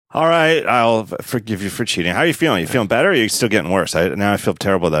All right, I'll forgive you for cheating. How are you feeling? You feeling better? Or are you still getting worse? Now I feel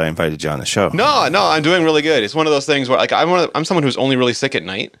terrible that I invited you on the show. No, I'm doing really good. It's one of those things where like I'm someone who's only really sick at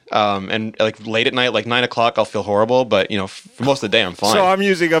night, and like late at night, like 9 o'clock, I'll feel horrible. But for most of the day, I'm fine. So I'm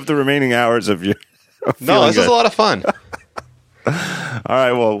using up the remaining hours of you. No, this is a lot of fun. All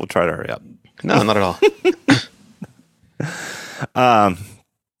right, well, we'll try to hurry up. No, not at all.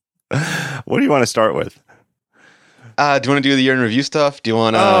 What do you want to start with? Do you want to do the year in review stuff? Do you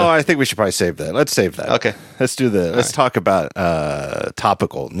want to? Oh, I think we should probably save that. Let's save that. Okay. Let's talk about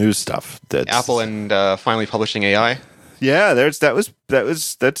topical news stuff. Apple and finally publishing AI. Yeah, they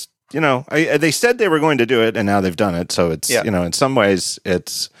said they were going to do it, and now they've done it. So it's in some ways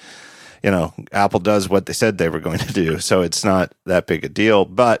it's Apple does what they said they were going to do. So it's not that big a deal,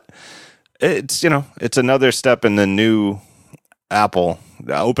 but it's it's another step in the new Apple,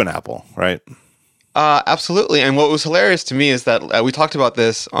 the open Apple, right? Absolutely. And what was hilarious to me is that we talked about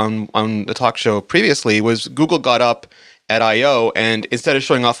this on the talk show previously, was Google got up at I.O. and instead of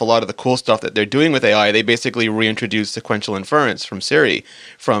showing off a lot of the cool stuff that they're doing with AI, they basically reintroduced sequential inference from Siri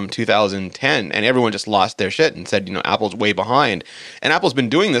from 2010, and everyone just lost their shit and said, Apple's way behind. And Apple's been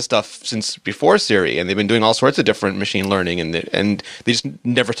doing this stuff since before Siri, and they've been doing all sorts of different machine learning, and they just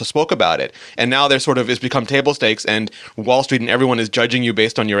never spoke about it. And now they're it's become table stakes, and Wall Street and everyone is judging you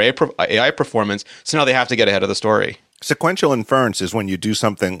based on your AI performance, so now they have to get ahead of the story. Sequential inference is when you do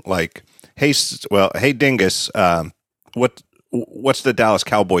something like, hey Dingus, what's the Dallas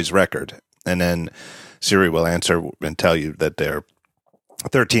Cowboys record? And then Siri will answer and tell you that they're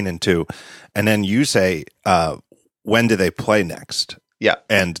 13-2. And then you say, when do they play next? Yeah.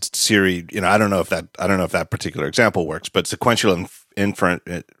 And Siri, I don't know if that particular example works, but sequential inference,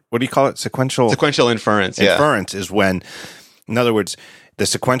 what do you call it? Sequential inference. Inference is when, in other words, the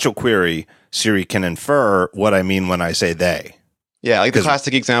sequential query, Siri can infer what I mean when I say they. Yeah, like the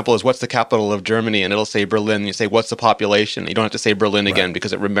classic example is, what's the capital of Germany? And it'll say Berlin. You say, what's the population? You don't have to say Berlin again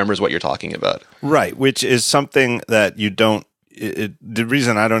because it remembers what you're talking about. Right, which is something that you don't – the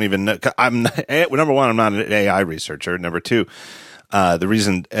reason I don't even know – number one, I'm not an AI researcher. Number two, the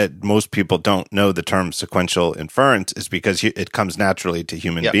reason most people don't know the term sequential inference is because it comes naturally to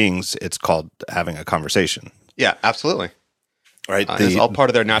human beings. It's called having a conversation. Yeah, absolutely. Right, it's all part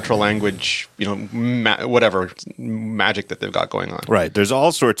of their natural language, whatever magic that they've got going on. Right. There's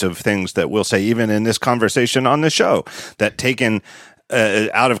all sorts of things that we'll say, even in this conversation on the show, that taken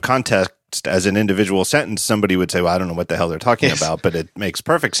out of context as an individual sentence, somebody would say, well, I don't know what the hell they're talking about, but it makes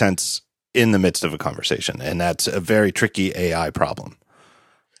perfect sense in the midst of a conversation. And that's a very tricky AI problem.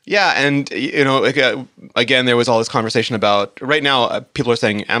 Yeah, and again, there was all this conversation about right now. People are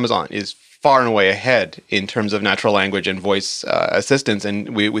saying Amazon is far and away ahead in terms of natural language and voice assistance,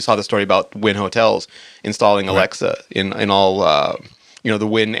 and we saw the story about Wynn Hotels installing Alexa in all the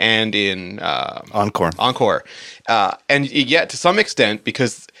Wynn and in Encore, and yet to some extent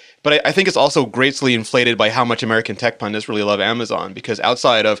But I think it's also greatly inflated by how much American tech pundits really love Amazon, because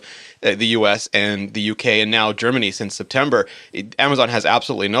outside of the US and the UK and now Germany since September, Amazon has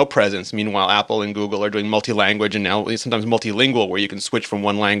absolutely no presence. Meanwhile, Apple and Google are doing multi-language and now sometimes multilingual, where you can switch from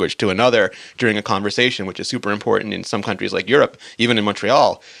one language to another during a conversation, which is super important in some countries like Europe, even in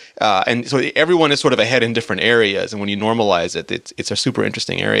Montreal. And so everyone is sort of ahead in different areas. And when you normalize it, it's a super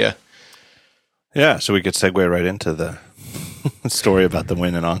interesting area. Yeah, so we could segue right into the story about the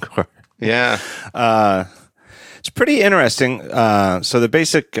Wynn and Encore. Yeah. It's pretty interesting. So the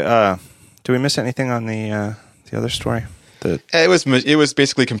basic, do we miss anything on the other story? It was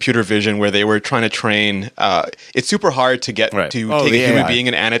basically computer vision, where they were trying to train. It's super hard to get to take a human being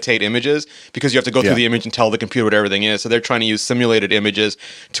and annotate images, because you have to go through the image and tell the computer what everything is. So they're trying to use simulated images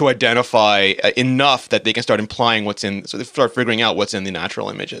to identify enough that they can start implying what's in. So they start figuring out what's in the natural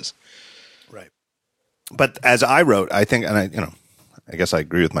images. Right. But as I wrote, I think, and I guess I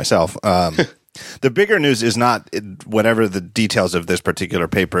agree with myself. The bigger news is not whatever the details of this particular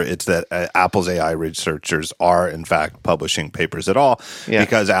paper. It's that Apple's AI researchers are, in fact, publishing papers at all,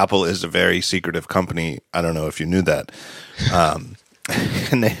 because Apple is a very secretive company. I don't know if you knew that.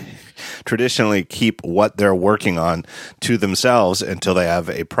 And they traditionally keep what they're working on to themselves until they have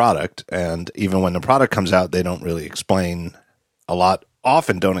a product. And even when the product comes out, they don't really explain a lot.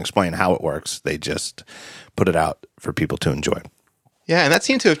 Often don't explain how it works. They just put it out for people to enjoy. Yeah, and that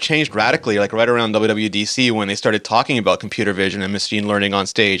seemed to have changed radically, like right around WWDC, when they started talking about computer vision and machine learning on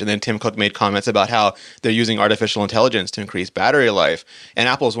stage. And then Tim Cook made comments about how they're using artificial intelligence to increase battery life. And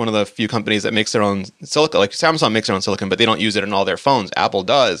Apple is one of the few companies that makes their own silicon. Like Samsung makes their own silicon, but they don't use it in all their phones. Apple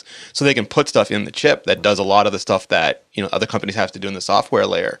does. So they can put stuff in the chip that does a lot of the stuff that other companies have to do in the software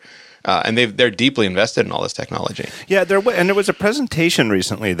layer. and they're deeply invested in all this technology. Yeah, there was a presentation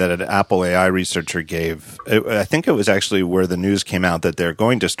recently that an Apple AI researcher gave. I think it was actually where the news came out that they're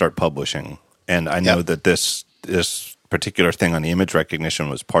going to start publishing. And I know that this particular thing on the image recognition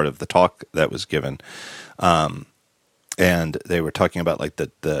was part of the talk that was given. And they were talking about like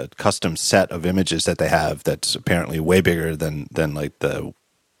the custom set of images that they have that's apparently way bigger than like the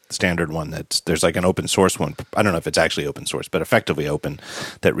standard one. There's like an open source one. I don't know if it's actually open source, but effectively open,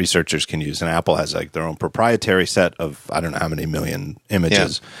 that researchers can use. And Apple has like their own proprietary set of I don't know how many million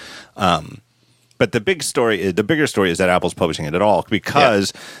images. Yeah. But the bigger story is that Apple's publishing it at all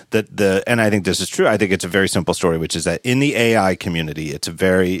because and I think this is true. I think it's a very simple story, which is that in the AI community, it's a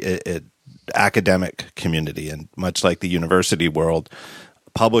very academic community, and much like the university world,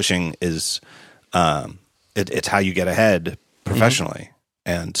 publishing is it's how you get ahead professionally.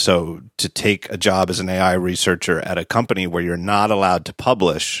 And so to take a job as an AI researcher at a company where you're not allowed to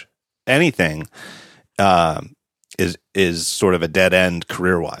publish anything is sort of a dead end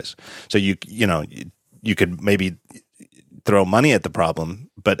career wise. So you could maybe throw money at the problem,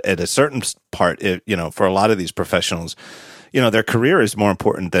 but at a certain part, for a lot of these professionals, their career is more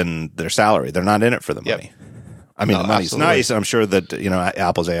important than their salary. They're not in it for the money. I mean, the money's nice. I'm sure that,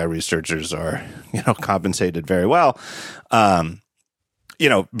 Apple's AI researchers are, compensated very well,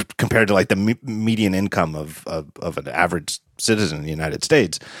 compared to like the median income of an average citizen in the United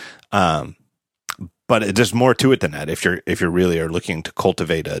States. But there's more to it than that. If you're really are looking to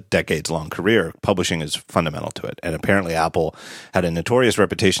cultivate a decades-long career, publishing is fundamental to it. And apparently Apple had a notorious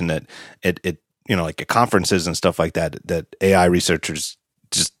reputation that it like at conferences and stuff like that AI researchers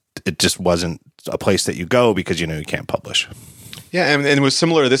it just wasn't a place that you go because you can't publish. Yeah, and it was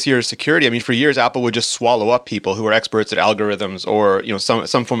similar to this year's security. I mean, for years, Apple would just swallow up people who were experts at algorithms or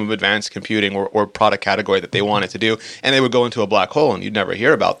some form of advanced computing or product category that they wanted to do, and they would go into a black hole, and you'd never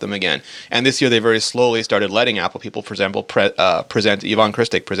hear about them again. And this year, they very slowly started letting Apple people, for example, present. Yvonne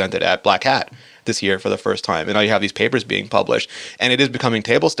Christic presented at Black Hat this year for the first time, and now you have these papers being published, and it is becoming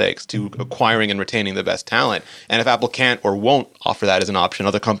table stakes to acquiring and retaining the best talent. And if Apple can't or won't offer that as an option,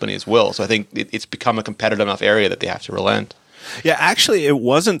 other companies will. So I think it's become a competitive enough area that they have to relent. Yeah, actually, it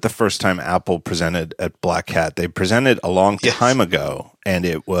wasn't the first time Apple presented at Black Hat. They presented a long time ago, and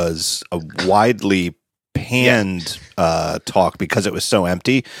it was a widely panned talk because it was so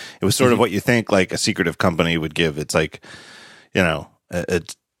empty. It was sort of what you think like a secretive company would give. It's like,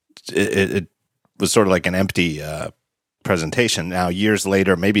 it was sort of like an empty presentation. Now, years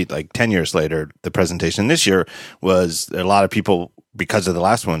later, maybe like 10 years later, the presentation this year was a lot of people. Because of the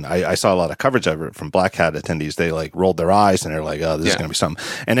last one, I saw a lot of coverage of it from Black Hat attendees. They like rolled their eyes and they're like, "Oh, this is going to be something."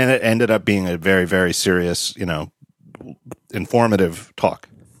 And then it ended up being a very, very serious, informative talk.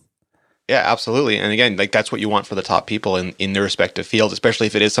 Yeah, absolutely. And again, like that's what you want for the top people in their respective fields, especially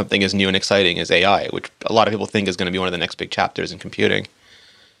if it is something as new and exciting as AI, which a lot of people think is going to be one of the next big chapters in computing.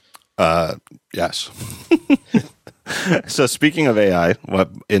 Yes. So speaking of AI,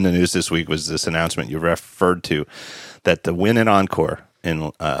 what in the news this week was this announcement you referred to that the Wynn and Encore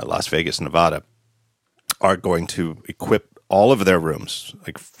in Las Vegas, Nevada, are going to equip all of their rooms,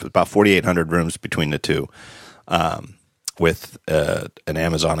 like about 4,800 rooms between the two, with an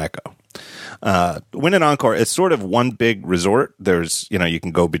Amazon Echo. Wynn and Encore, it's sort of one big resort. There's, you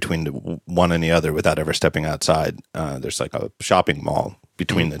can go between the one and the other without ever stepping outside. There's like a shopping mall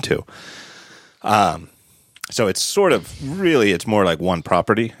between the two. So it's sort of really, it's more like one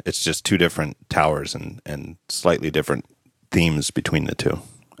property. It's just two different towers and slightly different themes between the two.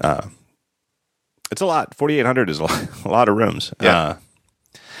 It's a lot. 4,800 is a lot of rooms. Yeah.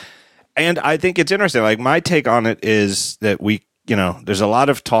 And I think it's interesting. Like my take on it is that there's a lot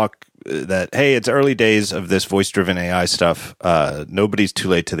of talk that, hey, it's early days of this voice-driven AI stuff. Nobody's too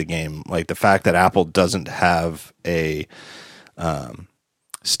late to the game. Like the fact that Apple doesn't have a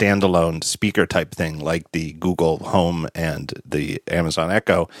standalone speaker type thing like the Google Home and the Amazon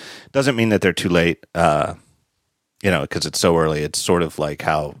Echo doesn't mean that they're too late, because it's so early. It's sort of like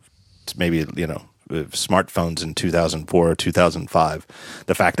how maybe, smartphones in 2004 or 2005,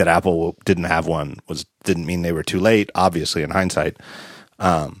 the fact that Apple didn't have one didn't mean they were too late, obviously, in hindsight.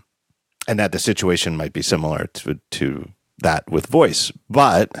 And that the situation might be similar to that with voice.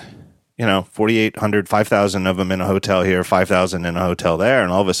 But 4,800, 5,000 of them in a hotel here, 5,000 in a hotel there.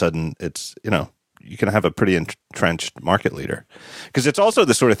 And all of a sudden it's, you can have a pretty entrenched market leader. Because it's also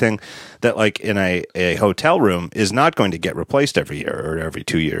the sort of thing that like in a hotel room is not going to get replaced every year or every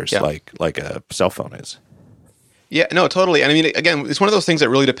 2 years like a cell phone is. Yeah, no, totally. And I mean, again, it's one of those things that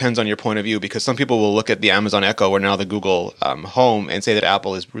really depends on your point of view, because some people will look at the Amazon Echo or now the Google Home and say that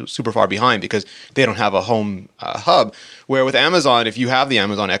Apple is super far behind because they don't have a home hub. Where with Amazon, if you have the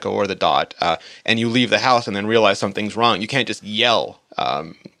Amazon Echo or the Dot and you leave the house and then realize something's wrong, you can't just yell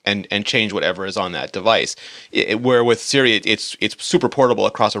and change whatever is on that device. Where with Siri, it's super portable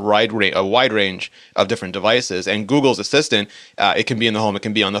across a wide range of different devices. And Google's Assistant, it can be in the home, it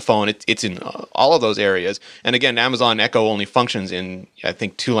can be on the phone, it's in all of those areas. And again, Amazon Echo only functions in, I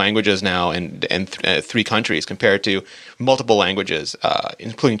think, 2 languages now and 3 countries compared to multiple languages,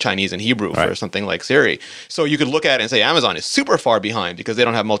 including Chinese and Hebrew for something like Siri. So you could look at it and say Amazon is super far behind because they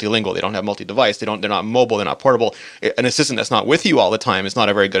don't have multilingual, they don't have multi-device, they're not mobile, they're not portable. An assistant that's not with you all the time is not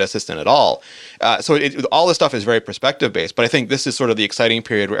a very good assistant at all. So all this stuff is very perspective based, but I think this is sort of the exciting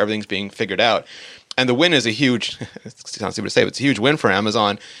period where everything's being figured out. And the win is a huge, it sounds stupid to say, but it's a huge win for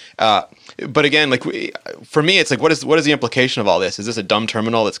Amazon. But again, like for me, it's like, what is the implication of all this? Is this a dumb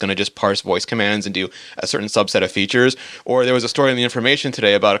terminal that's going to just parse voice commands and do a certain subset of features? Or there was a story in the Information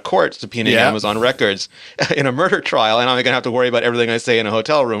today about a court subpoenaing Amazon records in a murder trial, and I'm going to have to worry about everything I say in a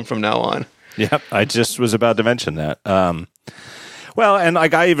hotel room from now on. Yep, I just was about to mention that. Well, and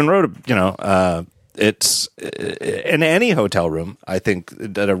like I even wrote, it's in any hotel room. I think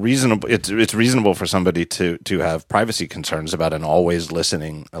that it's reasonable for somebody to have privacy concerns about an always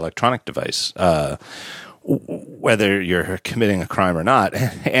listening electronic device, whether you're committing a crime or not.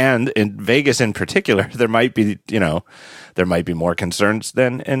 And in Vegas, in particular, there might be more concerns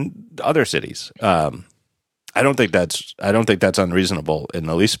than in other cities. I don't think that's unreasonable in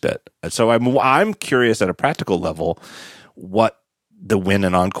the least bit. So I'm curious at a practical level what the Win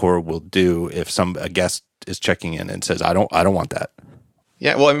and Encore will do if a guest is checking in and says, I don't want that.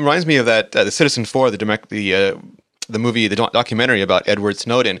 Yeah, well, it reminds me of that the Citizen 4, the movie, the documentary about Edward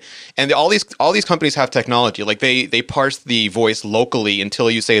Snowden, and all these companies have technology. Like they parse the voice locally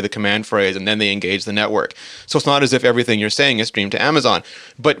until you say the command phrase, and then they engage the network. So it's not as if everything you're saying is streamed to Amazon.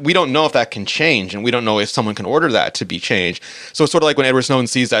 But we don't know if that can change, and we don't know if someone can order that to be changed. So it's sort of like when Edward Snowden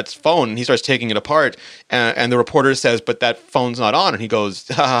sees that phone, and he starts taking it apart, and the reporter says, "But that phone's not on," and he goes,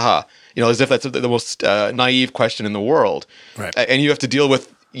 "Ha ha ha," as if that's the most naive question in the world. Right. And you have to deal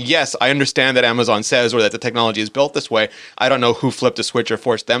with. Yes, I understand that Amazon says or that the technology is built this way. I don't know who flipped a switch or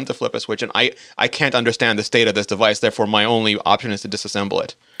forced them to flip a switch, and I can't understand the state of this device. Therefore, my only option is to disassemble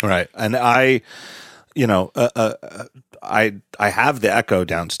it. Right, and I have the Echo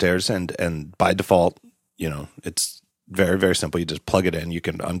downstairs, and by default, it's very, very simple. You just plug it in. You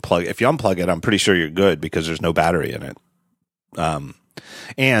can unplug. If you unplug it, I'm pretty sure you're good because there's no battery in it.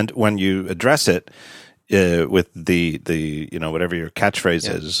 And when you address it. With the whatever your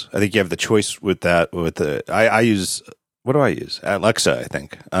catchphrase is, I think you have the choice with that. I use, what do I use? Alexa, I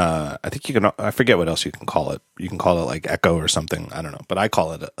think. I think you can. I forget what else you can call it. You can call it like Echo or something. I don't know, but I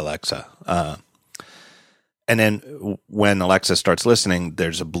call it Alexa. And then when Alexa starts listening,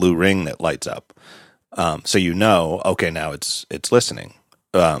 there's a blue ring that lights up, so okay, now it's listening.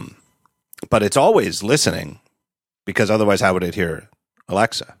 But it's always listening because otherwise, how would it hear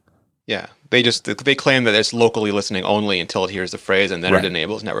Alexa? Yeah, they claim that it's locally listening only until it hears the phrase, and then it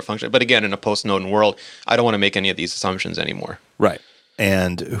enables network function. But again, in a post-Snowden world, I don't want to make any of these assumptions anymore. Right.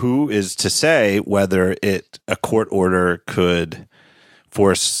 And who is to say whether a court order could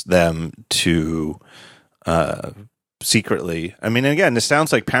force them to secretly? I mean, again, this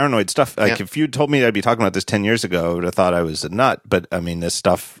sounds like paranoid stuff. Like if you told me I'd be talking about this 10 years ago, I would have thought I was a nut. But I mean, this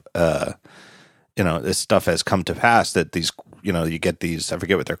stuff, this stuff has come to pass that these. You get these, I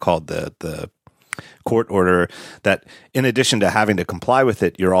forget what they're called, the court order that in addition to having to comply with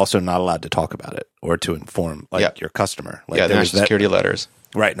it, you're also not allowed to talk about it or to inform your customer. Like national security letters.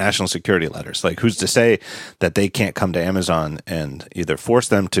 Right, national security letters. Like who's to say that they can't come to Amazon and either force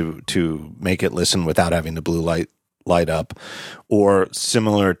them to make it listen without having the blue light up, or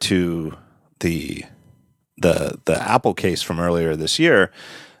similar to the Apple case from earlier this year,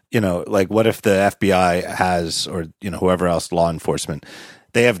 like what if the FBI has, or, whoever else, law enforcement,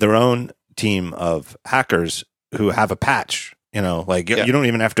 they have their own team of hackers who have a patch, you don't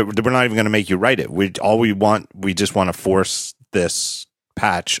even have to, we're not even going to make you write it. We just want to force this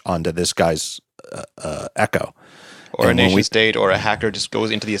patch onto this guy's Echo. Or a nation state, or a hacker just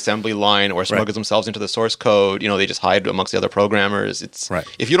goes into the assembly line or smuggles themselves into the source code. They just hide amongst the other programmers. It's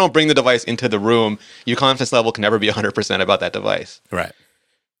If you don't bring the device into the room, your confidence level can never be 100% about that device. Right.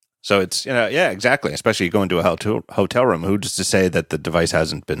 So it's, exactly. Especially you go into a hotel room. Who's to say that the device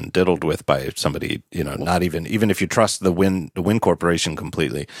hasn't been diddled with by somebody, not even if you trust the Win Corporation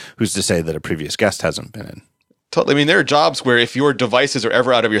completely, who's to say that a previous guest hasn't been in? Totally. I mean, there are jobs where if your devices are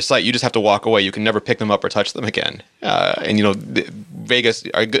ever out of your sight, you just have to walk away. You can never pick them up or touch them again. And Vegas,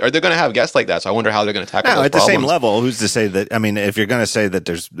 are they going to have guests like that? So I wonder how they're going to tackle those at the problems. same level, who's to say that? I mean, if you're going to say that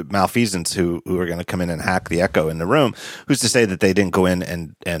there's malfeasants who are going to come in and hack the echo in the room, who's to say that they didn't go in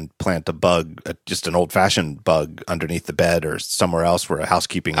and plant a bug, just an old fashioned bug underneath the bed or somewhere else where a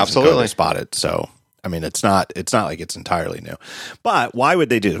housekeeping isn't going to spot it? So. I mean, it's not like it's entirely new, but why would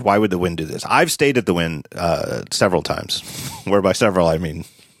they do this? Why would the Wynn do this? I've stayed at the Wynn several times, where by several I mean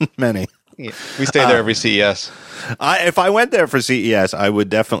many. Yeah. We stay there every CES. If I went there for CES, I would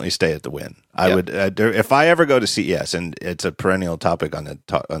definitely stay at the Wynn. I would if I ever go to CES, and it's a perennial topic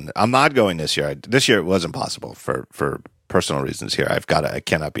I'm not going this year. This year it wasn't possible for personal reasons. Here, I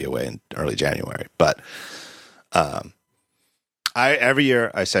cannot be away in early January, but. Every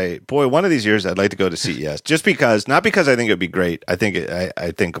year I say, boy, one of these years I'd like to go to CES, just because, not because I think it'd be great. I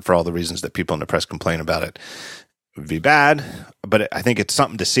think for all the reasons that people in the press complain about it, it would be bad, but I think it's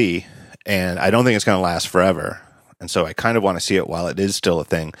something to see, and I don't think it's going to last forever. And so I kind of want to see it while it is still a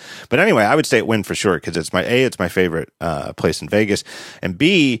thing. But anyway, I would stay at Wynn for sure, because it's my favorite place in Vegas, and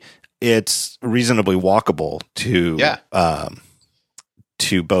B, it's reasonably walkable to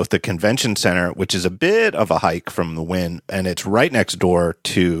both the convention center, which is a bit of a hike from the Wynn, and it's right next door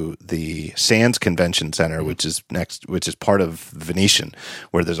to the Sands Convention Center, which is part of Venetian,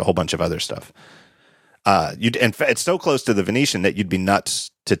 where there's a whole bunch of other stuff. It's so close to the Venetian that you'd be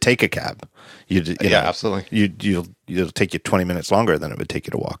nuts to take a cab. Absolutely. It'll take you 20 minutes longer than it would take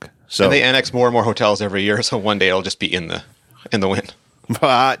you to walk. So and they annex more and more hotels every year, so one day it'll just be in the Wynn.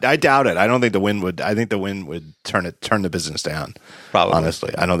 I doubt it. I don't think the Wynn would. I think the Wynn would turn the business down. Probably.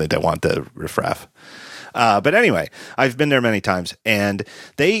 Honestly, I don't think they want the riffraff. But anyway, I've been there many times, and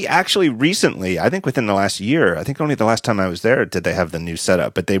they actually recently, I think within the last year, I think only the last time I was there did they have the new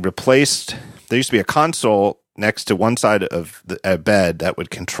setup. But they replaced. There used to be a console next to one side of a bed that would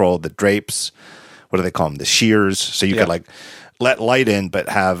control the drapes. What do they call them? The shears. So you could like let light in, but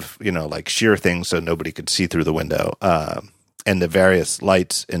have like sheer things so nobody could see through the window. And the various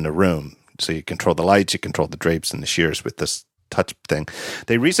lights in the room. So you control the lights, you control the drapes and the shears with this touch thing.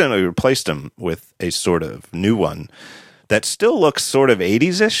 They recently replaced them with a sort of new one that still looks sort of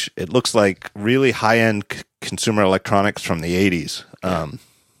 80s-ish. It looks like really high-end consumer electronics from the 80s.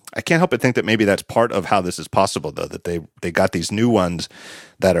 I can't help but think that maybe that's part of how this is possible, though, that they got these new ones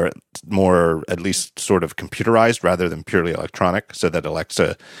that are more, at least sort of computerized rather than purely electronic, so that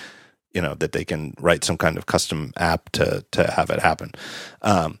Alexa... that they can write some kind of custom app to have it happen.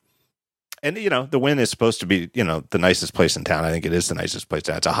 And the Wynn is supposed to be, the nicest place in town. I think it is the nicest place in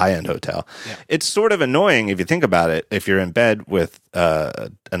town. It's a high-end hotel. Yeah. It's sort of annoying if you think about it, if you're in bed with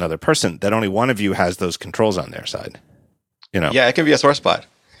another person, that only one of you has those controls on their side. Yeah, it can be a sore spot.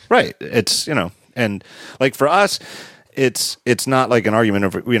 Right. It's, and like for us, it's not like an argument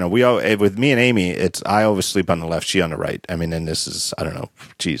over, we all, with me and Amy, I always sleep on the left, she on the right. I mean, and this is, I don't know,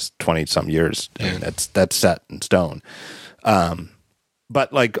 20 some years. I mean, that's set in stone.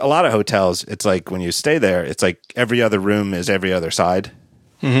 But like a lot of hotels, it's like when you stay there, it's like every other room is every other side.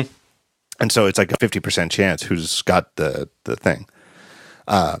 Mm-hmm. And so it's like a 50% chance who's got the thing.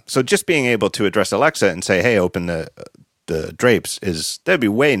 So just being able to address Alexa and say, hey, open the drapes that'd be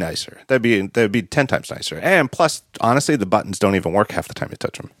way nicer. That'd be 10 times nicer. And plus, honestly, the buttons don't even work half the time you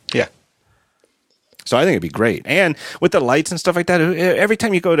touch them. Yeah. So I think it'd be great. And with the lights and stuff like that, every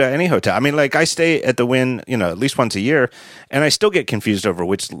time you go to any hotel, I mean, like I stay at the Wynn, at least once a year, and I still get confused over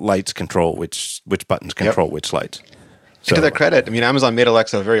which lights control which buttons control which lights. So, to their credit, I mean, Amazon made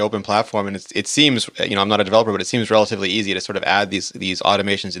Alexa a very open platform, and it seems, I'm not a developer, but it seems relatively easy to sort of add these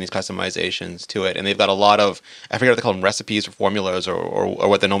automations and these customizations to it. And they've got a lot of, I forget what they call them, recipes or formulas or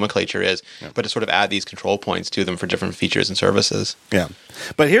what the nomenclature is, but to sort of add these control points to them for different features and services. Yeah.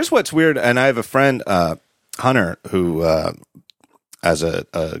 But here's what's weird, and I have a friend, Hunter, who has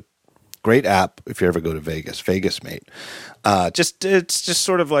a great app, if you ever go to Vegas Mate. It's just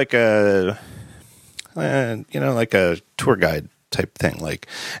sort of like a... like a tour guide type thing,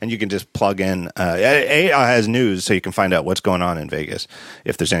 and you can just plug in. It has news, so you can find out what's going on in Vegas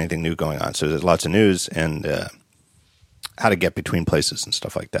if there's anything new going on. So there's lots of news and how to get between places and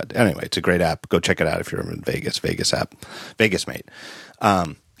stuff like that. Anyway, it's a great app. Go check it out if you're in Vegas. Vegas app, Vegas Mate.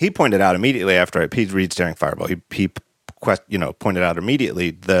 He pointed out immediately after he reads Daring Fireball. He pointed out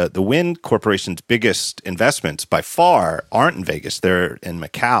immediately the Wynn Corporation's biggest investments by far aren't in Vegas. They're in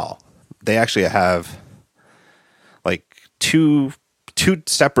Macau. They actually have like two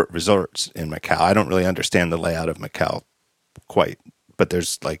separate resorts in Macau. I don't really understand the layout of Macau quite, but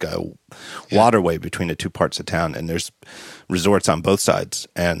there's like a waterway between the two parts of town, and there's resorts on both sides,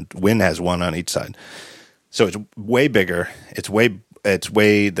 and Wynn has one on each side. So it's way bigger.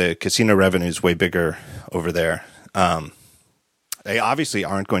 The casino revenue is way bigger over there. They obviously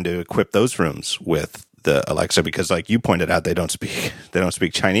aren't going to equip those rooms with the Alexa because, like you pointed out, they don't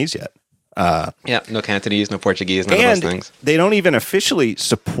speak Chinese yet. No Cantonese, no Portuguese, none of those things. They don't even officially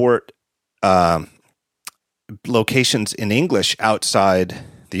support locations in English outside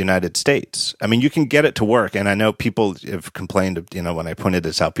the United States. I mean, you can get it to work, and I know people have complained, when I pointed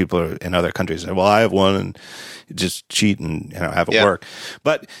this out, people in other countries say, well, I have one, and just cheat and have it work.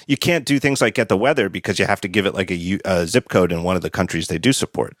 But you can't do things like get the weather because you have to give it like a zip code in one of the countries they do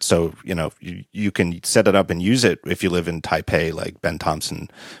support. So, you can set it up and use it if you live in Taipei, like Ben Thompson,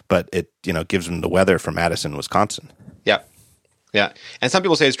 but it, gives them the weather for Madison, Wisconsin. Yeah. Yeah, and some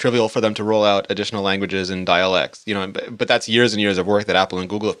people say it's trivial for them to roll out additional languages and dialects, but that's years and years of work that Apple and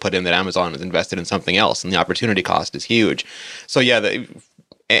Google have put in that Amazon has invested in something else, and the opportunity cost is huge. So yeah,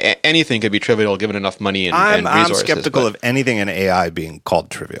 anything could be trivial given enough money and resources. I'm skeptical of anything in AI being called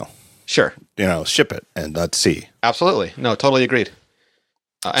trivial. Sure. Ship it and let's see. Absolutely. No, totally agreed.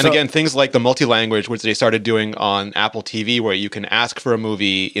 Again, things like the multi-language, which they started doing on Apple TV, where you can ask for a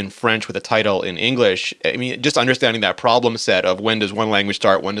movie in French with a title in English. I mean, just understanding that problem set of when does one language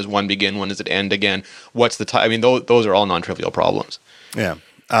start, when does one begin, when does it end again, what's the time? I mean, those are all non-trivial problems. Yeah.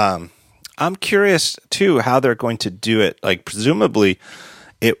 I'm curious, too, how they're going to do it. Like, presumably,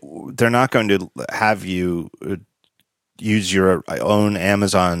 they're not going to have you use your own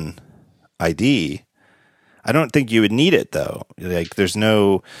Amazon ID. I don't think you would need it though. Like there's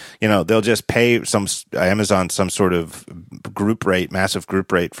no, they'll just pay Amazon some sort of massive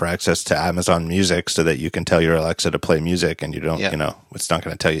group rate for access to Amazon Music so that you can tell your Alexa to play music and you don't, it's not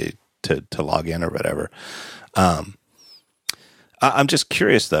going to tell you to log in or whatever. I'm just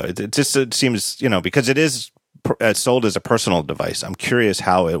curious though. It seems, because it is sold as a personal device. I'm curious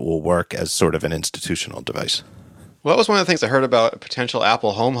how it will work as sort of an institutional device. Well, that was one of the things I heard about a potential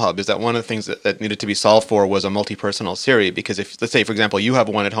Apple Home Hub, is that one of the things that needed to be solved for was a multi-personal Siri. Because if, let's say, for example, you have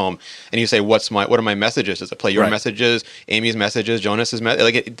one at home and you say, what are my messages? Does it play your messages, Amy's messages, Jonas's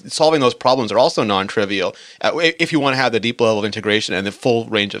messages? Solving those problems are also non-trivial if you want to have the deep level of integration and the full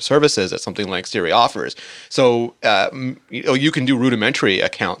range of services that something like Siri offers. So you can do rudimentary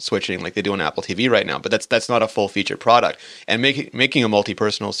account switching like they do on Apple TV right now, but that's not a full-featured product. And making a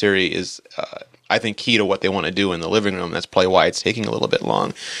multi-personal Siri is I think, key to what they want to do in the living room. That's probably why it's taking a little bit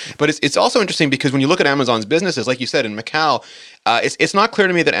long. But it's also interesting because when you look at Amazon's businesses, like you said, in Macau, it's not clear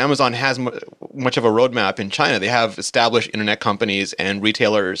to me that Amazon has much of a roadmap in China. They have established internet companies and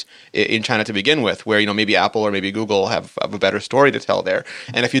retailers in China to begin with, where maybe Apple or maybe Google have a better story to tell there.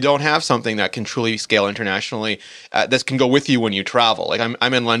 And if you don't have something that can truly scale internationally, this can go with you when you travel. Like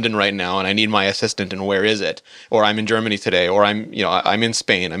I'm in London right now, and I need my assistant, and where is it? Or I'm in Germany today, or I'm in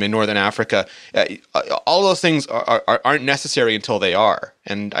Spain, I'm in Northern Africa. All those things aren't necessary until they are.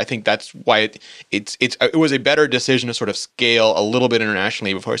 And I think that's why it was a better decision to sort of scale a little bit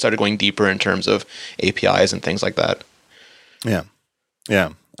internationally before I started going deeper in terms of APIs and things like that. Yeah.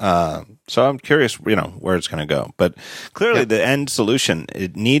 So I'm curious, where it's going to go. But clearly the end solution,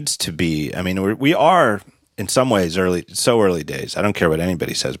 it needs to be, I mean, we are in some ways early days. I don't care what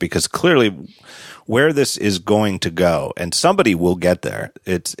anybody says, because clearly where this is going to go, and somebody will get there,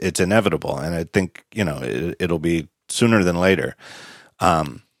 it's inevitable. And I think, it'll be sooner than later,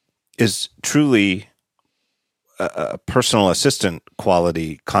 is truly a personal assistant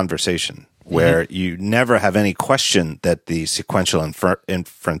quality conversation where you never have any question that the sequential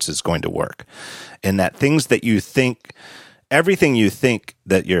inference is going to work, and that things that you think, everything you think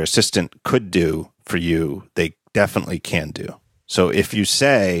that your assistant could do for you, they definitely can do. So if you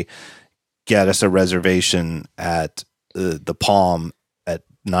say, get us a reservation at the Palm at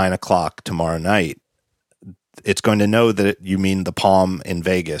 9:00 tomorrow night, it's going to know that you mean the Palm in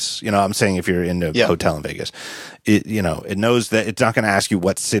Vegas. I'm saying if you're in a hotel in Vegas, it knows that it's not going to ask you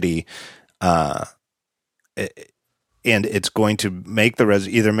what city, and it's going to make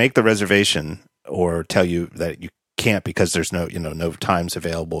either make the reservation or tell you that you can't because there's no times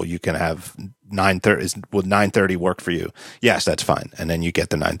available. You can have 9:30. Will 9:30 work for you? Yes, that's fine. And then you get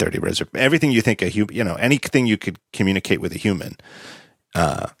the 9:30 reservation. Everything you think anything you could communicate with a human,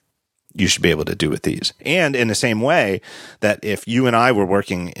 you should be able to do with these. And in the same way that if you and I were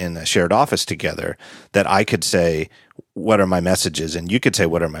working in a shared office together, that I could say, what are my messages? And you could say,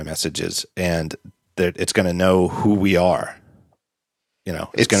 what are my messages? And that it's going to know who we are.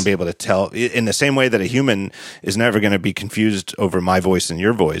 It's going to be able to tell in the same way that a human is never going to be confused over my voice and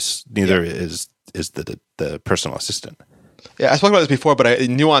your voice. Neither is the personal assistant. Yeah, I spoke about this before, but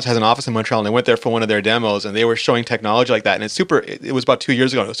Nuance has an office in Montreal, and I went there for one of their demos, and they were showing technology like that, and it was about 2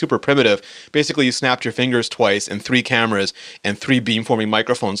 years ago, and it was super primitive. Basically, you snapped your fingers twice, and 3 cameras and 3 beamforming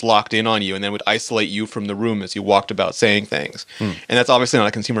microphones locked in on you, and then would isolate you from the room as you walked about saying things. And that's obviously not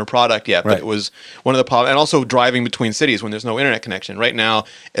a consumer product yet, but it was one of the problems. And also driving between cities when there's no internet connection. Right now,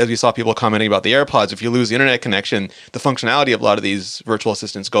 as we saw people commenting about the AirPods, if you lose the internet connection, the functionality of a lot of these virtual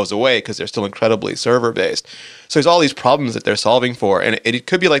assistants goes away because they're still incredibly server-based. So there's all these problems that they're solving for, and it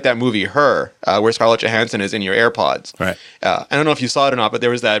could be like that movie Her, where Scarlett Johansson is in your AirPods. Right. I don't know if you saw it or not, but there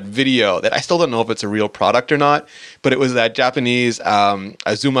was that video that I still don't know if it's a real product or not, but it was that Japanese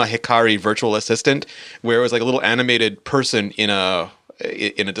Azuma Hikari virtual assistant, where it was like a little animated person in a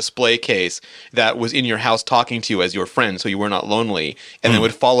display case that was in your house talking to you as your friend, so you were not lonely, and then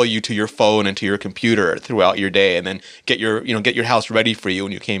would follow you to your phone and to your computer throughout your day, and then get your house ready for you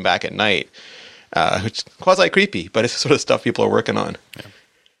when you came back at night. Which is quasi creepy, but it's the sort of stuff people are working on.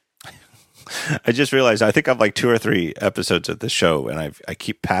 Yeah. I just realized I think I've like 2 or 3 episodes of this show, and I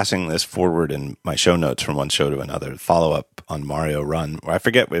keep passing this forward in my show notes from one show to another. Follow up on Mario Run, where I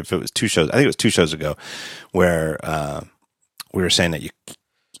forget if it was 2 shows. I think it was 2 shows ago, where we were saying that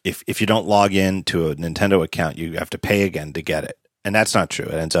if you don't log in to a Nintendo account, you have to pay again to get it, and that's not true.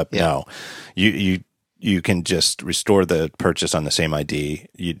 It ends up no, you can just restore the purchase on the same ID.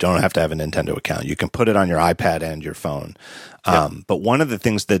 You don't have to have a Nintendo account. You can put it on your iPad and your phone. But one of the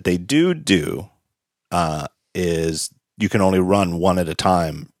things that they do is you can only run one at a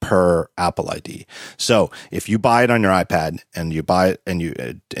time per Apple ID. So if you buy it on your iPad and you buy it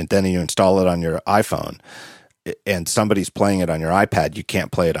and then you install it on your iPhone, and somebody's playing it on your iPad, you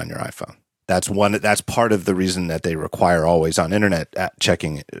can't play it on your iPhone. That's part of the reason that they require always on internet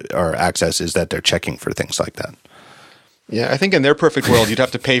checking or access, is that they're checking for things like that. Yeah, I think in their perfect world, you'd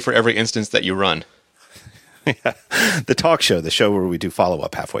have to pay for every instance that you run. Yeah. The talk show, the show where we do follow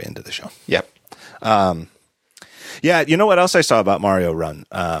up halfway into the show. Yep. Yeah, you know what else I saw about Mario Run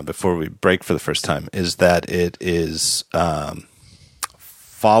before we break for the first time is that it is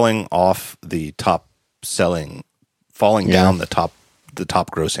falling off the top selling, falling down the top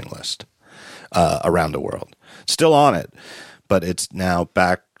grossing list. Around the world. Still on it, but it's now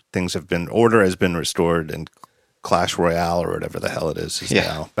back. Order has been restored, and Clash Royale, or whatever the hell it is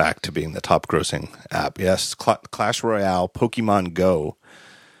now back to being the top grossing app. Yes, Clash Royale, Pokemon Go,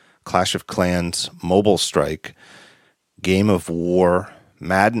 Clash of Clans, Mobile Strike, Game of War,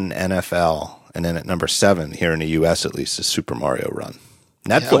 Madden NFL, and then at number 7 here in the US at least is Super Mario Run.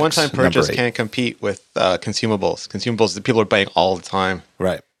 Netflix, one-time purchase can't compete with consumables. Consumables that people are buying all the time.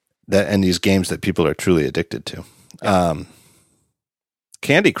 Right. And these games that people are truly addicted to.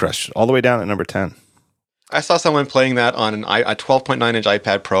 Candy Crush, all the way down at number 10. I saw someone playing that on a 12.9-inch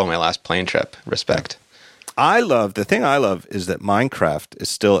iPad Pro on my last plane trip. Respect. The thing I love is that Minecraft is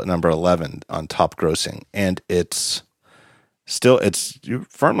still at number 11 on top grossing, and it's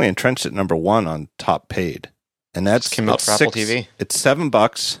firmly entrenched at number 1 on top paid. And that's came out for Apple TV. It's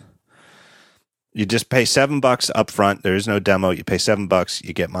 $7. You just pay $7 up front. There is no demo. You pay $7.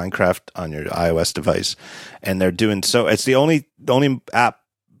 You get Minecraft on your iOS device, and they're doing so. It's the only app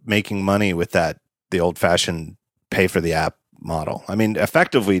making money with that, the old fashioned pay for the app model. I mean,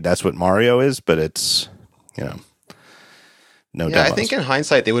 effectively, that's what Mario is, but it's no demos. I think in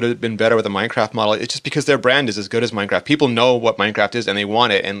hindsight they would have been better with the Minecraft model. It's just because their brand is as good as Minecraft. People know what Minecraft is and they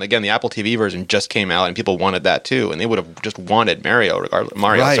want it. And again, the Apple TV version just came out and people wanted that too. And they would have just wanted Mario regardless.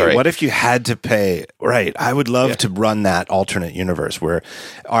 Right. Sorry. What if you had to pay? Right. I would love to run that alternate universe where,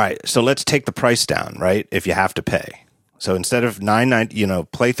 all right, so let's take the price down, right? If you have to pay. So instead of $9.90,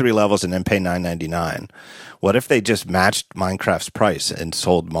 play 3 levels and then pay $9.99. What if they just matched Minecraft's price and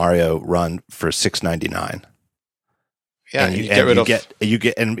sold Mario Run for $6.99? Yeah, and if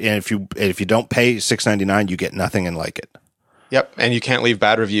you don't pay $6.99, you get nothing and like it. Yep, and you can't leave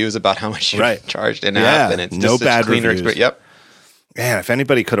bad reviews about how much you charged in app, and it's no just bad cleaner reviews. Yep. Man, if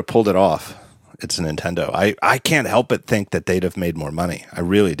anybody could have pulled it off, it's a Nintendo. I can't help but think that they'd have made more money. I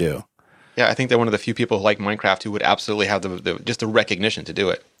really do. Yeah, I think they're one of the few people who like Minecraft who would absolutely have the recognition to do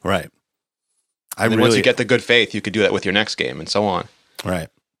it. Right. Once you get the good faith, you could do that with your next game, and so on. Right.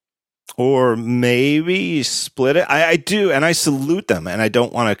 Or maybe split it. I do, and I salute them, and I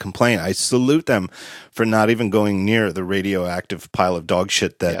don't want to complain. I salute them for not even going near the radioactive pile of dog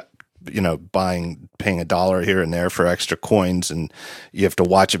shit that, paying $1 here and there for extra coins, and you have to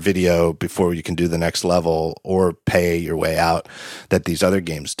watch a video before you can do the next level or pay your way out that these other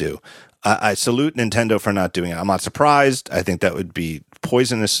games do. I salute Nintendo for not doing it. I'm not surprised. I think that would be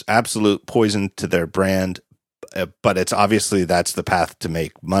poisonous, absolute poison to their brand, but it's obviously that's the path to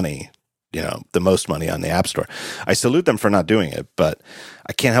make money. the most money on the App Store. I salute them for not doing it, but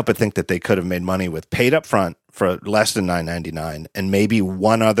I can't help but think that they could have made money with paid up front for less than $9.99 and maybe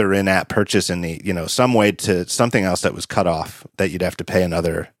one other in-app purchase in the, some way to something else that was cut off that you'd have to pay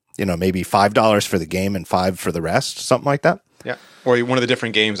another, maybe $5 for the game and $5 for the rest, something like that. Yeah. Or one of the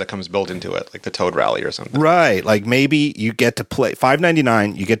different games that comes built into it, like the Toad Rally or something. Right. Like maybe you get to play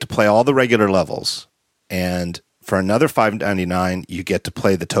 $5.99, you get to play all the regular levels, and for another $5.99, you get to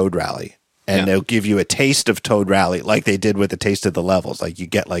play the Toad Rally. And they'll give you a taste of Toad Rally, like they did with the taste of the levels. Like you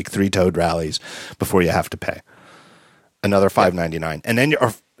get like 3 Toad Rallies before you have to pay another $5.99, and then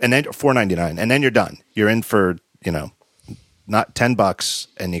 $4.99, and then you're done. You're in for not $10,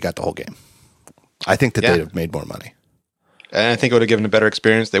 and you got the whole game. I think that they'd have made more money, and I think it would have given a better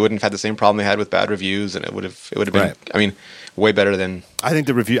experience. They wouldn't have had the same problem they had with bad reviews, and it would have been. Right. I mean, way better than. I think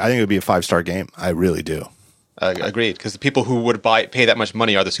it would be a 5-star game. I really do. Agreed, because the people who would pay that much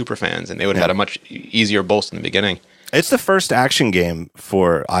money are the super fans, and they would have had a much easier boast in the beginning. It's the first action game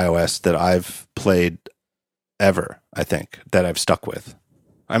for iOS that I've played ever, I think, that I've stuck with.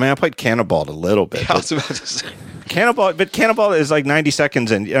 I mean, I played Cannonball a little bit. Yeah, I was about to say. Cannonball is like 90 seconds,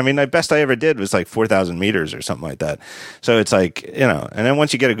 and I mean, the best I ever did was like 4,000 meters or something like that. So it's like, and then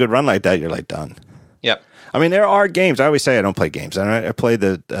once you get a good run like that, you're like done. Yep. I mean, there are games. I always say I don't play games. I play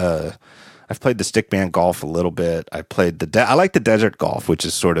I've played the Stickman Golf a little bit. I played I like the Desert Golf, which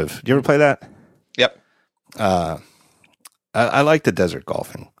is sort of. You ever play that? Yep. I like the desert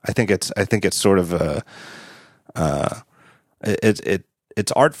golfing. I think it's sort of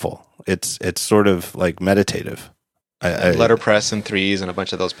it's artful. It's sort of like meditative. Letterpress and Threes and a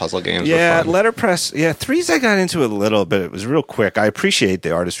bunch of those puzzle games. Yeah, Letterpress. Yeah, Threes I got into a little bit. It was real quick. I appreciate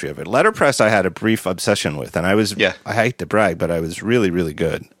the artistry of it. Letterpress I had a brief obsession with, and I hate to brag, but I was really, really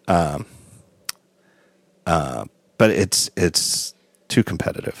good. But it's too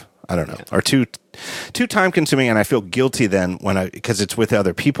competitive. I don't know, or too time consuming, and I feel guilty then because it's with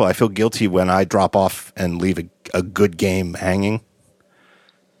other people. I feel guilty when I drop off and leave a good game hanging.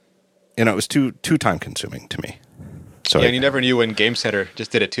 It was too time consuming to me. So and you never knew when Game Center just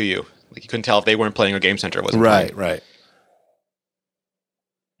did it to you. Like you couldn't tell if they weren't playing or Game Center wasn't playing. Right.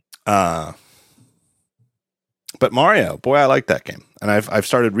 But Mario, boy, I like that game, and I've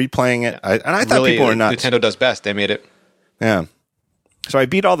started replaying it. I thought really, people were nuts. Nintendo does best. They made it. Yeah. So I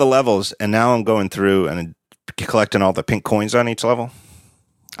beat all the levels, and now I'm going through and collecting all the pink coins on each level.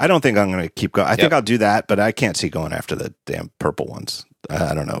 I don't think I'm going to keep going. I think I'll do that, but I can't see going after the damn purple ones.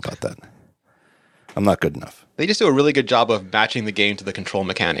 I don't know about that. I'm not good enough. They just do a really good job of matching the game to the control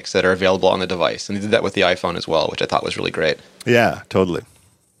mechanics that are available on the device, and they did that with the iPhone as well, which I thought was really great. Yeah, totally.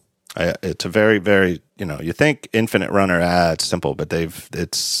 It's a very, very, you think Infinite Runner, it's simple, but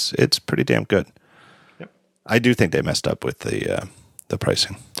it's pretty damn good. Yep. I do think they messed up with the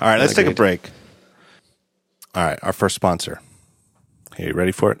pricing. All right, let's take a break. All right, our first sponsor. Are you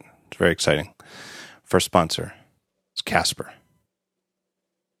ready for it? It's very exciting. First sponsor is Casper.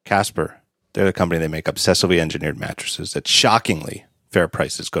 Casper, they're the company that make obsessively engineered mattresses at shockingly fair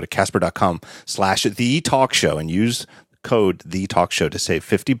prices. Go to casper.com/thetalkshow and use code TheTalkShow to save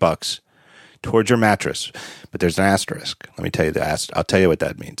 $50 towards your mattress. But there's an asterisk. Let me tell you I'll tell you what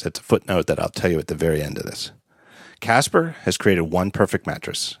that means. It's a footnote that I'll tell you at the very end of this. Casper has created one perfect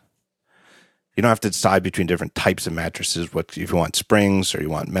mattress. You don't have to decide between different types of mattresses, if you want springs or you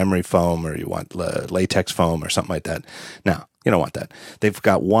want memory foam or you want latex foam or something like that. No, you don't want that. They've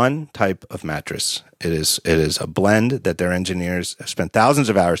got one type of mattress. It is a blend that their engineers have spent thousands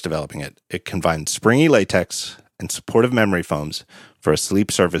of hours developing it. It combines springy latex and supportive memory foams for a sleep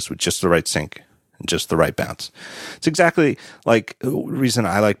surface with just the right sink and just the right bounce. It's exactly like the reason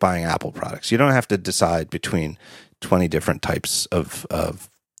I like buying Apple products. You don't have to decide between 20 different types of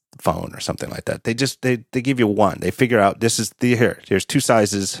phone or something like that. They give you one. They figure out here's 2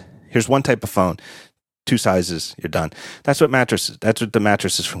 sizes. Here's one type of phone, 2 sizes. You're done. That's what the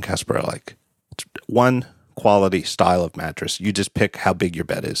mattresses from Casper are like. It's one quality style of mattress. You just pick how big your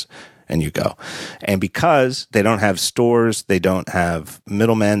bed is and you go. And because they don't have stores, they don't have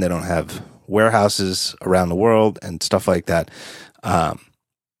middlemen, they don't have warehouses around the world and stuff like that,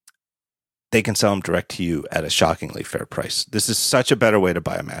 they can sell them direct to you at a shockingly fair price. This is such a better way to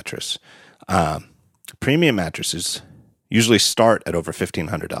buy a mattress. Premium mattresses usually start at over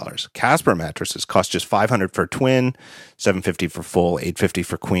 $1,500. Casper mattresses cost just $500 for a twin, $750 for full, $850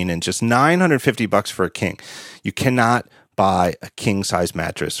 for queen, and just $950 for a king. You cannot buy a king size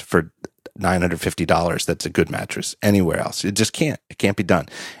mattress for $950 that's a good mattress anywhere else. It just can't. It can't be done.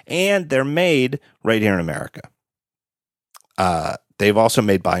 And they're made right here in America. They've also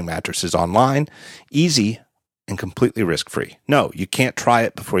made buying mattresses online easy and completely risk-free. No, you can't try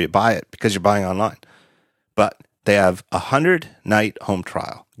it before you buy it because you're buying online. But they have a 100-night home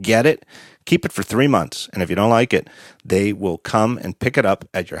trial. Get it, keep it for 3 months, and if you don't like it, they will come and pick it up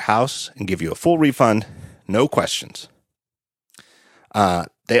at your house and give you a full refund, no questions.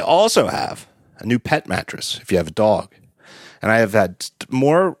 They also have a new pet mattress if you have a dog. And I have had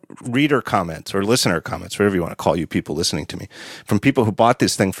more reader comments or listener comments, whatever you want to call you people listening to me, from people who bought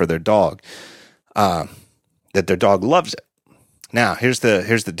this thing for their dog, that their dog loves it. Now, here's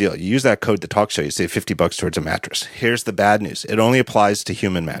the deal. You use that code, the talk show, you save $50 towards a mattress. Here's the bad news. It only applies to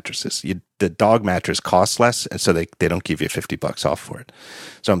human mattresses. The dog mattress costs less, and so they don't give you $50 off for it.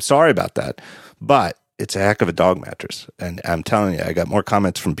 So I'm sorry about that, but it's a heck of a dog mattress. And I'm telling you, I got more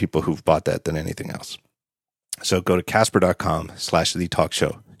comments from people who've bought that than anything else. So go to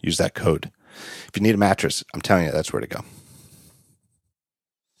Casper.com/thetalkshow. Use that code. If you need a mattress, I'm telling you, that's where to go.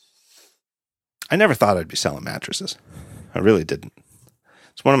 I never thought I'd be selling mattresses. I really didn't.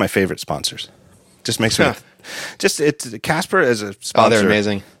 It's one of my favorite sponsors. Just makes me, it's Casper as a sponsor. Oh, they're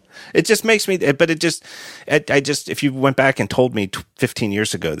amazing. It just makes me, but if you went back and told me 15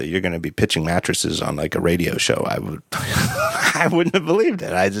 years ago that you're going to be pitching mattresses on like a radio show, I wouldn't have believed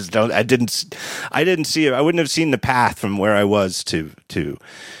it. I didn't see it. I wouldn't have seen the path from where I was to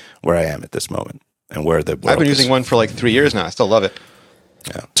where I am at this moment and where the world I've been using one for like 3 years now. I still love it.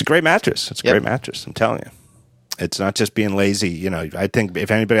 Yeah. It's a great mattress. It's a great mattress. I'm telling you. It's not just being lazy. You know, I think if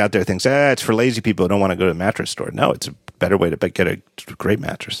anybody out there thinks, it's for lazy people who don't want to go to a mattress store. No, it's a better way to get a great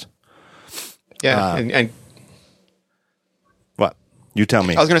mattress. Yeah. And what? You tell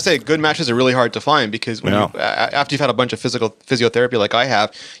me. I was going to say, good mattresses are really hard to find because when after you've had a bunch of physiotherapy like I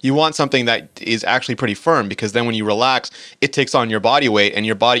have, you want something that is actually pretty firm because then when you relax, it takes on your body weight and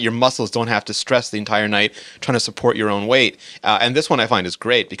your muscles don't have to stress the entire night trying to support your own weight. And this one I find is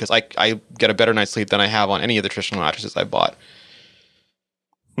great because I get a better night's sleep than I have on any of the traditional mattresses I bought.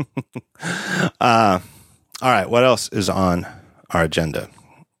 All right. What else is on our agenda?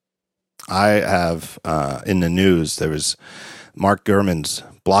 I have in the news, there was Mark Gurman's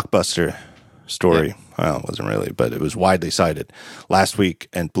blockbuster story. Yeah. Well, it wasn't really, but it was widely cited last week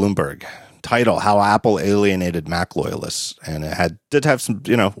in Bloomberg. Title: How Apple Alienated Mac Loyalists. And it did have some,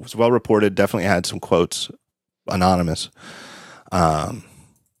 it was well reported, definitely had some quotes, anonymous. How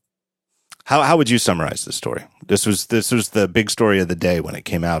would you summarize this story? This was the big story of the day when it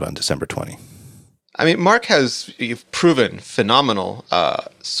came out on December 20. I mean, Mark has proven phenomenal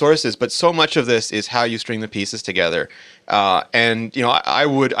sources, but so much of this is how you string the pieces together. And I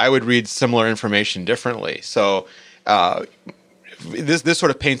would read similar information differently. So this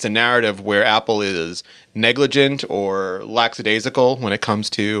sort of paints a narrative where Apple is negligent or lackadaisical when it comes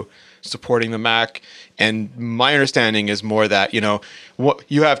to supporting the Mac. And my understanding is more that, you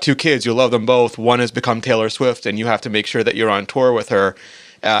have two kids, you love them both. One has become Taylor Swift, and you have to make sure that you're on tour with her.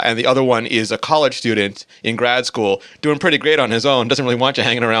 And the other one is a college student in grad school doing pretty great on his own, doesn't really want you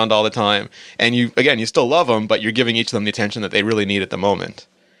hanging around all the time. And you still love them, but you're giving each of them the attention that they really need at the moment.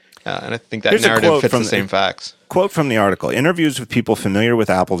 And I think that narrative fits the same facts. Quote from the article: interviews with people familiar with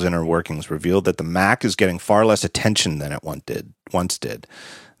Apple's inner workings revealed that the Mac is getting far less attention than it once did.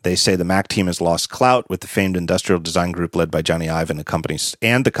 They say the Mac team has lost clout with the famed industrial design group led by Johnny Ive and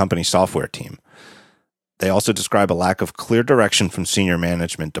the company's software team. They also describe a lack of clear direction from senior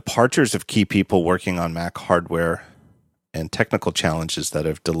management, departures of key people working on Mac hardware, and technical challenges that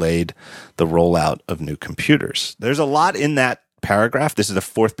have delayed the rollout of new computers. There's a lot in that paragraph. This is the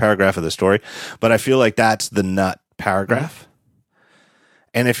fourth paragraph of the story, but I feel like that's the nut paragraph.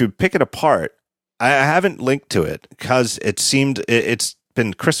 And if you pick it apart, I haven't linked to it because it's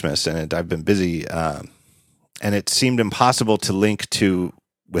been Christmas and I've been busy, and it seemed impossible to link to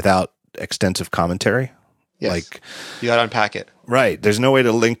without extensive commentary. Yes. Like, you got to unpack it. Right. There's no way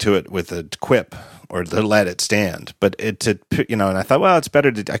to link to it with a quip or to let it stand. But and I thought, well, it's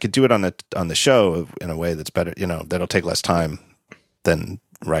better I could do it on the show in a way that's better, that'll take less time than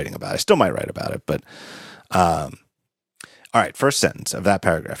writing about it. I still might write about it, but all right, first sentence of that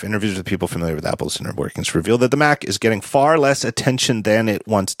paragraph. Interviews with people familiar with Apple's inner workings reveal that the Mac is getting far less attention than it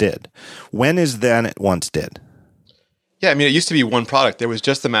once did. When is than it once did? Yeah, I mean, it used to be one product. There was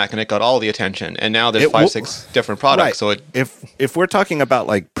just the Mac, and it got all the attention. And now there's 5-6 different products. Right. So if we're talking about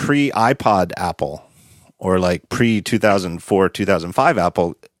like pre-iPod Apple or like pre-2004, 2005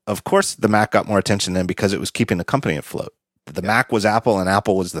 Apple, of course the Mac got more attention then because it was keeping the company afloat. The Mac was Apple, and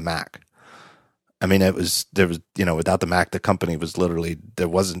Apple was the Mac. I mean, without the Mac, the company was literally there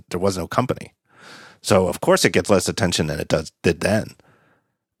was no company. So of course it gets less attention than it did then.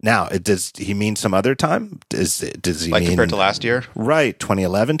 Now, does he mean some other time? Does he like mean compared to last year? Right,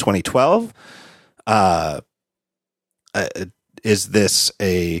 2011, 2012? is this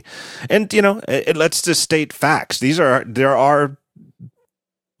a, and let's just state facts. The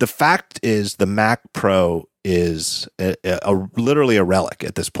fact is the Mac Pro is literally a relic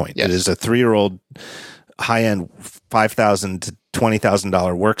at this point. Yes. It is a 3-year-old high-end $5,000 to $20,000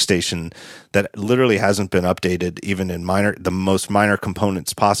 workstation that literally hasn't been updated even in the most minor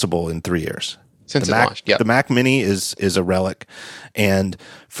components possible in 3 years. Since it launched, yeah. The Mac Mini is a relic, and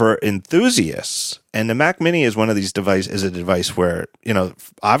for enthusiasts, and the Mac Mini is one of these devices. Is a device where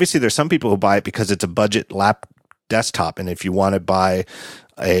obviously there's some people who buy it because it's a budget lap desktop, and if you want to buy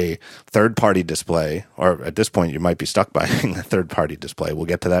a third-party display, or at this point you might be stuck buying a third-party display. We'll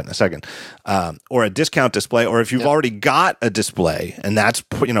get to that in a second, or a discount display, or if you've already got a display and that's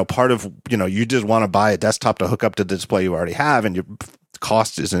part of you just want to buy a desktop to hook up to the display you already have, and your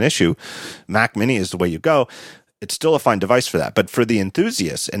cost is an issue, Mac Mini is the way you go. It's still a fine device for that. But for the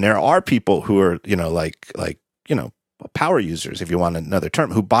enthusiasts, and there are people who are, power users, if you want another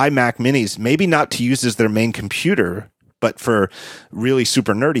term, who buy Mac Minis, maybe not to use as their main computer, but for really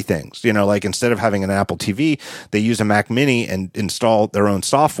super nerdy things. Like instead of having an Apple TV, they use a Mac Mini and install their own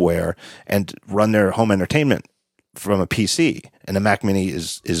software and run their home entertainment from a PC, and the Mac Mini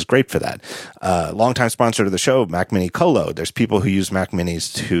is great for that. Longtime sponsor of the show, Mac Mini Colo. There's people who use Mac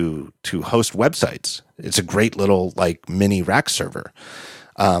Minis to host websites. It's a great little mini rack server.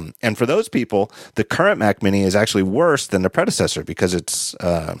 And for those people, the current Mac Mini is actually worse than the predecessor because it's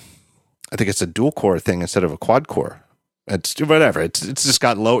I think it's a dual core thing instead of a quad core. It's whatever. It's just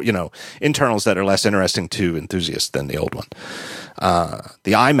got low internals that are less interesting to enthusiasts than the old one.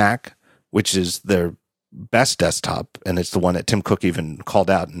 The iMac, which is their best desktop, and it's the one that Tim Cook even called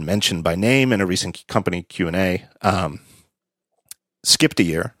out and mentioned by name in a recent company Q&A, skipped a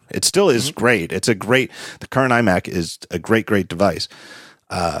year. It still is great. The current iMac is a great device.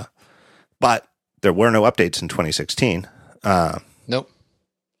 But there were no updates in 2016. Nope.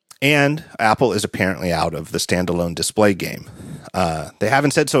 And Apple is apparently out of the standalone display game. They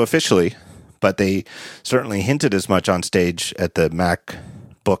haven't said so officially, but they certainly hinted as much on stage at the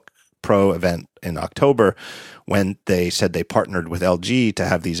MacBook Pro event in October when they said they partnered with LG to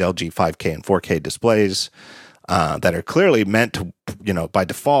have these LG 5K and 4K displays that are clearly meant to, by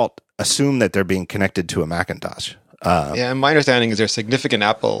default, assume that they're being connected to a Macintosh. And my understanding is there's significant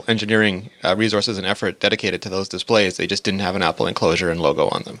Apple engineering resources and effort dedicated to those displays. They just didn't have an Apple enclosure and logo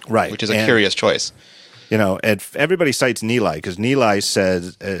on them, right? Which is a curious choice. And everybody cites Nilay because Nilay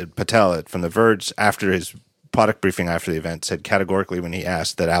said, Patel from The Verge, after his product briefing after the event, said categorically when he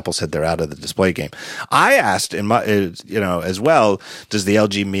asked that Apple said they're out of the display game. I asked, as well, does the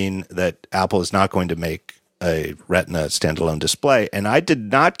LG mean that Apple is not going to make a Retina standalone display? And I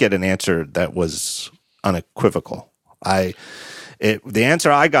did not get an answer that was unequivocal. The answer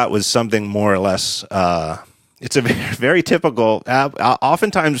I got was something more or less. It's a very, very typical.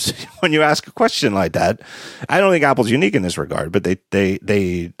 Oftentimes, when you ask a question like that, I don't think Apple's unique in this regard, but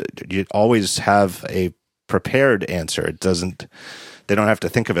they you always have a prepared answer. They don't have to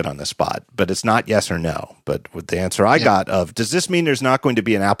think of it on the spot, but it's not yes or no. But with the answer I got of, does this mean there's not going to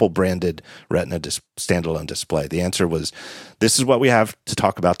be an Apple branded Retina standalone display? The answer was, this is what we have to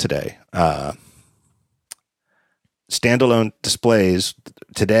talk about today. Standalone displays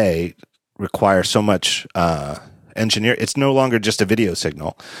today require so much engineer. It's no longer just a video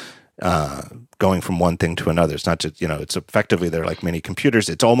signal going from one thing to another. It's not just, it's effectively, they're like mini computers.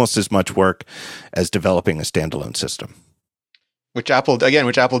 It's almost as much work as developing a standalone system. Which Apple did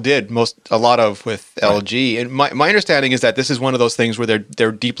a lot of with LG. And my understanding is that this is one of those things where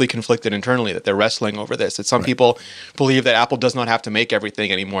they're deeply conflicted internally, that they're wrestling over this. That some people believe that Apple does not have to make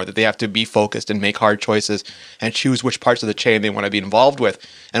everything anymore, that they have to be focused and make hard choices and choose which parts of the chain they want to be involved with.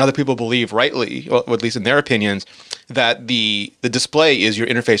 And other people believe, rightly, or at least in their opinions, that the display is your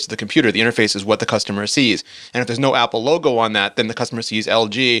interface to the computer. The interface is what the customer sees. And if there's no Apple logo on that, then the customer sees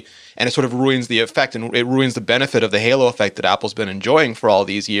LG, and it sort of ruins the effect, and it ruins the benefit of the halo effect that Apple's been enjoying for all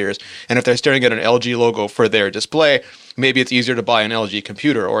these years. And if they're staring at an LG logo for their display, maybe it's easier to buy an LG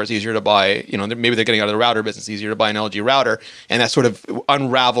computer, or it's easier to buy, maybe they're getting out of the router business, easier to buy an LG router, and that sort of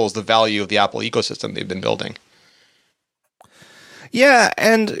unravels the value of the Apple ecosystem they've been building. Yeah,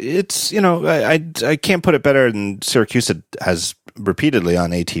 and it's, I can't put it better than Syracuse has repeatedly on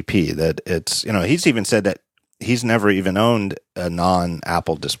ATP, that it's, he's even said that he's never even owned a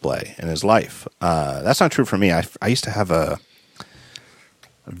non-Apple display in his life. That's not true for me. I used to have a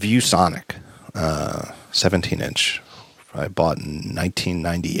ViewSonic 17-inch I bought in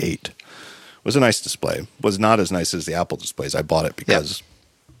 1998. It was a nice display. Was not as nice as the Apple displays. I bought it because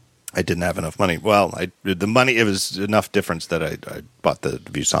I didn't have enough money. Well, it was enough difference that I bought the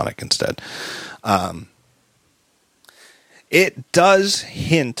ViewSonic instead. It does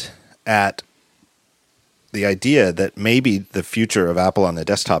hint at the idea that maybe the future of Apple on the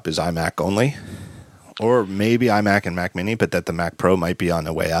desktop is iMac only, or maybe iMac and Mac Mini, but that the Mac Pro might be on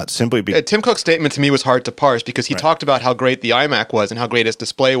the way out simply because Tim Cook's statement to me was hard to parse because he talked about how great the iMac was and how great its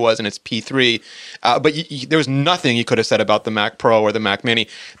display was and its P3, but there was nothing he could have said about the Mac Pro or the Mac Mini.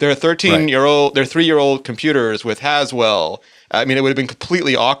 They're 3-year-old computers with Haswell. I mean, it would have been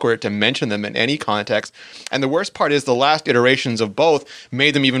completely awkward to mention them in any context. And the worst part is the last iterations of both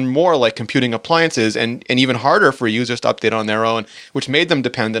made them even more like computing appliances and even harder for users to update on their own, which made them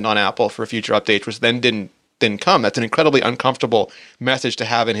dependent on Apple for future updates, which then didn't come. That's an incredibly uncomfortable message to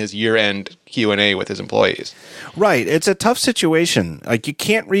have in his year-end Q&A with his employees. Right. It's a tough situation. Like, you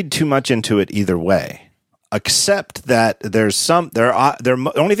can't read too much into it either way. Except that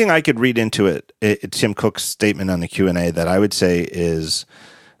the only thing I could read into it, Tim Cook's statement on the Q&A that I would say is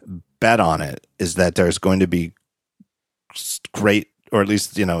bet on it, is that there's going to be great, or at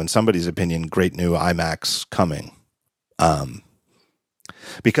least, in somebody's opinion, great new iMacs coming.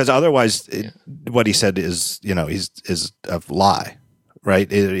 Because otherwise, what he said is is a lie.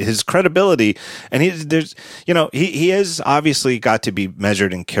 Right, his credibility, and he has obviously got to be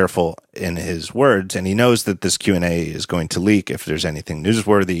measured and careful in his words, and he knows that this Q&A is going to leak if there's anything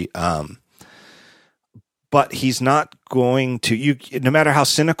newsworthy. But he's not going to. No matter how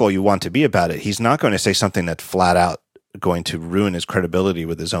cynical you want to be about it, he's not going to say something that's flat out going to ruin his credibility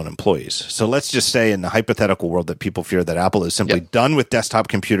with his own employees. So let's just say, in the hypothetical world, that people fear that Apple is simply done with desktop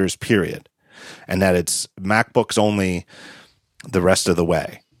computers, period, and that it's MacBooks only the rest of the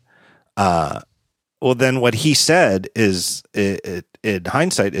way. Well, then what he said is, in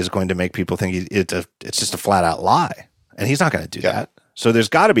hindsight, is going to make people think it's just a flat out lie, and he's not going to do that. So there's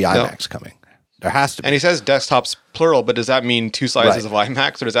got to be iMacs coming. There has to be. And he says desktops plural, but does that mean two sizes of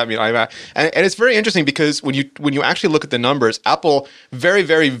iMacs, or does that mean iMac? And it's very interesting because when you actually look at the numbers, Apple, very,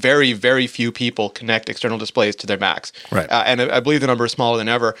 very, very, very few people connect external displays to their Macs. Right. And I believe the number is smaller than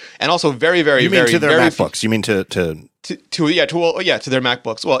ever. And also very, very, very, to their very MacBooks. You mean to their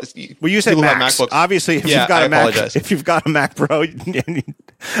MacBooks. Well, you said Macs. MacBooks. Obviously, if you've got a Mac Pro,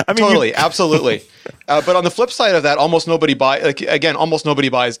 totally, absolutely. But on the flip side of that, almost nobody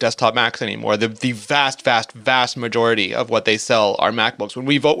buys desktop Macs anymore. The vast, vast, vast majority of what they sell are MacBooks. When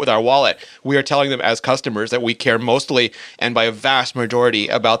we vote with our wallet, we are telling them as customers that we care mostly and by a vast majority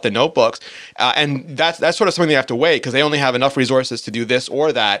about the notebooks. And that's sort of something they have to weigh because they only have enough resources to do this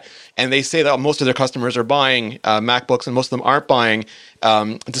or that. And they say that most of their customers are buying MacBooks and most of them aren't buying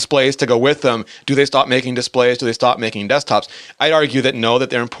displays to go with them. Do they stop making displays? Do they stop making desktops? I'd argue that no, that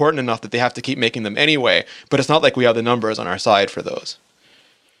they're important enough that they have to keep making them anyway. But it's not like we have the numbers on our side for those.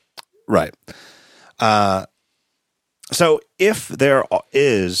 Right. So if there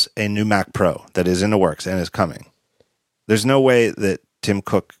is a new Mac Pro that is in the works and is coming, there's no way that Tim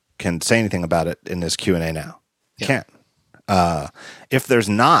Cook can say anything about it in this Q&A now. He can't. If there's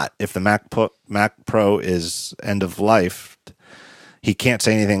not, if the Mac Pro is end of life, he can't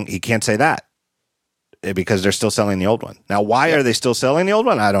say anything. He can't say that because they're still selling the old one. Now, why are they still selling the old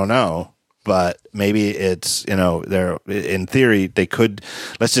one? I don't know. But maybe it's, they're, in theory, they could,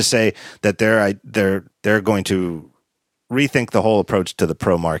 let's just say that they're going to rethink the whole approach to the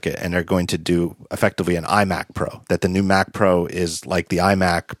Pro market, and they're going to do effectively an iMac Pro, that the new Mac Pro is like the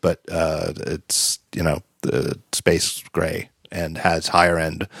iMac, but it's, the space gray and has higher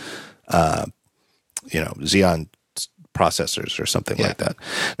end, Xeon processors or something like that.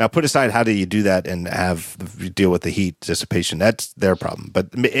 Now, put aside how do you do that and deal with the heat dissipation, that's their problem. But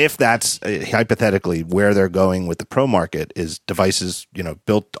if that's hypothetically where they're going with the Pro market is devices,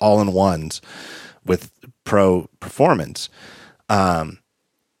 built all-in-ones with Pro performance,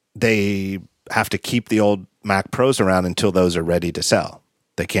 they have to keep the old Mac Pros around until those are ready to sell.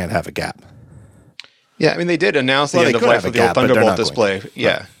 They can't have a gap. Yeah, I mean, they did announce the end of life of the old Thunderbolt display.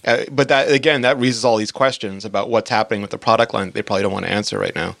 Yeah. Right. But that, again, that raises all these questions about what's happening with the product line that they probably don't want to answer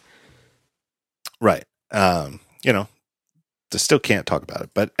right now. Right. They still can't talk about it.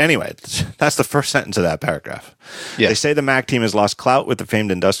 But anyway, that's the first sentence of that paragraph. Yeah. They say the Mac team has lost clout with the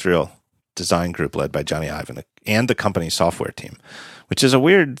famed industrial design group led by Johnny Ive and the company's software team, which is a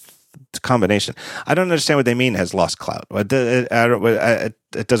weird combination. I don't understand what they mean has lost clout.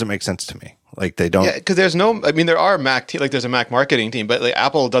 It doesn't make sense to me. Like they don't. Yeah, because there are Mac there's a Mac marketing team, but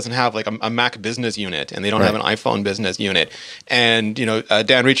Apple doesn't have a Mac business unit, and they don't have an iPhone business unit. And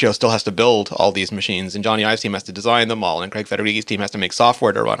Dan Riccio still has to build all these machines, and Johnny Ive's team has to design them all, and Craig Federighi's team has to make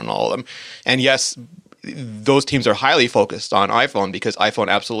software to run on all of them. And yes, those teams are highly focused on iPhone because iPhone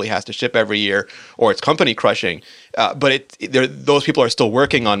absolutely has to ship every year or it's company crushing. But those people are still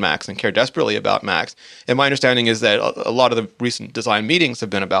working on Macs and care desperately about Macs. And my understanding is that a lot of the recent design meetings have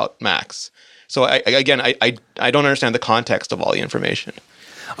been about Macs. So I don't understand the context of all the information.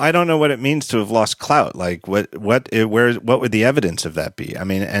 I don't know what it means to have lost clout. Like what would the evidence of that be? I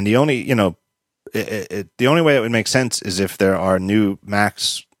mean, and the only, the only way it would make sense is if there are new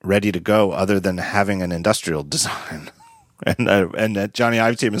Macs ready to go other than having an industrial design. And that Johnny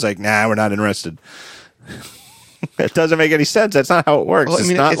Ive's team is like, nah, we're not interested. It doesn't make any sense. That's not how it works. Well, I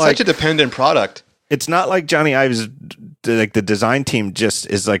mean, it's such a dependent product. It's not like Johnny Ive's, like the design team just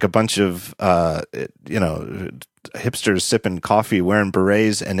is like a bunch of, hipsters sipping coffee, wearing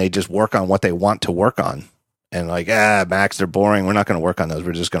berets, and they just work on what they want to work on. And like, Macs, they're boring. We're not going to work on those.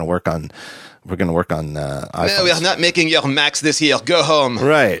 We're just going to work on iPhones. No, we are not making your Macs this year. Go home.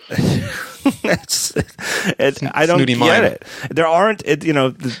 Right. I don't get it. There aren't,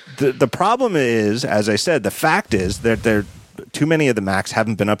 the problem is, as I said, the fact is that too many of the Macs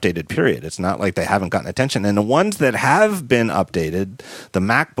haven't been updated, period. It's not like they haven't gotten attention. And the ones that have been updated, the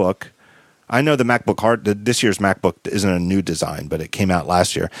MacBook, I know the MacBook this year's MacBook isn't a new design, but it came out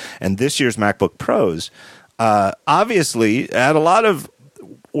last year. And this year's MacBook Pros, obviously, had a lot of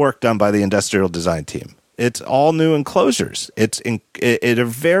work done by the industrial design team. It's all new enclosures. It are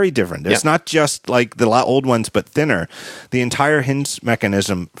very different. It's not just like the old ones, but thinner. The entire hinge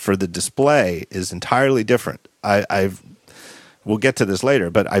mechanism for the display is entirely different. We'll get to this later,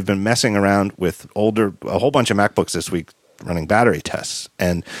 but I've been messing around with a whole bunch of MacBooks this week running battery tests.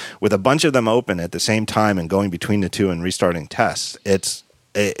 And with a bunch of them open at the same time and going between the two and restarting tests,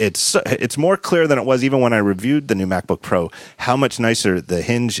 it's more clear than it was even when I reviewed the new MacBook Pro how much nicer the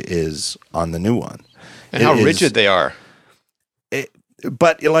hinge is on the new one. And how rigid they are.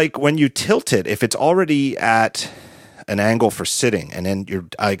 But like when you tilt it, if it's already at an angle for sitting, and then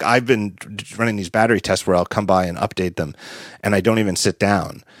I've been running these battery tests where I'll come by and update them, and I don't even sit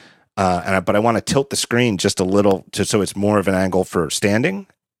down. But I want to tilt the screen just a little so it's more of an angle for standing.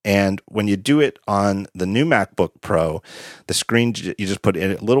 And when you do it on the new MacBook Pro, the screen, you just put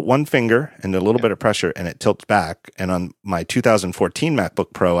in one finger and a little bit of pressure and it tilts back. And on my 2014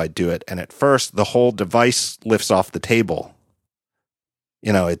 MacBook Pro, I do it. And at first, the whole device lifts off the table.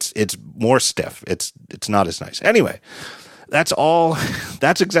 It's more stiff. It's not as nice. Anyway, that's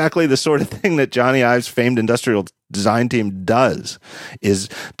exactly the sort of thing that Johnny Ive's famed industrial design team does, is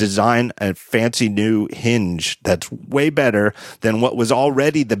design a fancy new hinge that's way better than what was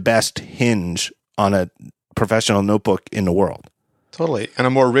already the best hinge on a professional notebook in the world. Totally. And a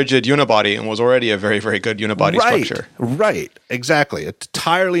more rigid unibody, and was already a very, very good unibody structure. Right. Exactly. A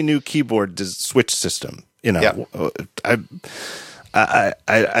entirely new keyboard switch system. I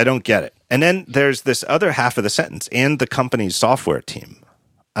don't get it. And then there's this other half of the sentence, and the company's software team.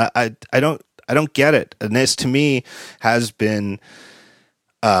 I don't get it. And this to me has been,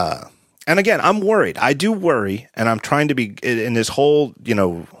 and again, I'm worried. I do worry, and I'm trying to be in this whole,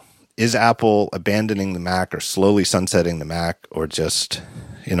 is Apple abandoning the Mac or slowly sunsetting the Mac or just,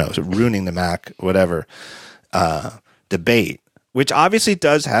 ruining the Mac, whatever, debate, which obviously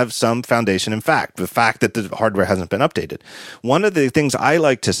does have some foundation in fact, the fact that the hardware hasn't been updated. One of the things I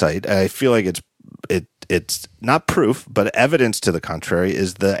like to cite, I feel like it's not proof, but evidence to the contrary,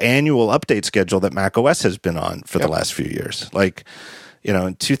 is the annual update schedule that macOS has been on for the last few years. Like,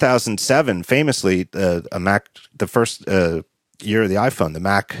 in 2007, famously, the first year of the iPhone, the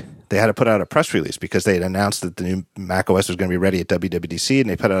Mac, they had to put out a press release because they had announced that the new macOS was going to be ready at WWDC, and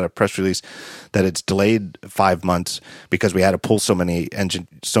they put out a press release that it's delayed 5 months because we had to pull so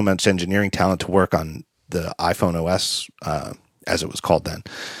much engineering talent to work on the iPhone OS, as it was called then.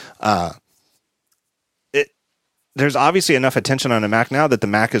 There's obviously enough attention on a Mac now that the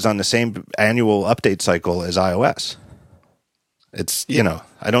Mac is on the same annual update cycle as iOS. It's,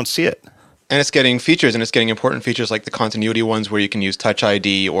 I don't see it. And it's getting features, and it's getting important features like the continuity ones where you can use Touch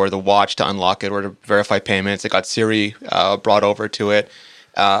ID or the watch to unlock it or to verify payments. It got Siri brought over to it.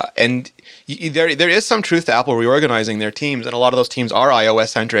 And there is some truth to Apple reorganizing their teams, and a lot of those teams are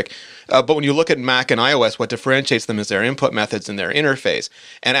iOS-centric. But when you look at Mac and iOS, what differentiates them is their input methods and their interface.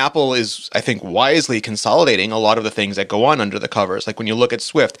 And Apple is, I think, wisely consolidating a lot of the things that go on under the covers. Like when you look at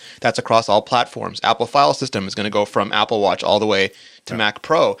Swift, that's across all platforms. Apple File System is going to go from Apple Watch all the way to Mac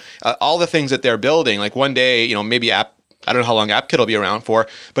Pro. All the things that they're building, like one day, maybe I don't know how long AppKit will be around for,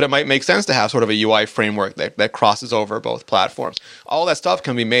 but it might make sense to have sort of a UI framework that crosses over both platforms. All that stuff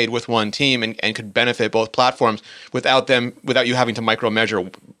can be made with one team and could benefit both platforms without you having to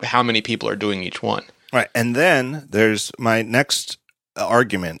micromeasure how many people are doing each one. Right. And then there's my next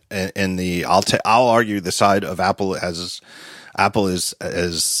argument in the I'll argue the side of Apple as Apple is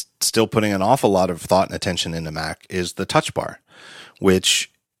still putting an awful lot of thought and attention into Mac is the Touch Bar,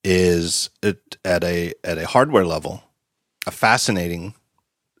 which is at a hardware level a fascinating.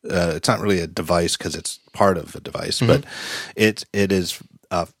 It's not really a device because it's part of a device, but it is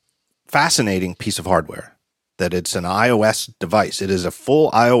a fascinating piece of hardware. That it's an iOS device. It is a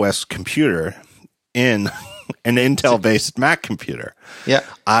full iOS computer in an Intel-based Mac computer. Yeah,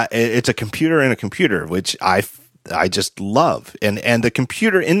 it's a computer in a computer, which I just love. And the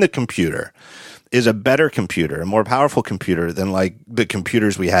computer in the computer is a better computer, a more powerful computer than like the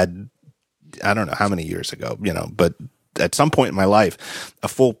computers we had. I don't know how many years ago, but at some point in my life, a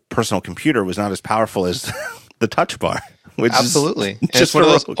full personal computer was not as powerful as the Touch Bar. Which absolutely. And it's one of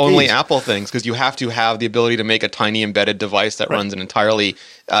those only Apple things because you have to have the ability to make a tiny embedded device that runs an entirely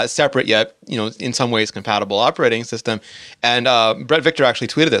separate yet, in some ways compatible operating system. And Brett Victor actually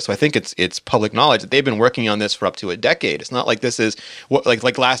tweeted this, so I think it's public knowledge that they've been working on this for up to a decade. It's not like this is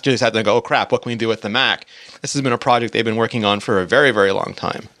like last year they had to go, oh crap, what can we do with the Mac? This has been a project they've been working on for a very, very long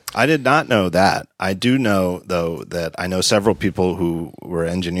time. I did not know that. I do know, though, that I know several people who were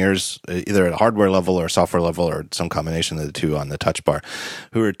engineers, either at hardware level or software level or some combination of the two on the Touch Bar,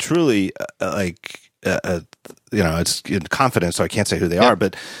 who are truly it's in confidence, so I can't say who they are,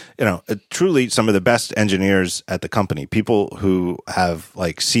 but, truly some of the best engineers at the company, people who have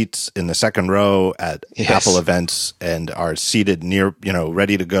like seats in the second row at Apple events and are seated near,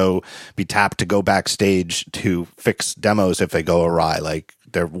 ready to go, be tapped to go backstage to fix demos if they go awry. Like,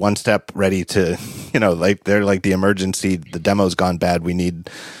 they're one step ready to, they're like the emergency, the demo's gone bad. We need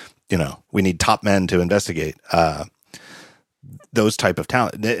top men to investigate those type of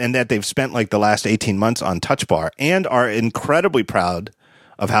talent. And that they've spent like the last 18 months on Touch Bar and are incredibly proud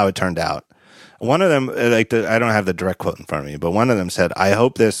of how it turned out. One of them, I don't have the direct quote in front of me, but one of them said, I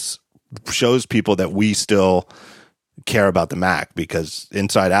hope this shows people that we still care about the Mac because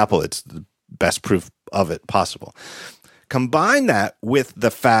inside Apple, it's the best proof of it possible. Combine that with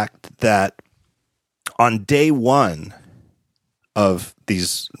the fact that on day one of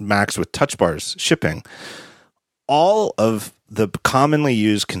these Macs with Touch Bars shipping, all of the commonly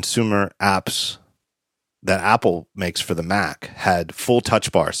used consumer apps that Apple makes for the Mac had full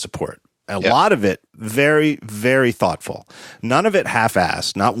Touch Bar support. A lot of it very, very thoughtful. None of it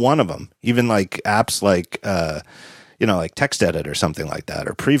half-assed, not one of them. Even like apps like like TextEdit or something like that,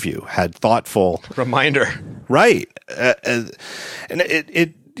 or Preview had thoughtful reminder. Right. And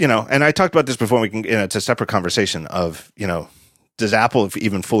it and I talked about this before. We can, it's a separate conversation of, does Apple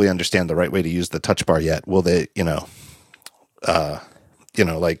even fully understand the right way to use the Touch Bar yet? Will they,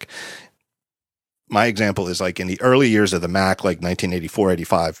 like my example is like in the early years of the Mac, like 1984,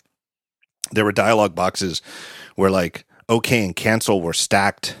 85, there were dialog boxes where like OK and cancel were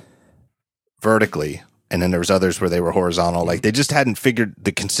stacked vertically. And then there was others where they were horizontal. Like they just hadn't figured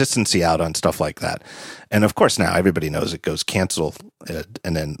the consistency out on stuff like that. And of course now everybody knows it goes cancel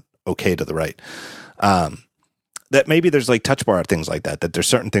and then OK to the right. That maybe there's like Touch Bar things like that there's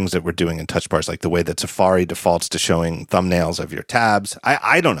certain things that we're doing in Touch Bars, like the way that Safari defaults to showing thumbnails of your tabs.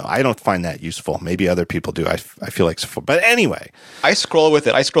 I don't know. I don't find that useful. Maybe other people do. I feel like Safari. But anyway. I scroll with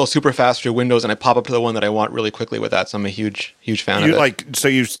it. I scroll super fast through Windows and I pop up to the one that I want really quickly with that. So I'm a huge fan of it. So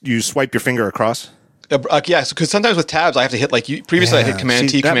you swipe your finger across? Yes, because sometimes with tabs I have to hit previously I hit Command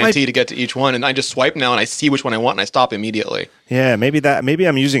T to get to each one, and I just swipe now and I see which one I want and I stop immediately. Yeah, maybe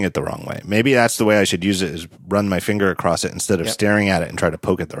I'm using it the wrong way. Maybe that's the way I should use it, is run my finger across it instead of staring at it and try to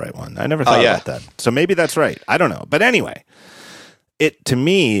poke at the right one. I never thought about that. So maybe that's right. I don't know. But anyway, to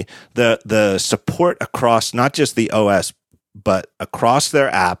me, the support across not just the OS but across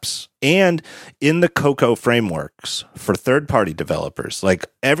their apps and in the Cocoa frameworks for third-party developers. Like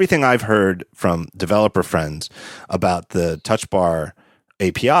everything I've heard from developer friends about the Touch Bar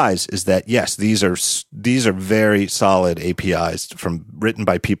APIs is that, yes, these are very solid APIs written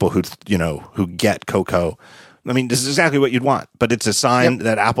by people who get Cocoa. I mean, this is exactly what you'd want, but it's a sign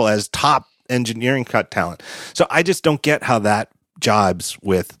that Apple has top engineering talent. So I just don't get how that jibes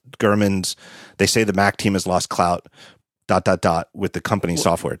with Gurman's. They say the Mac team has lost clout. ... with the company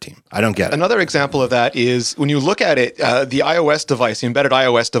software team. I don't get it. Another example of that is when you look at it, the iOS device, the embedded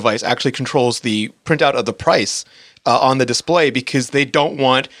iOS device, actually controls the printout of the price on the display because they don't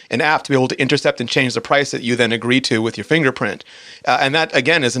want an app to be able to intercept and change the price that you then agree to with your fingerprint. And that,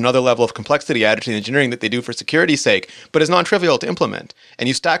 again, is another level of complexity added to the engineering that they do for security's sake, but is non-trivial to implement. And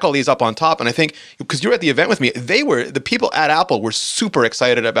you stack all these up on top, and I think, because you were at the event with me, the people at Apple were super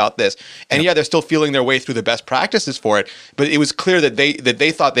excited about this. And they're still feeling their way through the best practices for it, but it was clear that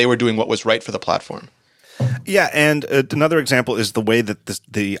they thought they were doing what was right for the platform. Yeah, and another example is the way that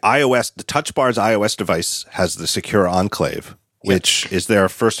the Touch Bar's iOS device has the secure enclave, which is there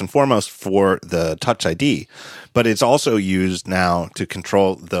first and foremost for the Touch ID, but it's also used now to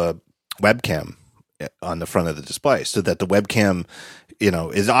control the webcam on the front of the display, so that the webcam,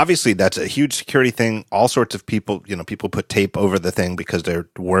 is obviously, that's a huge security thing. All sorts of people, people put tape over the thing because they're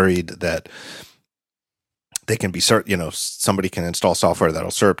worried that they can be somebody can install software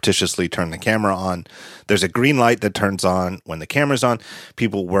that'll surreptitiously turn the camera on. There's a green light that turns on when the camera's on.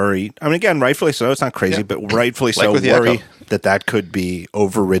 People worry. I mean, again, rightfully so. It's not crazy, but rightfully so. Worry that could be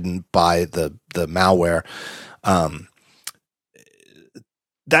overridden by the malware.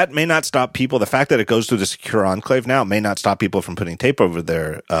 That may not stop people. The fact that it goes through the secure enclave now may not stop people from putting tape over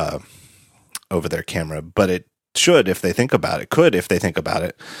their camera, but it should if they think about it. Could if they think about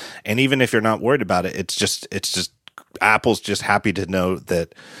it. And even if you're not worried about it, it's just Apple's just happy to know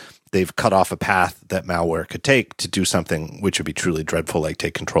that they've cut off a path that malware could take to do something which would be truly dreadful, like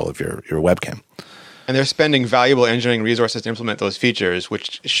take control of your webcam. And they're spending valuable engineering resources to implement those features,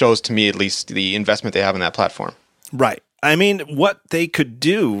 which shows to me at least the investment they have in that platform. Right. I mean, what they could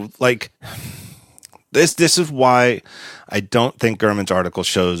do, like this is why I don't think Gurman's article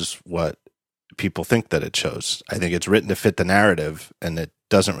shows what people think that it shows. I think it's written to fit the narrative, and it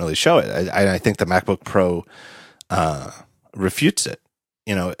doesn't really show it. I think the MacBook Pro refutes it.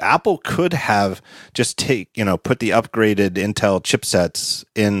 Apple could have just put the upgraded Intel chipsets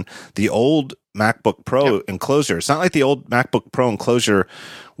in the old MacBook Pro enclosure. It's not like the old MacBook Pro enclosure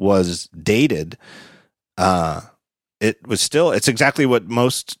was dated. It's exactly what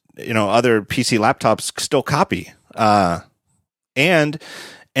most, other PC laptops still copy. And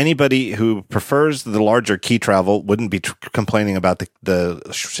anybody who prefers the larger key travel wouldn't be complaining about the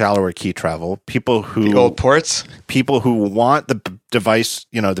shallower key travel. People who the old ports, people who want the device,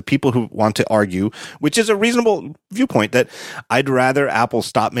 the people who want to argue, which is a reasonable viewpoint, that I'd rather Apple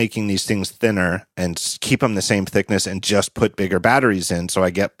stop making these things thinner and keep them the same thickness and just put bigger batteries in, so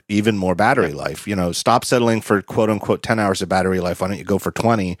I get even more battery life. Stop settling for quote unquote 10 hours of battery life. Why don't you go for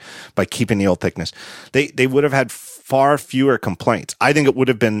 20 by keeping the old thickness? They would have had far fewer complaints. I think it would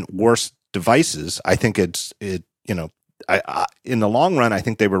have been worse devices. I think in the long run, I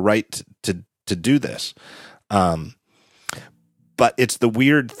think they were right to do this. But it's the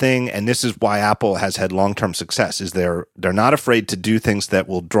weird thing, and this is why Apple has had long-term success, is they're not afraid to do things that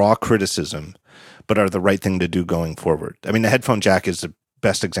will draw criticism, but are the right thing to do going forward. I mean, the headphone jack is the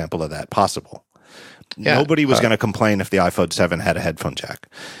best example of that possible. Yeah, nobody was going to complain if the iPhone 7 had a headphone jack.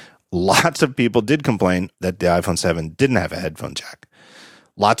 Lots of people did complain that the iPhone 7 didn't have a headphone jack.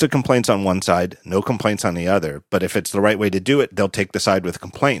 Lots of complaints on one side, no complaints on the other. But if it's the right way to do it, they'll take the side with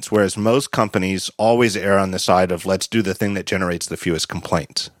complaints. Whereas most companies always err on the side of let's do the thing that generates the fewest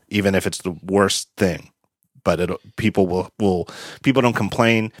complaints, even if it's the worst thing. But people don't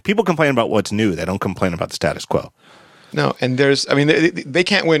complain. People complain about what's new. They don't complain about the status quo. No, and they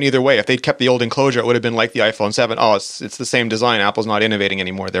can't win either way. If they'd kept the old enclosure, it would have been like the iPhone 7. Oh, it's the same design. Apple's not innovating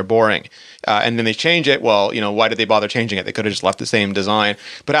anymore. They're boring. And then they change it. Well, why did they bother changing it? They could have just left the same design.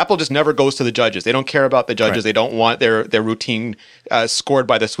 But Apple just never goes to the judges. They don't care about the judges. Right. They don't want their routine scored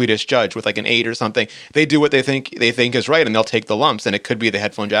by the Swedish judge with like an 8 or something. They do what they think is right, and they'll take the lumps. And it could be the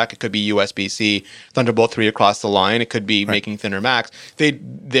headphone jack. It could be USB-C, Thunderbolt 3 across the line. It could be making thinner Macs.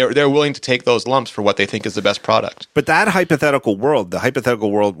 They're willing to take those lumps for what they think is the best product. But the hypothetical world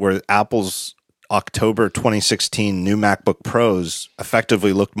where Apple's October 2016 new MacBook Pros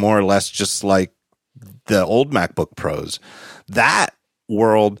effectively looked more or less just like the old MacBook Pros, that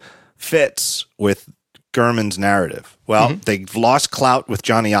world fits with Gurman's narrative. Well, they've lost clout with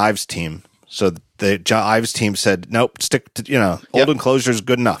Johnny Ives' team, so the Ives team said, "Nope, stick to old enclosure is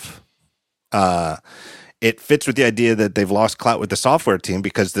good enough." It fits with the idea that they've lost clout with the software team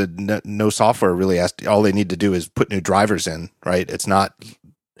because no software really all they need to do is put new drivers in, right? It's not,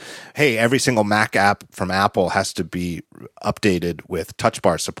 hey, every single Mac app from Apple has to be updated with Touch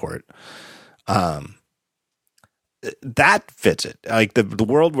Bar support. That fits it. Like the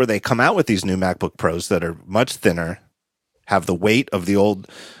world where they come out with these new MacBook Pros that are much thinner, have the weight of the old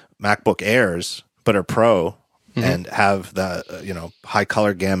MacBook Airs, but are Pro, and have the high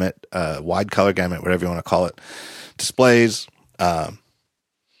color gamut, wide color gamut, whatever you want to call it, displays. I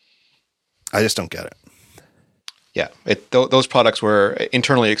just don't get it. Yeah, those products were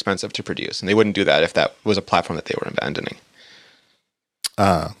internally expensive to produce, and they wouldn't do that if that was a platform that they were abandoning.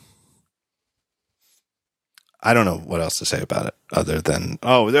 I don't know what else to say about it other than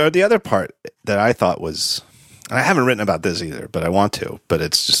the other part that I thought was, and I haven't written about this either, but I want to, but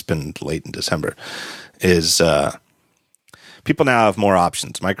it's just been late in December, is People now have more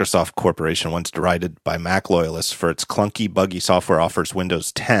options. Microsoft Corporation, once derided by Mac loyalists for its clunky, buggy software, offers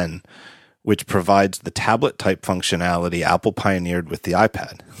Windows 10, which provides the tablet-type functionality Apple pioneered with the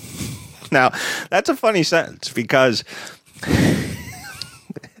iPad. Now, that's a funny sentence because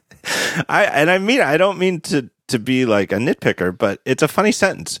I don't mean to be like a nitpicker, but it's a funny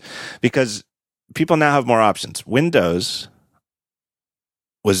sentence because people now have more options. Windows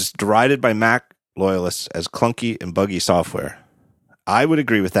was derided by Mac loyalists as clunky and buggy software. I would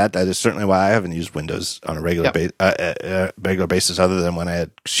agree with that. That is certainly why I haven't used Windows on a regular basis, other than when I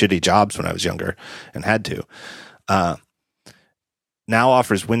had shitty jobs when I was younger and had to. Now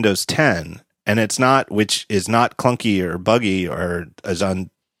offers Windows 10, and which is not clunky or buggy or as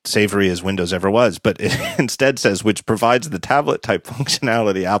unsavory as Windows ever was, but it instead says which provides the tablet type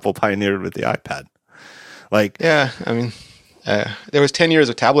functionality Apple pioneered with the iPad. There was 10 years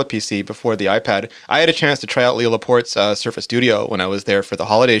of tablet PC before the iPad. I had a chance to try out Leo Laporte's Surface Studio when I was there for the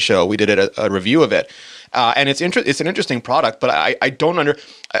holiday show. We did a review of it. And it's an interesting product, but I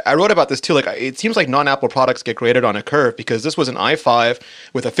wrote about this too. Like, it seems like non-Apple products get graded on a curve because this was an i5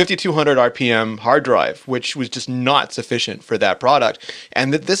 with a 5200 RPM hard drive, which was just not sufficient for that product.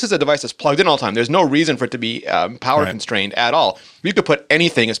 And this is a device that's plugged in all the time. There's no reason for it to be power constrained at all. You could put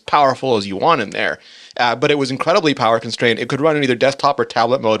anything as powerful as you want in there. But it was incredibly power constrained. It could run in either desktop or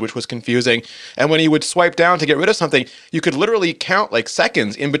tablet mode, which was confusing. And when you would swipe down to get rid of something, you could literally count like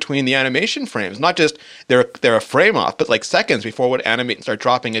seconds in between the animation frames. Not just they're a frame off, but like seconds before it would animate and start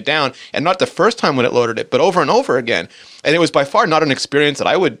dropping it down. And not the first time when it loaded it, but over and over again. And it was by far not an experience that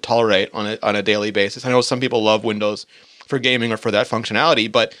I would tolerate on a daily basis. I know some people love Windows for gaming or for that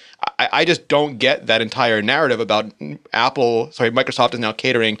functionality, but I just don't get that entire narrative about Microsoft is now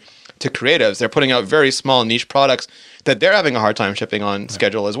catering to creatives. They're putting out very small niche products that they're having a hard time shipping on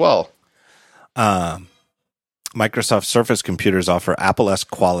schedule as well. Microsoft Surface computers offer Apple-esque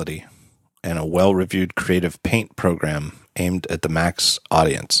quality and a well-reviewed creative paint program aimed at the Mac's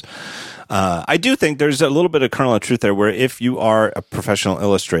audience. I do think there's a little bit of kernel of truth there where if you are a professional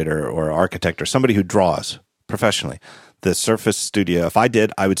illustrator or architect or somebody who draws professionally, the Surface Studio, if I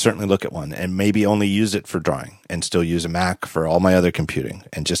did, I would certainly look at one and maybe only use it for drawing and still use a Mac for all my other computing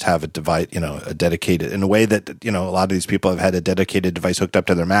and just have a device, a dedicated, in a way that, a lot of these people have had a dedicated device hooked up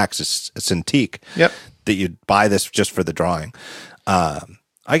to their Macs. It's a Cintiq that you'd buy this just for the drawing.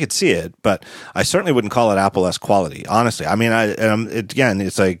 I could see it, but I certainly wouldn't call it Apple-esque quality, honestly. I mean,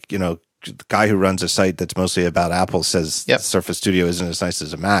 it's like, the guy who runs a site that's mostly about Apple says Surface Studio isn't as nice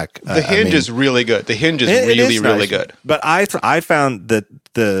as a Mac. The hinge is really good. The hinge is really good. But I found that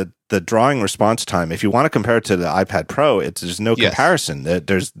the drawing response time, if you want to compare it to the iPad Pro, there's no comparison.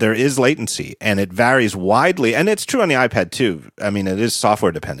 There is latency, and it varies widely. And it's true on the iPad too. I mean, it is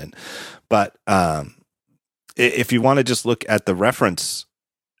software dependent. But if you want to just look at the reference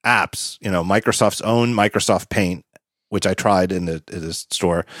apps, Microsoft's own Microsoft Paint, which I tried in the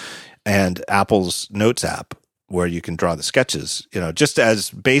store, and Apple's Notes app, where you can draw the sketches, just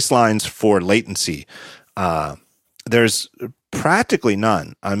as baselines for latency, there's practically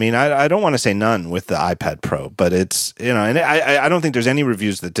none. I mean, I don't want to say none with the iPad Pro, but it's, and I don't think there's any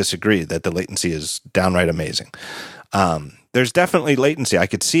reviews that disagree that the latency is downright amazing. There's definitely latency. I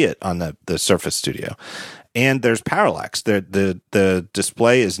could see it on the Surface Studio. And there's parallax. The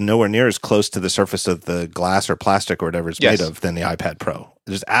display is nowhere near as close to the surface of the glass or plastic or whatever it's made of than the iPad Pro.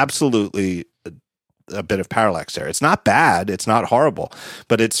 There's absolutely a bit of parallax there. It's not bad. It's not horrible.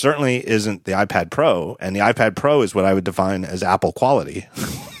 But it certainly isn't the iPad Pro. And the iPad Pro is what I would define as Apple quality.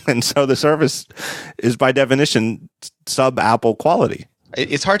 And so the Surface is by definition sub-Apple quality.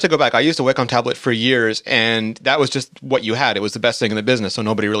 It's hard to go back. I used a Wacom tablet for years, and that was just what you had. It was the best thing in the business, so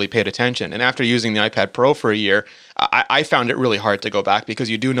nobody really paid attention. And after using the iPad Pro for a year, I found it really hard to go back because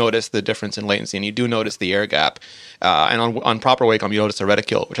you do notice the difference in latency, and you do notice the air gap. And on proper Wacom, you notice the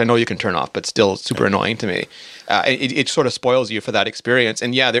reticule, which I know you can turn off, but still super annoying to me. It sort of spoils you for that experience.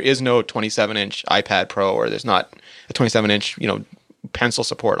 And yeah, there is no 27-inch iPad Pro, or there's not a 27-inch, pencil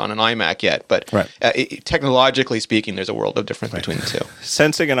support on an iMac yet, but technologically speaking, there's a world of difference between the two.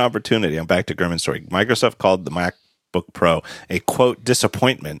 Sensing an opportunity, I'm back to Gurman's story. Microsoft called the MacBook Pro a, quote,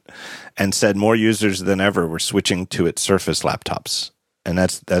 disappointment, and said more users than ever were switching to its Surface laptops. And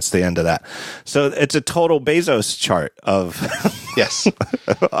that's the end of that. So it's a total Bezos chart of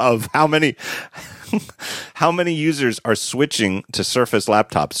of how many users are switching to Surface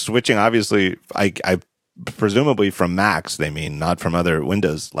laptops. Switching, obviously, I presumably from Macs, they mean, not from other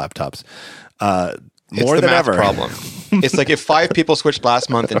Windows laptops. more the than math ever. problem. It's like if 5 people switched last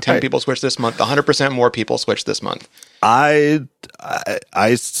month and 10 people switched this month, 100% more people switched this month. I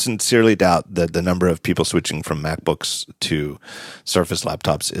sincerely doubt that the number of people switching from MacBooks to Surface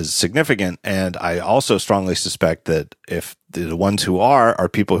laptops is significant, and I also strongly suspect that if the ones who are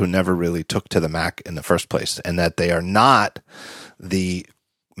people who never really took to the Mac in the first place, and that they are not the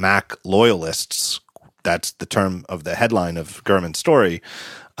Mac loyalists. That's the term of the headline of Gurman's story.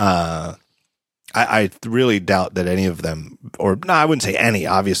 I really doubt that any of them, or no, I wouldn't say any.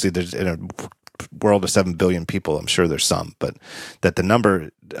 Obviously, there's in a world of 7 billion people, I'm sure there's some, but that the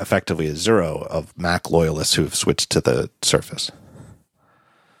number effectively is 0 of Mac loyalists who've switched to the Surface.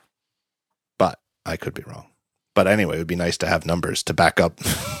 But I could be wrong. But anyway, it would be nice to have numbers to back up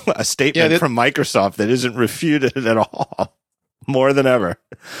a statement from Microsoft that isn't refuted at all. More than ever.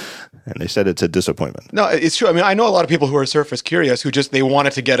 And they said it's a disappointment. No, it's true. I mean, I know a lot of people who are Surface curious who just, they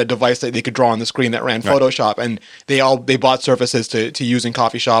wanted to get a device that they could draw on the screen that ran Photoshop, and they bought Surfaces to use in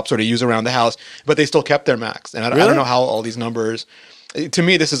coffee shops or to use around the house, but they still kept their Macs. And I don't know how all these numbers, to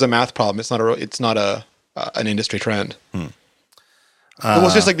me, this is a math problem. It's not an industry trend. It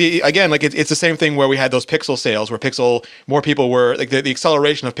was just like it's the same thing where we had those Pixel sales where more people were like the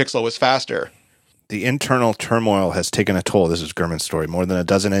acceleration of Pixel was faster. The internal turmoil has taken a toll. This is Gurman's story. More than a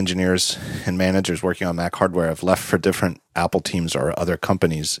dozen engineers and managers working on Mac hardware have left for different Apple teams or other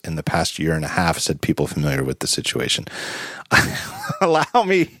companies in the past year and a half, said people familiar with the situation. Allow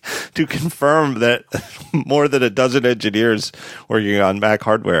me to confirm that more than a dozen engineers working on Mac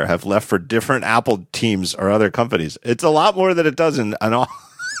hardware have left for different Apple teams or other companies. It's a lot more than a dozen. And all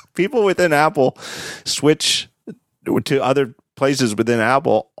people within Apple switch to other places within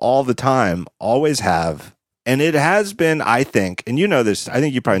Apple all the time, always have. And it has been, I think, and you know this, I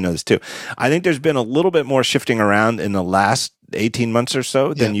think you probably know this too. I think there's been a little bit more shifting around in the last 18 months or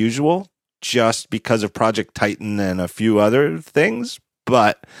so than usual, just because of Project Titan and a few other things.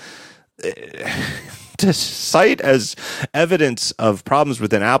 But to cite as evidence of problems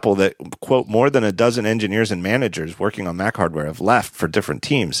within Apple that, quote, more than a dozen engineers and managers working on Mac hardware have left for different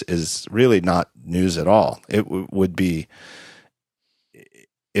teams is really not news at all. It would be,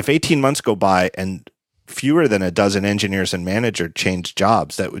 if 18 months go by and fewer than a dozen engineers and manager change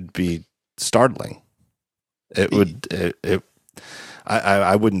jobs, that would be startling. It would.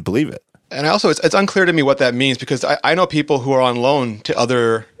 I wouldn't believe it. And also, it's unclear to me what that means, because I know people who are on loan to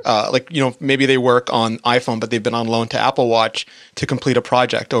other, maybe they work on iPhone, but they've been on loan to Apple Watch to complete a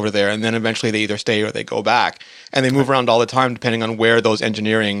project over there, and then eventually they either stay or they go back, and they move around all the time depending on where those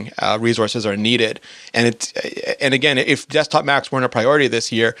engineering resources are needed. And again, if desktop Macs weren't a priority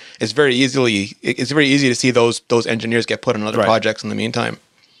this year, it's very easy to see those engineers get put on other projects in the meantime.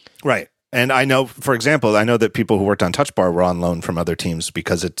 Right. And I know, for example, that people who worked on Touch Bar were on loan from other teams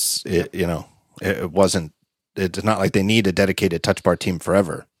because it's not like they need a dedicated Touch Bar team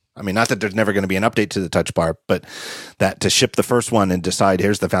forever. I mean, not that there's never going to be an update to the Touch Bar, but that to ship the first one and decide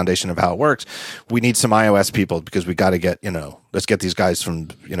here's the foundation of how it works, we need some iOS people because we got to get, let's get these guys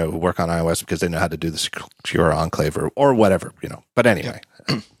from, who work on iOS because they know how to do the secure enclave or whatever, But anyway,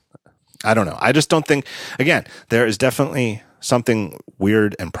 I don't know. I just don't think, again, there is definitely something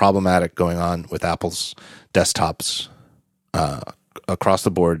weird and problematic going on with Apple's desktops across the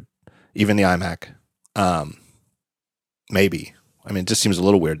board, even the iMac. Maybe. I mean, it just seems a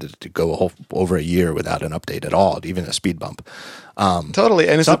little weird to go over a year without an update at all, even a speed bump. Totally.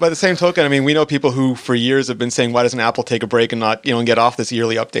 And by the same token, I mean, we know people who for years have been saying, why doesn't Apple take a break and not, and get off this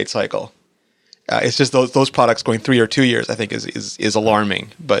yearly update cycle? It's just those products going 3 or 2 years, I think, is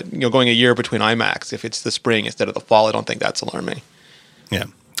alarming. But going a year between iMacs, if it's the spring instead of the fall, I don't think that's alarming. Yeah.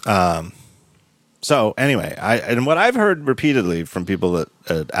 So anyway, and what I've heard repeatedly from people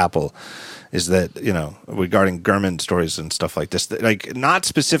at Apple is that regarding Gurman stories and stuff like this, like not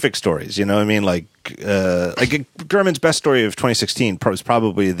specific stories. You know what I mean? Like Gurman's best story of 2016 was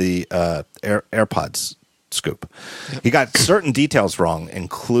probably the AirPods scoop. Yep. He got certain details wrong,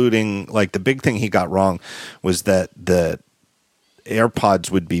 including the big thing he got wrong was that the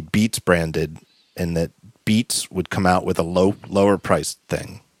AirPods would be Beats branded and that Beats would come out with a lower priced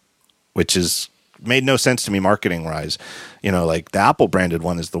thing, which made no sense to me marketing wise. The Apple branded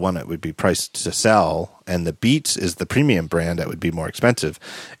one is the one that would be priced to sell, and the Beats is the premium brand that would be more expensive.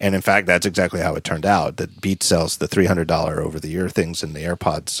 And in fact, that's exactly how it turned out. That Beats sells the $300 over the ear things, and the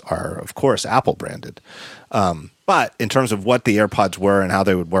AirPods are, of course, Apple branded. But in terms of what the AirPods were and how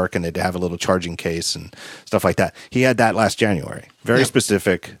they would work, and they'd have a little charging case and stuff like that, he had that last January. Very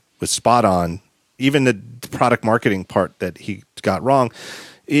specific, was spot on. Even the product marketing part that he got wrong,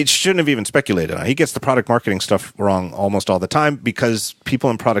 it shouldn't have even speculated on. He gets the product marketing stuff wrong almost all the time because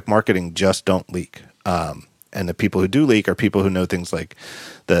people in product marketing just don't leak. And the people who do leak are people who know things like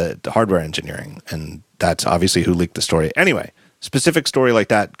the hardware engineering. And that's obviously who leaked the story. Anyway, specific story like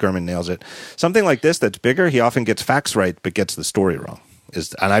that, Gurman nails it. Something like this that's bigger, he often gets facts right, but gets the story wrong.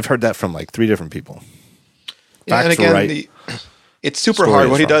 And I've heard that from like 3 different people. Yeah, and again, it's super hard.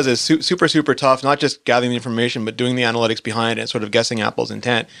 What he does is super, super tough, not just gathering the information, but doing the analytics behind it and sort of guessing Apple's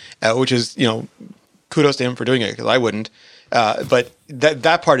intent, which is, kudos to him for doing it, because I wouldn't. But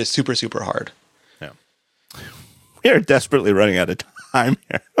that part is super, super hard. Yeah. We are desperately running out of time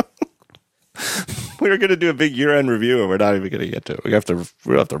here. We were going to do a big year-end review, and we're not even going to get to it. We have to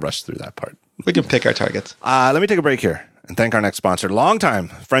rush through that part. We can pick our targets. Let me take a break here and thank our next sponsor, longtime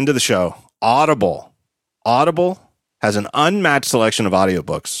friend of the show, Audible. Audible has an unmatched selection of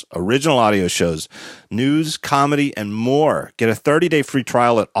audiobooks, original audio shows, news, comedy, and more. Get a 30-day free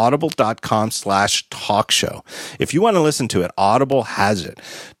trial at audible.com/talkshow. If you want to listen to it, Audible has it.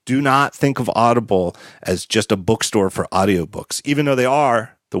 Do not think of Audible as just a bookstore for audiobooks, even though they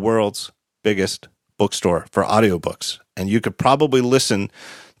are the world's biggest bookstore for audiobooks. And you could probably listen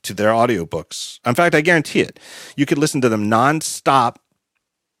to their audiobooks. In fact, I guarantee it. You could listen to them nonstop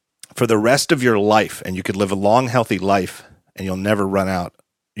for the rest of your life, and you could live a long, healthy life, and you'll never run out.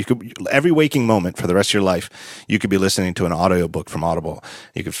 You could, every waking moment for the rest of your life, you could be listening to an audiobook from Audible.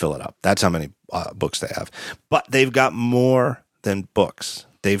 You could fill it up. That's how many books they have. But they've got more than books.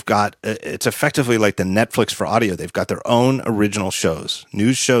 They've got, it's effectively like the Netflix for audio. They've got their own original shows,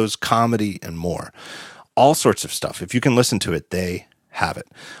 news shows, comedy, and more. All sorts of stuff. If you can listen to it, they have it.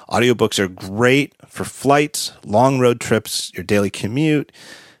 Audiobooks are great for flights, long road trips, your daily commute,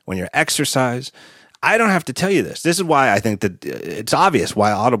 when you're exercise. I don't have to tell you this. This is why I think that it's obvious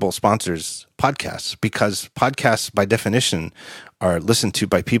why Audible sponsors podcasts, because podcasts by definition are listened to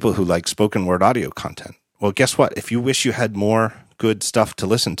by people who like spoken word audio content. Well, guess what? If you wish you had more good stuff to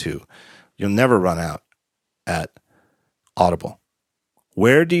listen to, you'll never run out at Audible.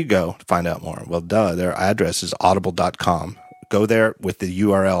 Where do you go to find out more? Well, their address is audible.com. Go there with the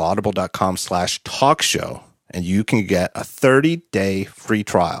URL audible.com/talkshow. And you can get a 30-day free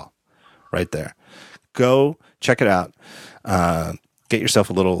trial right there. Go check it out. Get yourself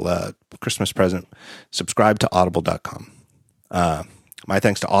a little Christmas present. Subscribe to audible.com. My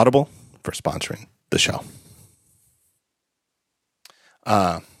thanks to Audible for sponsoring the show.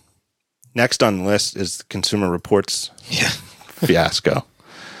 Next on the list is Consumer Reports fiasco.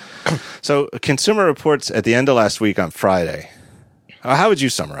 So Consumer Reports at the end of last week on Friday. How would you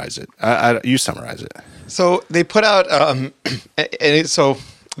summarize it? You summarize it. So they put out, they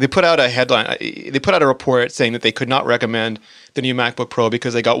put out a headline. They put out a report saying that they could not recommend the new MacBook Pro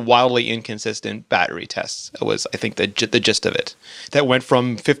because they got wildly inconsistent battery tests. It was, I think, the gist of it. That went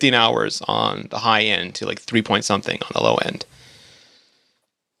from 15 hours on the high end to like 3 point something on the low end.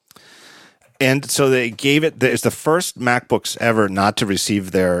 And so they gave it. It's the first MacBooks ever not to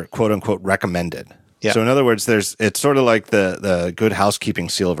receive their quote unquote recommended. Yeah. So in other words, it's sort of like the good housekeeping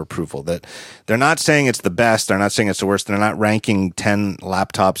seal of approval, that they're not saying it's the best. They're not saying it's the worst. They're not ranking 10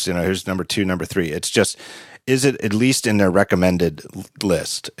 laptops. Here's number 2, number 3. It's just, is it at least in their recommended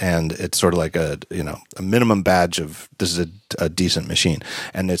list? And it's sort of like a minimum badge of this is a decent machine.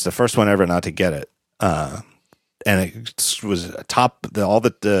 And it's the first one ever not to get it. And it was top, all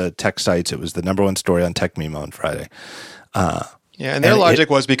the tech sites. It was the number 1 story on Tech Memo on Friday. Yeah, and their logic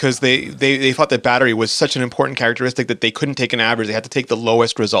was because they thought that battery was such an important characteristic that they couldn't take an average. They had to take the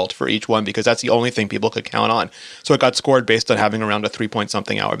lowest result for each one because that's the only thing people could count on. So it got scored based on having around a 3 point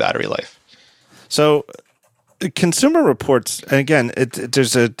something hour battery life. So Consumer Reports, and again,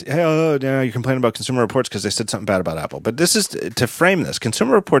 there's you complain about Consumer Reports because they said something bad about Apple. But this is to frame this.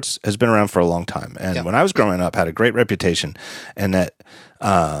 Consumer Reports has been around for a long time. And when I was growing up, had a great reputation, and that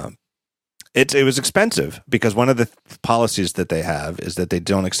it was expensive because one of the policies that they have is that they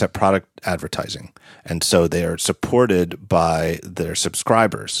don't accept product advertising. And so they are supported by their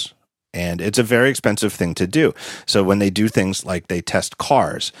subscribers. And it's a very expensive thing to do. So when they do things like they test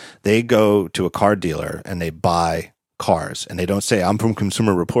cars, they go to a car dealer and they buy cars. And they don't say, I'm from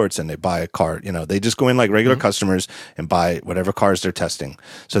Consumer Reports, and they buy a car. They just go in like regular customers and buy whatever cars they're testing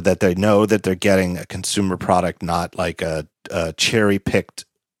so that they know that they're getting a consumer product, not like a cherry-picked,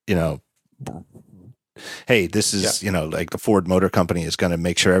 hey, this is, like the Ford Motor Company is going to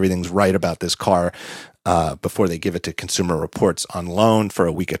make sure everything's right about this car before they give it to Consumer Reports on loan for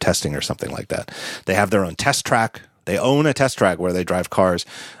a week of testing or something like that. They have their own test track. They own a test track where they drive cars,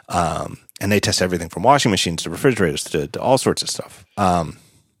 and they test everything from washing machines to refrigerators to all sorts of stuff.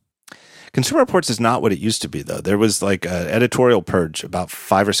 Consumer Reports is not what it used to be, though. There was like an editorial purge about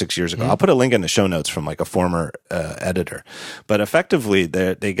 5 or 6 years ago. I'll put a link in the show notes from like a former editor. But effectively,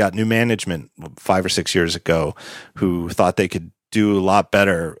 they got new management 5 or 6 years ago who thought they could do a lot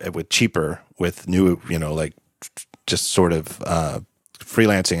better with cheaper, with new, like just sort of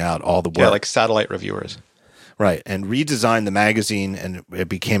freelancing out all the work. Yeah, like satellite reviewers. Right. And redesigned the magazine, and it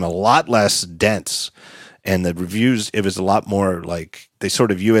became a lot less dense. And the reviews, it was a lot more like they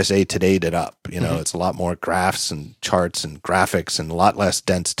sort of USA Today'd it up. It's a lot more graphs and charts and graphics and a lot less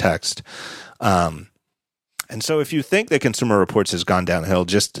dense text. And so if you think that Consumer Reports has gone downhill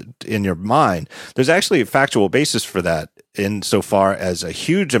just in your mind, there's actually a factual basis for that insofar as a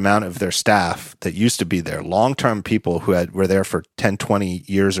huge amount of their staff that used to be there, long-term people who were there for 10, 20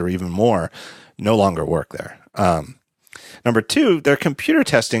 years or even more, no longer work there. Number two, their computer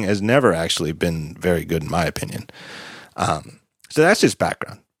testing has never actually been very good, in my opinion. So that's just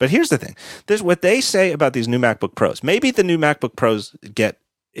background. But here's the thing. This what they say about these new MacBook Pros. Maybe the new MacBook Pros get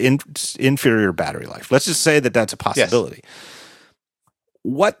inferior battery life. Let's just say that that's a possibility. Yes.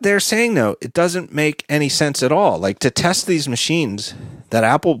 What they're saying, though, it doesn't make any sense at all. Like, to test these machines that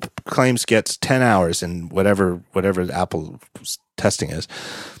Apple claims gets 10 hours and whatever Apple's testing is,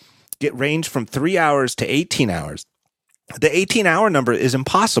 get range from 3 hours to 18 hours. The 18-hour number is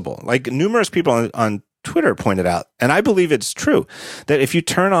impossible. Like, numerous people on Twitter pointed out, and I believe it's true, that if you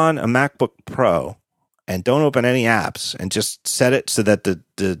turn on a MacBook Pro and don't open any apps and just set it so that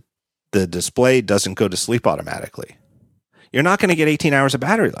the display doesn't go to sleep automatically, you're not going to get 18 hours of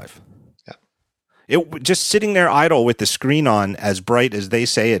battery life. Yeah. It just sitting there idle with the screen on as bright as they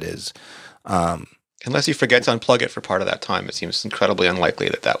say it is. Unless you forget to unplug it for part of that time, it seems incredibly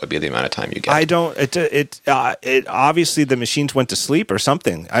unlikely that would be the amount of time you get. I don't. It obviously the machines went to sleep or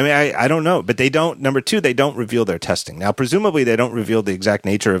something. I mean, I don't know, but they don't. Number two, they don't reveal their testing. Now, presumably, they don't reveal the exact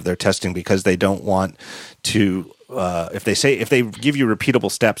nature of their testing because they don't want to. If they give you repeatable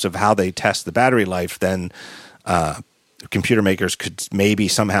steps of how they test the battery life, then computer makers could maybe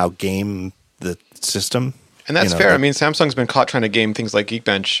somehow game the system. And that's fair. I mean, Samsung's been caught trying to game things like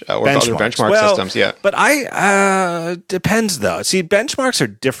Geekbench or other benchmark systems. Yeah, but depends though. See, benchmarks are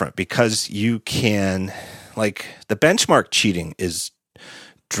different because you can, like, the benchmark cheating is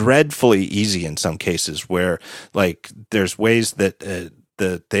dreadfully easy in some cases where, like, there's ways that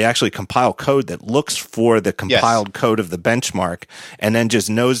they actually compile code that looks for the compiled code of the benchmark and then just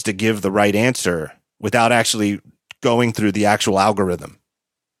knows to give the right answer without actually going through the actual algorithm,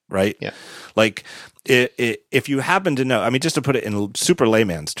 right? Yeah, like. If you happen to know, I mean, just to put it in super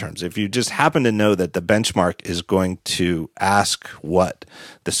layman's terms, if you just happen to know that the benchmark is going to ask what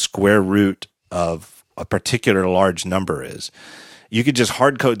the square root of a particular large number is, you could just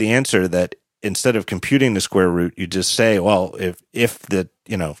hard code the answer that instead of computing the square root, you just say, well, if the,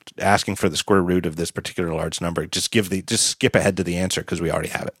 asking for the square root of this particular large number, just skip ahead to the answer because we already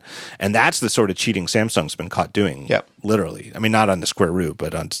have it. And that's the sort of cheating Samsung's been caught doing. Yep. Literally. I mean, not on the square root,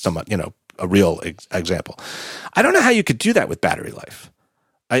 but on some, a real example. I don't know how you could do that with battery life.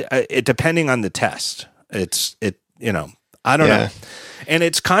 It depending on the test. I don't know. And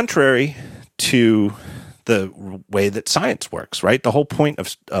it's contrary to the way that science works, right? The whole point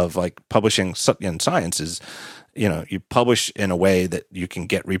of like publishing in science is, you publish in a way that you can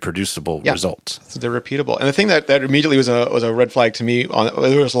get reproducible results. So they're repeatable. And the thing that immediately was a red flag to me,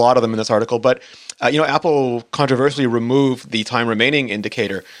 there was a lot of them in this article, but Apple controversially removed the time remaining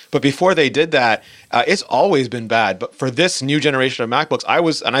indicator. But before they did that, it's always been bad. But for this new generation of MacBooks,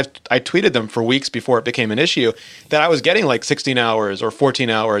 I tweeted them for weeks before it became an issue that I was getting like 16 hours or 14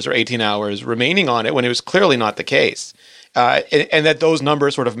 hours or 18 hours remaining on it when it was clearly not the case. And that those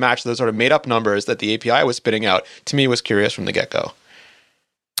numbers sort of match those sort of made up numbers that the API was spitting out, to me was curious from the get-go.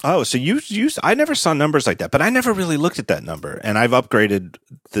 Oh, so I never saw numbers like that, but I never really looked at that number. And I've upgraded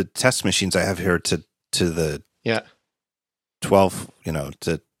the test machines I have here to the 12,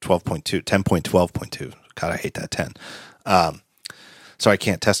 to 12.2, 10.12.2. God, I hate that 10. So I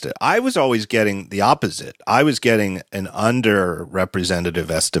can't test it. I was always getting the opposite. I was getting an underrepresentative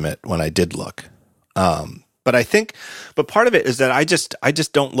estimate when I did look. But part of it is that I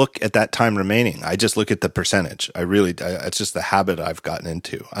just don't look at that time remaining. I just look at the percentage. It's just the habit I've gotten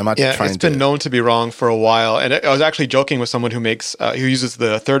into. I'm not trying to. It's been known to be wrong for a while. And I was actually joking with someone who uses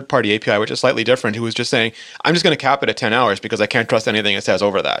the third-party API, which is slightly different, who was just saying, I'm just going to cap it at 10 hours because I can't trust anything it says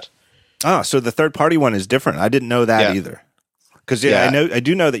over that. Oh, so the third-party one is different. I didn't know that either. Because I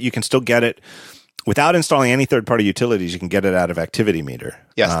do know that you can still get it. Without installing any third-party utilities, you can get it out of Activity Meter.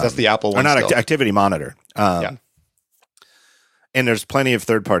 Yes, that's the Apple one. Or not Activity Monitor. And there's plenty of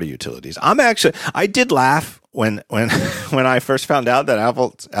third-party utilities. I did laugh when I first found out that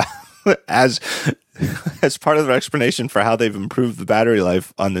as part of their explanation for how they've improved the battery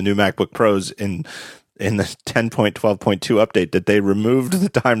life on the new MacBook Pros in the 10.12.2 update, that they removed the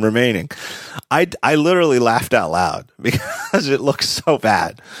time remaining. I literally laughed out loud because it looks so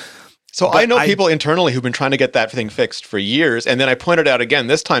bad. So I know people internally who've been trying to get that thing fixed for years, and then I pointed out again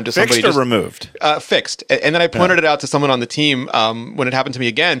this time to somebody. Fixed or removed? Fixed, and then I pointed it out to someone on the team when it happened to me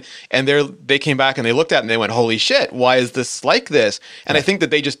again, and they came back and they looked at it and they went, "Holy shit! Why is this like this?" And I think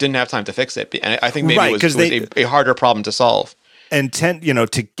that they just didn't have time to fix it, and I think maybe it was a harder problem to solve. And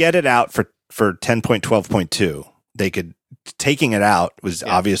to get it out for 10.12.2, they could. Taking it out was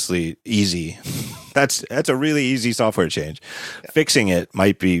obviously easy. That's a really easy software change. Yeah. Fixing it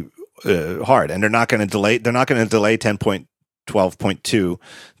might be hard, and they're not going to delay 10.12.2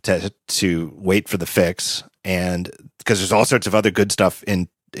 to wait for the fix, and because there's all sorts of other good stuff in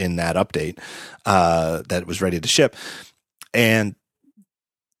that update that was ready to ship. And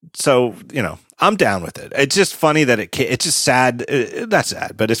so, I'm down with it. It's just funny that it's just sad. Not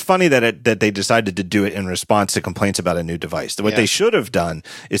sad, but it's funny that they decided to do it in response to complaints about a new device. What they should have done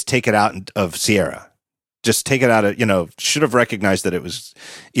is take it out of Sierra. Just take it out of, should have recognized that it was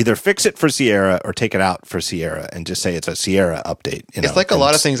either fix it for Sierra or take it out for Sierra and just say it's a Sierra update. It's like a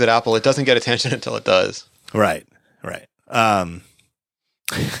lot of things at Apple. It doesn't get attention until it does. Right. And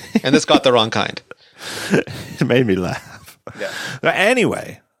this got the wrong kind. It made me laugh. Yeah. But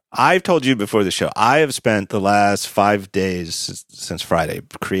anyway, I've told you before the show, I have spent the last 5 days since Friday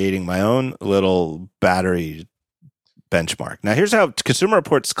creating my own little battery benchmark. Now, here's how Consumer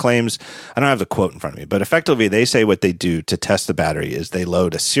Reports claims, I don't have the quote in front of me, but effectively they say what they do to test the battery is they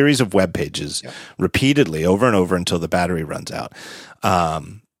load a series of web pages repeatedly over and over until the battery runs out.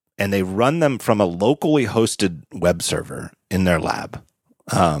 And they run them from a locally hosted web server in their lab,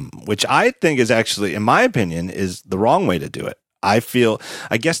 which I think is actually, in my opinion, is the wrong way to do it. I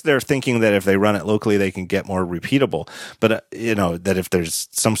guess they're thinking that if they run it locally, they can get more repeatable. But, that if there's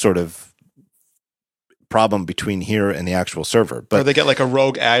some sort of problem between here and the actual server. But or they get like a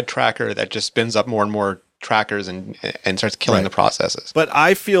rogue ad tracker that just spins up more and more trackers and starts killing the processes. But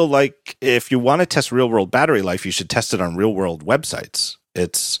I feel like if you want to test real world battery life, you should test it on real world websites.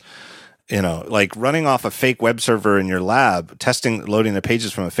 It's, like running off a fake web server in your lab, loading the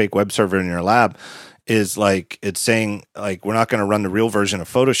pages from a fake web server in your lab is like, it's saying like, we're not going to run the real version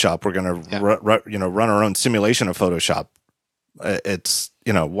of Photoshop. We're going to, run our own simulation of Photoshop. It's,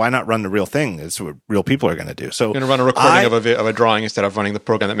 why not run the real thing? It's what real people are going to do. So you're going to run a recording of a drawing instead of running the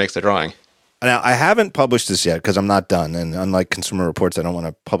program that makes the drawing. Now, I haven't published this yet because I'm not done. And unlike Consumer Reports, I don't want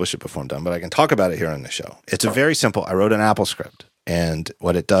to publish it before I'm done, but I can talk about it here on the show. It's a very simple. I wrote an Apple script. And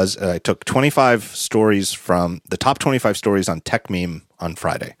what it does, I took 25 stories from the top 25 stories on Tech Meme on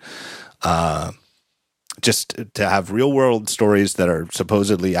Friday. Just to have real world stories that are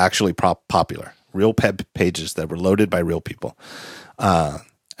supposedly actually popular. Real pages that were loaded by real people. I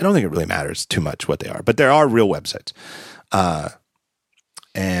don't think it really matters too much what they are, but there are real websites.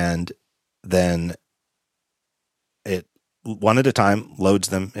 And then it, one at a time, loads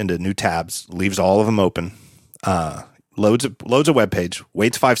them into new tabs, leaves all of them open, loads a web page,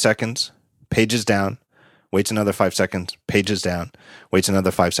 waits 5 seconds, pages down, waits another 5 seconds, pages down, waits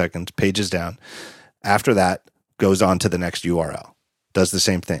another 5 seconds, pages down. After that, goes on to the next URL. Does the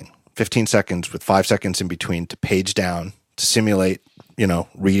same thing. 15 seconds with 5 seconds in between to page down, to simulate,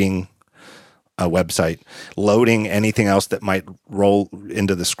 reading a website, loading anything else that might roll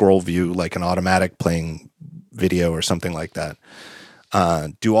into the scroll view, like an automatic playing video or something like that.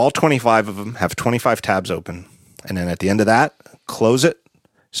 Do all 25 of them, have 25 tabs open, and then at the end of that, close it,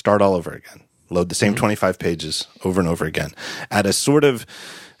 start all over again. Load the same 25 pages over and over again at a sort of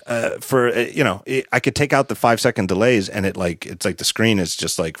I could take out the 5 second delays and it's like the screen is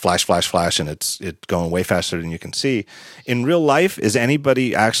just like flash, flash, flash, and it's going way faster than you can see. In real life, is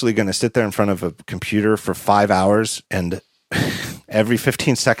anybody actually going to sit there in front of a computer for 5 hours and every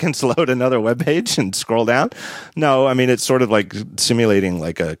 15 seconds load another web page and scroll down? No, I mean, it's sort of like simulating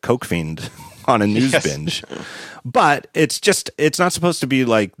like a coke fiend on a news binge. But it's not supposed to be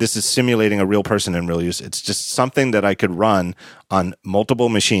like this is simulating a real person in real use. It's just something that I could run on multiple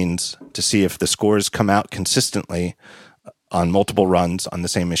machines to see if the scores come out consistently on multiple runs on the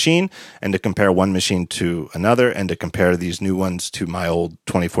same machine, and to compare one machine to another, and to compare these new ones to my old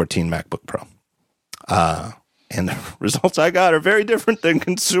 2014 MacBook Pro. And the results I got are very different than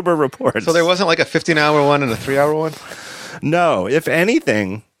Consumer Reports. So there wasn't like a 15-hour one and a 3-hour one? No. If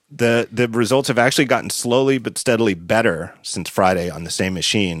anything, the results have actually gotten slowly but steadily better since Friday on the same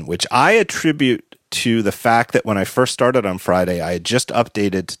machine, which I attribute to the fact that when I first started on Friday, I had just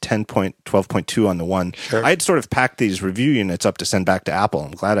updated to 10.12.2 on the one. Sure. I had sort of packed these review units up to send back to Apple.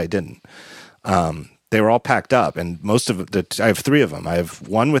 I'm glad I didn't. They were all packed up, and most of I have 3 of them. I have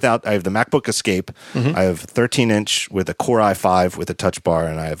I have the MacBook Escape. Mm-hmm. I have a 13-inch with a Core i5 with a touch bar,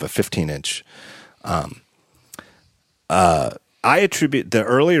 and I have a 15-inch. I attribute the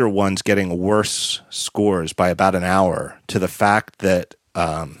earlier ones getting worse scores by about an hour to the fact that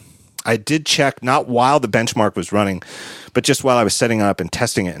I did check, not while the benchmark was running, but just while I was setting it up and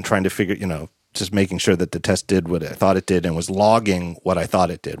testing it and trying to figure, just making sure that the test did what I thought it did and was logging what I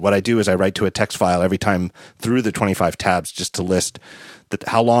thought it did. What I do is I write to a text file every time through the 25 tabs just to list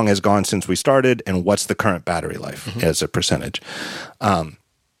how long has gone since we started and what's the current battery life as a percentage.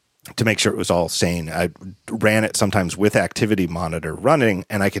 To make sure it was all sane. I ran it sometimes with Activity Monitor running,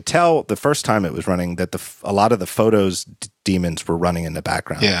 and I could tell the first time it was running that a lot of the photos demons were running in the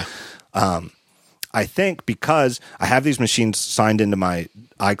background. Yeah. I think because I have these machines signed into my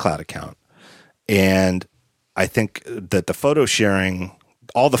iCloud account, and I think that the photo sharing,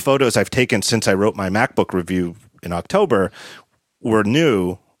 all the photos I've taken since I wrote my MacBook review in October were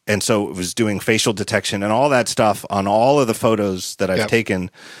new. And so it was doing facial detection and all that stuff on all of the photos that I've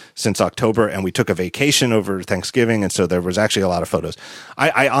taken since October. And we took a vacation over Thanksgiving. And so there was actually a lot of photos.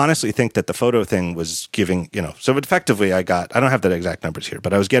 I honestly think that the photo thing was giving, so effectively I don't have the exact numbers here,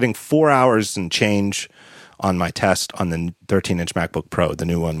 but I was getting 4 hours and change on my test on the 13-inch MacBook Pro, the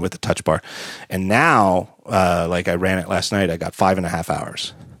new one with the touch bar. And now, like I ran it last night, I got 5.5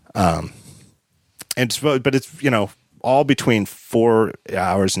 hours. But it's, all between 4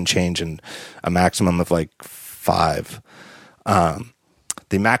 hours and change and a maximum of like 5. The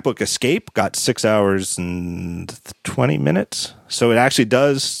MacBook Escape got 6 hours and 20 minutes. So it actually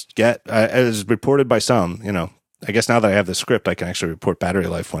does get, as reported by some, I guess now that I have the script, I can actually report battery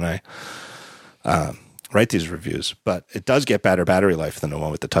life when I write these reviews. But it does get better battery life than the one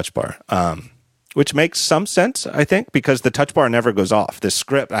with the touch bar. Which makes some sense, I think, because the touch bar never goes off. This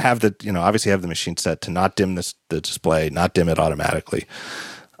script, I have obviously have the machine set to not dim the display, not dim it automatically.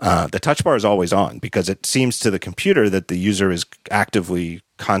 The touch bar is always on because it seems to the computer that the user is actively,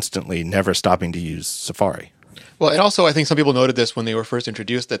 constantly, never stopping to use Safari. Well, and also I think some people noted this when they were first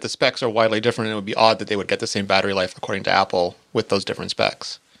introduced, that the specs are widely different, and it would be odd that they would get the same battery life according to Apple with those different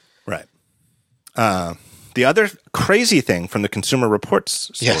specs. Right. The other crazy thing from the Consumer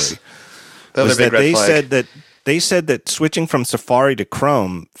Reports story... Yes. Was that they said that switching from Safari to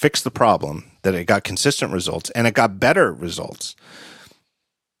Chrome fixed the problem, that it got consistent results and it got better results.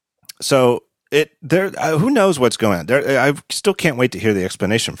 So who knows what's going on there? I still can't wait to hear the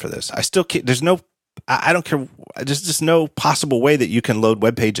explanation for this. I don't care. There's just no possible way that you can load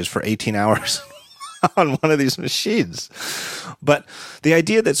web pages for 18 hours on one of these machines. But the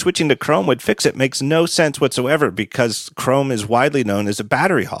idea that switching to Chrome would fix it makes no sense whatsoever, because Chrome is widely known as a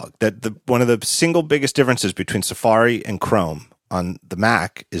battery hog. That one of the single biggest differences between Safari and Chrome on the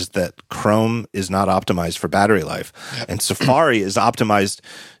Mac is that Chrome is not optimized for battery life. Yep. And Safari is optimized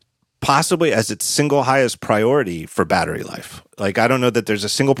possibly as its single highest priority for battery life. Like, I don't know that there's a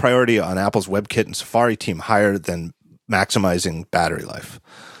single priority on Apple's WebKit and Safari team higher than maximizing battery life.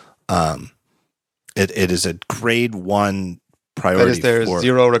 It is a grade 1 priority. That is their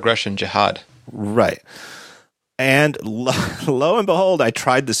zero regression jihad. Right. And lo and behold, I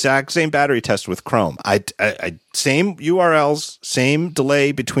tried the exact same battery test with Chrome. I same URLs, same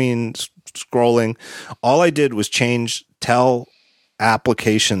delay between scrolling. All I did was change tell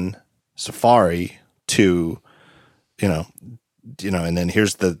application Safari to, and then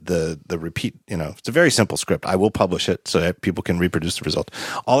here's the repeat, it's a very simple script. I will publish it so that people can reproduce the result.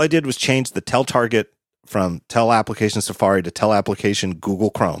 All I did was change the tell target from tell application Safari to tell application Google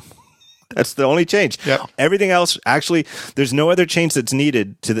Chrome. That's the only change. Yep. Everything else, actually, there's no other change that's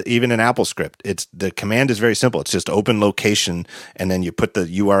needed to even an Apple script. The command is very simple. It's just open location, and then you put the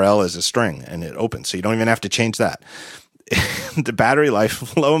URL as a string, and it opens. So you don't even have to change that. The battery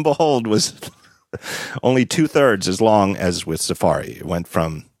life, lo and behold, was only 2/3 as long as with Safari. It went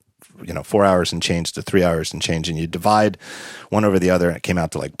from 4 hours and change to 3 hours and change, and you divide one over the other, and it came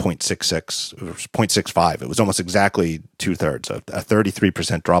out to like 0.66 or 0.65. It was almost exactly 2/3, a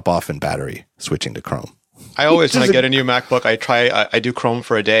 33% drop off in battery switching to Chrome. I always, when I get a new MacBook, I do Chrome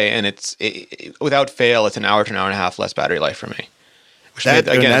for a day, and it's without fail, it's an hour to an hour and a half less battery life for me. Which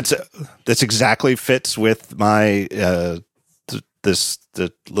that's exactly fits with my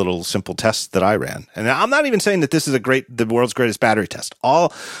the little simple test that I ran. And I'm not even saying that this is the world's greatest battery test.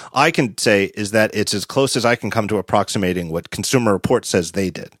 All I can say is that it's as close as I can come to approximating what Consumer Reports says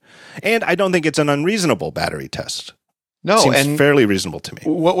they did. And I don't think it's an unreasonable battery test. No, Seems and fairly reasonable to me.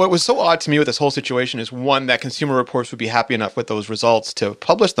 what was so odd to me with this whole situation is, one, that Consumer Reports would be happy enough with those results to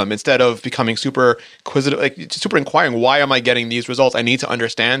publish them instead of becoming super inquisitive, like super inquiring. Why am I getting these results? I need to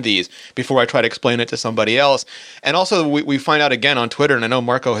understand these before I try to explain it to somebody else. And also, we find out again on Twitter, and I know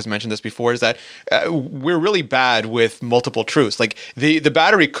Marco has mentioned this before, is that we're really bad with multiple truths. Like the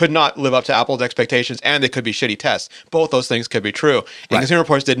battery could not live up to Apple's expectations, and they could be shitty tests. Both those things could be true. And Consumer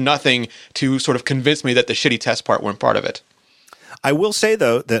Reports did nothing to sort of convince me that the shitty test part weren't part of it. I will say,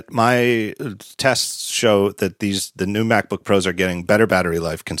 though, that my tests show that the new MacBook Pros are getting better battery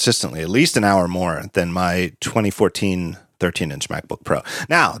life consistently, at least an hour more than my 2014 13-inch MacBook Pro.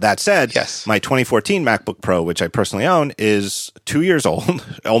 Now, that said, yes, my 2014 MacBook Pro, which I personally own, is 2 years old,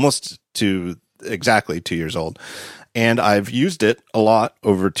 almost to exactly 2 years old. And I've used it a lot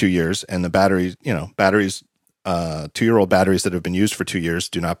over 2 years, and the batteries, 2-year-old batteries that have been used for 2 years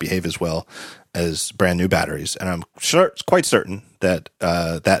do not behave as well as brand new batteries. And I'm quite certain that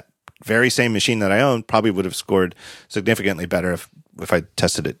that very same machine that I own probably would have scored significantly better if I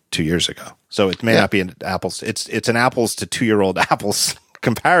tested it 2 years ago. So it may not be an apples. It's an apples to 2-year-old apples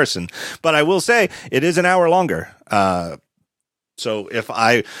comparison. But I will say it is an hour longer. So if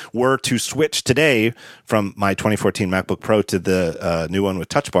I were to switch today from my 2014 MacBook Pro to the new one with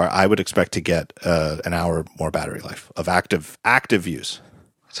Touch Bar, I would expect to get an hour more battery life of active use.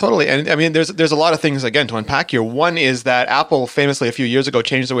 Totally. And I mean, there's a lot of things, again, to unpack here. One is that Apple famously a few years ago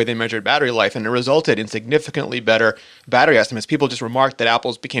changed the way they measured battery life, and it resulted in significantly better battery estimates. People just remarked that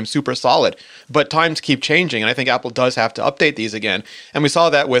Apple's became super solid, but times keep changing, and I think Apple does have to update these again. And we saw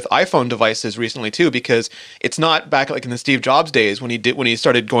that with iPhone devices recently too, because it's not back like in the Steve Jobs days when he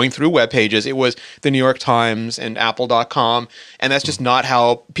started going through web pages. It was the New York Times and Apple.com, and that's just not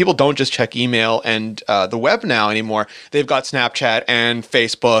how people don't just check email and the web now anymore. They've got Snapchat and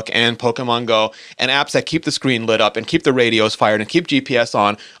Facebook and Pokemon Go and apps that keep the screen lit up and keep the radios fired and keep GPS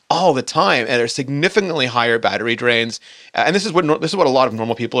on all the time, and are significantly higher battery drains. And this is what a lot of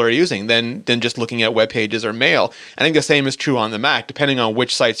normal people are using than just looking at web pages or mail. I think the same is true on the Mac. Depending on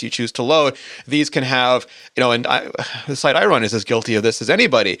which sites you choose to load, these can have, the site I run is as guilty of this as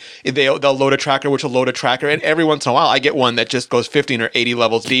anybody. They'll load a tracker, which will load a tracker, and every once in a while I get one that just goes 15 or 80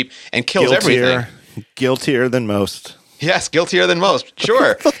 levels deep and kills everything. Guiltier than most. Yes, guiltier than most.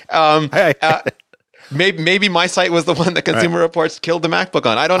 Sure. Maybe my site was the one that Consumer Reports killed the MacBook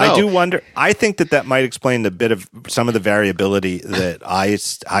on. I don't know. I do wonder. I think that might explain a bit of some of the variability that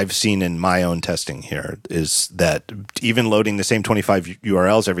I've seen in my own testing here, is that even loading the same 25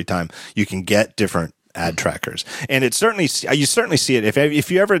 URLs every time, you can get different ad trackers. And you certainly see it.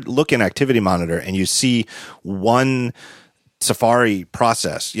 If you ever look in Activity Monitor and you see one Safari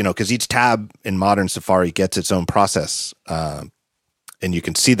process, because each tab in modern Safari gets its own process, and you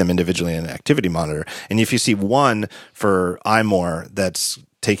can see them individually in Activity Monitor. And if you see one for iMore that's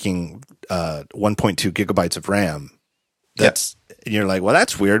taking 1.2 gigabytes of RAM, you're like, well,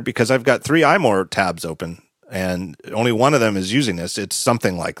 that's weird because I've got 3 iMore tabs open and only one of them is using this. It's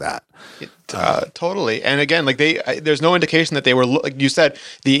something like that. Totally. And again, there's no indication that they were, like you said,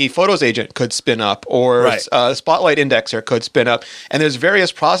 the Photos agent could spin up, or Spotlight indexer could spin up. And there's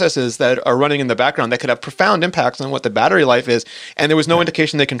various processes that are running in the background that could have profound impacts on what the battery life is. And there was no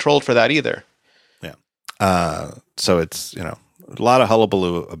indication they controlled for that either. Yeah. So it's, a lot of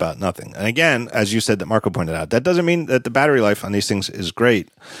hullabaloo about nothing. And again, as you said, that Marco pointed out, that doesn't mean that the battery life on these things is great.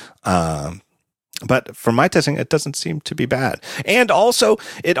 But for my testing, it doesn't seem to be bad. And also,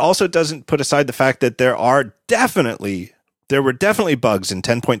 it also doesn't put aside the fact that there were definitely bugs in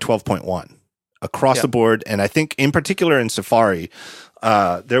 10.12.1 across the board. And I think in particular in Safari,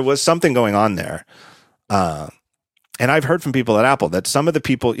 there was something going on there. And I've heard from people at Apple that some of the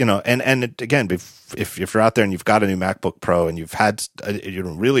people, and again, if you're out there and you've got a new MacBook Pro and you've had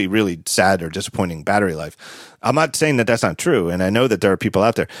really, really sad or disappointing battery life, I'm not saying that that's not true. And I know that there are people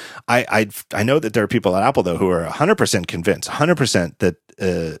out there. I know that there are people at Apple, though, who are 100% convinced, 100% that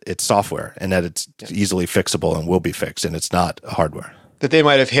it's software and that it's easily fixable and will be fixed, and it's not hardware. That they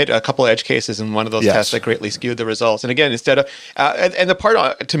might have hit a couple of edge cases in one of those tests that greatly skewed the results. And again, instead of and the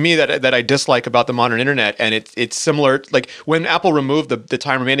part to me that I dislike about the modern internet, and it's similar, like when Apple removed the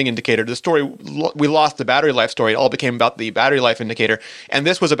time remaining indicator, the story, we lost the battery life story. It all became about the battery life indicator, and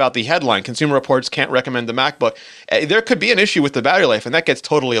this was about the headline: Consumer Reports can't recommend the MacBook. There could be an issue with the battery life, and that gets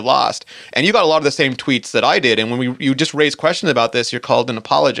totally lost. And you got a lot of the same tweets that I did, and when you just raise questions about this, you're called an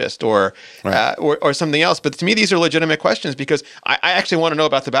apologist or something else. But to me, these are legitimate questions because I actually want to know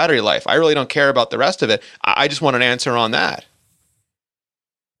about the battery life. I really don't care about the rest of it. I just want an answer on that.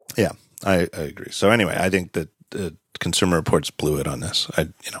 Yeah, I agree. So anyway, I think that Consumer Reports blew it on this.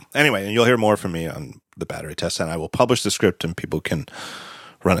 Anyway, and you'll hear more from me on the battery test, and I will publish the script and people can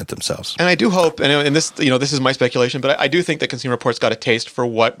run it themselves. And I do hope, and this, this is my speculation, but I do think that Consumer Reports got a taste for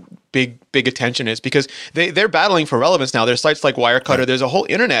what big attention is, because they're battling for relevance now. There's sites like Wirecutter. Right. There's a whole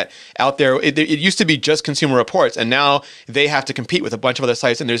internet out there. It used to be just Consumer Reports, and now they have to compete with a bunch of other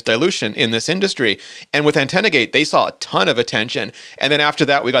sites, and there's dilution in this industry. And with AntennaGate, they saw a ton of attention. And then after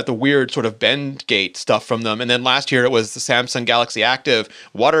that, we got the weird sort of BendGate stuff from them. And then last year, it was the Samsung Galaxy Active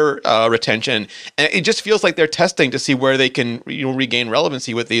water retention. And it just feels like they're testing to see where they can regain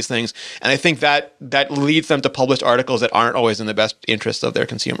relevancy with these things. And I think that leads them to publish articles that aren't always in the best interest of their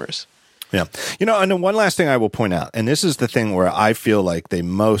consumers. Yeah. And then one last thing I will point out, and this is the thing where I feel like they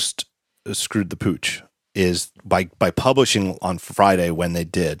most screwed the pooch, is by publishing on Friday when they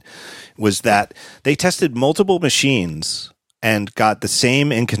did, was that they tested multiple machines and got the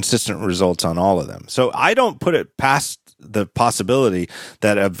same inconsistent results on all of them. So I don't put it past the possibility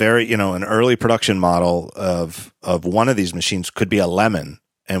that a very, an early production model of one of these machines could be a lemon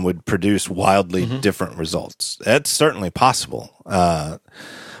and would produce wildly different results. That's certainly possible.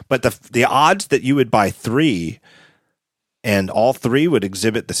 But the odds that you would buy 3 and all 3 would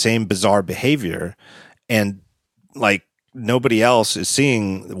exhibit the same bizarre behavior, and like nobody else is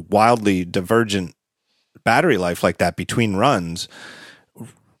seeing wildly divergent battery life like that between runs.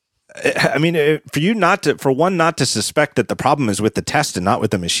 I mean, for one not to suspect that the problem is with the test and not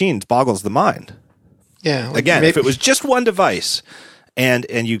with the machines boggles the mind. Yeah. Again, if it was just one device and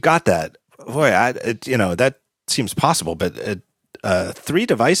you got that, boy, that seems possible, but 3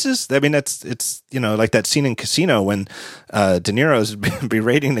 devices? I mean, it's like that scene in Casino when De Niro's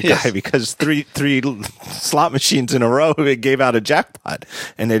berating the guy because three slot machines in a row gave out a jackpot,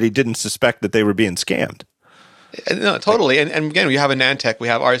 and that he didn't suspect that they were being scammed. No, totally. And again, we have Anantech, we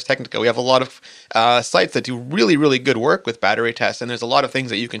have Ars Technica, we have a lot of sites that do really, really good work with battery tests, and there's a lot of things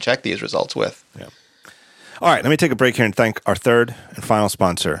that you can check these results with. Yeah. All right, let me take a break here and thank our third and final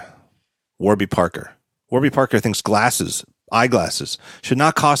sponsor, Warby Parker. Warby Parker thinks eyeglasses should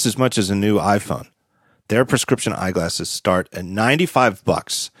not cost as much as a new iPhone. Their prescription eyeglasses start at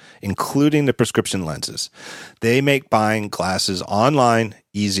 $95, including the prescription lenses. They make buying glasses online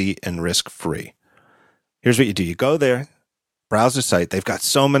easy and risk-free. Here's what you do. You go there, browse the site. They've got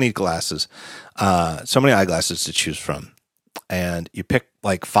so many glasses, so many eyeglasses to choose from. And you pick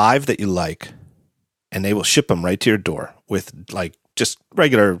like 5 that you like, and they will ship them right to your door with like just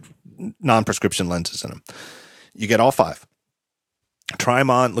regular non-prescription lenses in them. You get all 5. Try them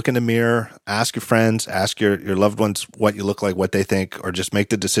on, look in the mirror, ask your friends, ask your loved ones what you look like, what they think, or just make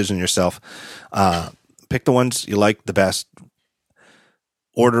the decision yourself. Pick the ones you like the best,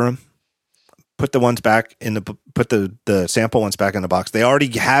 order them, put the ones back put the sample ones back in the box. They already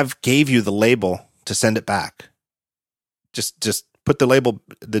gave you the label to send it back. Just put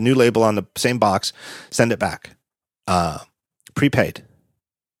the new label on the same box, send it back. Prepaid.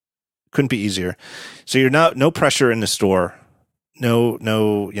 Couldn't be easier. So you're no pressure in the store. No,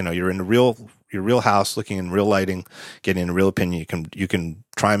 you're in your real house, looking in real lighting, getting a real opinion. You can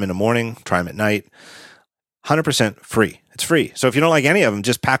try them in the morning, try them at night. 100% free. It's free. So if you don't like any of them,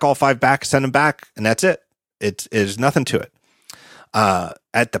 just pack all 5 back, send them back, and that's it. There's nothing to it.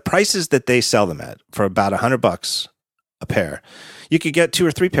 At the prices that they sell them at, for about $100 a pair, you could get 2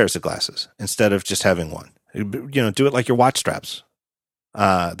 or 3 pairs of glasses instead of just having one. Do it like your watch straps.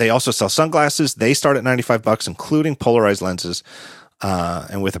 They also sell sunglasses. They start at $95, including polarized lenses.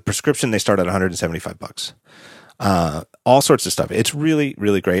 And with a prescription, they start at $175. All sorts of stuff. It's really,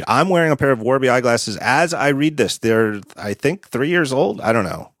 really great. I'm wearing a pair of Warby eyeglasses as I read this. They're, I think, 3 years old. I don't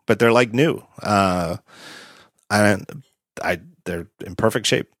know, but they're like new. They're in perfect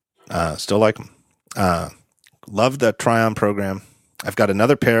shape. Still like them. Love the try-on program. I've got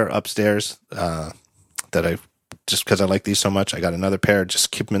another pair upstairs that I just because I like these so much. I got another pair. Just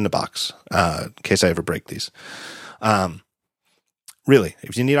keep them in the box in case I ever break these. Really,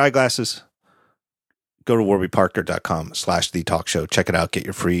 if you need eyeglasses, go to warbyparker.com/thetalkshow. Check it out. Get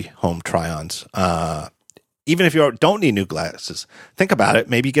your free home try-ons. Even if you don't need new glasses, think about it.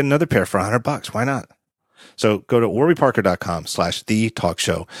 Maybe you get another pair for $100. Why not? So go to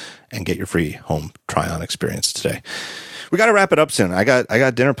warbyparker.com/thetalkshow and get your free home try-on experience today. We got to wrap it up soon. I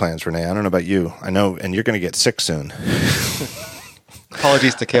got dinner plans, Rene. I don't know about you. I know, and you're going to get sick soon.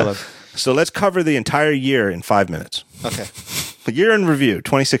 Apologies to Caleb. So let's cover the entire year in 5 minutes. Okay. The year in review,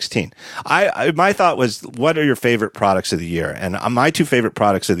 2016. My thought was, what are your favorite products of the year? And my 2 favorite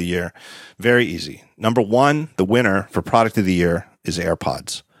products of the year, very easy. Number 1, the winner for product of the year is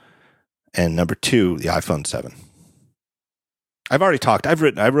AirPods. And number 2, the iPhone 7. I've already talked. I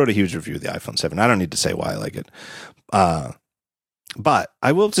wrote a huge review of the iPhone 7. I don't need to say why I like it. But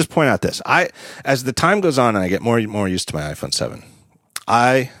I will just point out this: as the time goes on and I get more and more used to my iPhone 7,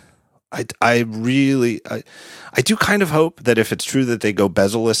 I really do kind of hope that if it's true that they go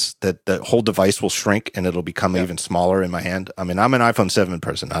bezel-less, that the whole device will shrink and it'll become even smaller in my hand. I mean, I'm an iPhone 7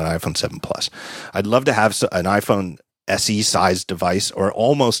 person, not an iPhone 7 Plus. I'd love to have an iPhone SE sized device or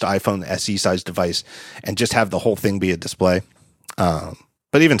almost iPhone SE sized device and just have the whole thing be a display.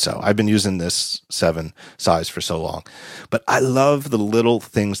 But even so, I've been using this 7 size for so long. But I love the little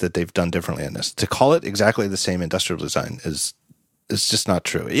things that they've done differently in this. To call it exactly the same industrial design is just not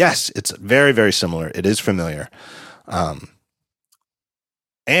true. Yes, it's very, very similar. It is familiar.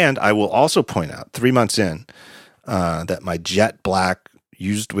 And I will also point out, 3 months in, that my jet black,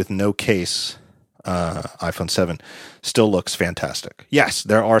 used with no case iPhone 7 still looks fantastic. Yes,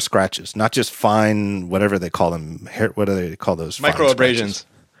 there are scratches, not just fine, whatever they call them. What do they call those? Micro abrasions.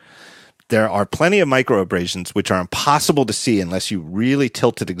 There are plenty of micro abrasions, which are impossible to see unless you really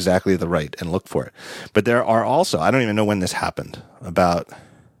tilt it exactly to the right and look for it. But there are also, I don't even know when this happened, about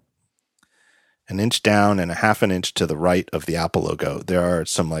an inch down and a half an inch to the right of the Apple logo, there are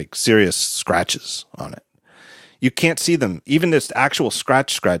some like serious scratches on it. You can't see them. Even this actual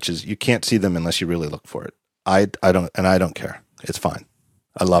scratches, you can't see them unless you really look for it. I don't care. It's fine.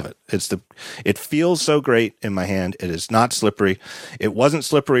 I love it. It feels so great in my hand. It is not slippery. It wasn't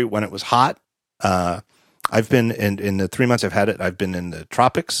slippery when it was hot. I've been in the 3 months I've had it, I've been in the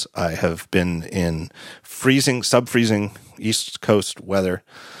tropics. I have been in freezing, sub-freezing East Coast weather.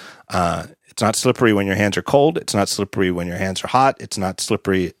 It's not slippery when your hands are cold. It's not slippery when your hands are hot. It's not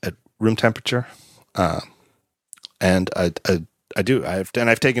slippery at room temperature. And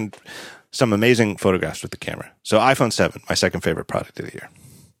I've taken some amazing photographs with the camera. So iPhone 7, my second favorite product of the year.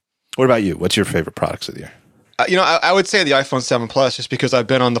 What about you? What's your favorite products of the year? I would say the iPhone 7 Plus, just because I've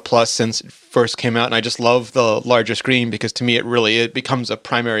been on the Plus since it first came out, and I just love the larger screen because to me it becomes a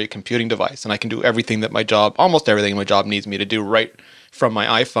primary computing device, and I can do almost everything my job needs me to do right from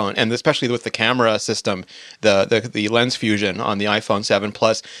my iPhone, and especially with the camera system, the lens fusion on the iPhone 7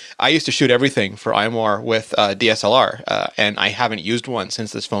 Plus. I used to shoot everything for iMore with DSLR, and I haven't used one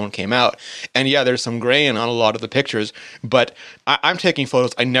since this phone came out. And yeah, there's some grain on a lot of the pictures, but I'm taking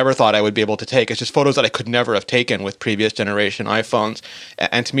photos I never thought I would be able to take. It's just photos that I could never have taken with previous generation iPhones,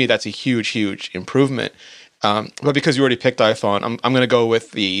 and to me, that's a huge, huge improvement. But because you already picked iPhone, I'm going to go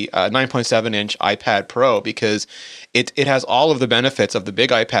with the 9.7-inch iPad Pro because it has all of the benefits of the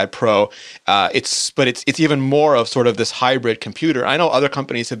big iPad Pro. It's even more of sort of this hybrid computer. I know other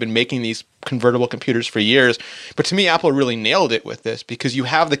companies have been making these convertible computers for years, but to me, Apple really nailed it with this because you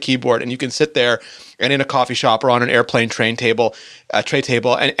have the keyboard and you can sit there and in a coffee shop or on an airplane tray table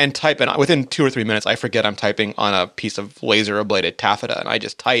and type. And within 2 or 3 minutes, I forget I'm typing on a piece of laser ablated taffeta, and I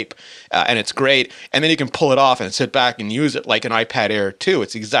just type, and it's great. And then you can pull it off and sit back and use it like an iPad Air 2.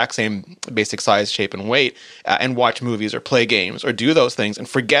 It's the exact same basic size, shape, and weight, and watch movies or play games or do those things and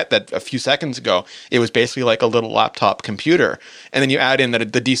forget that a few seconds ago it was basically like a little laptop computer. And then you add in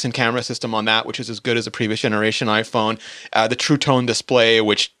the decent camera system on that, which is as good as the previous generation iPhone, the True Tone display,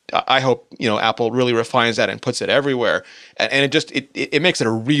 which I hope Apple really refines that and puts it everywhere, and it makes it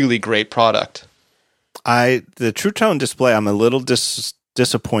a really great product. The True Tone display, I'm a little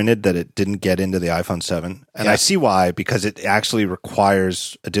disappointed that it didn't get into the iPhone 7, and I see why, because it actually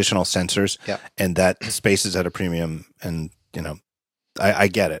requires additional sensors, and that space is at a premium, and I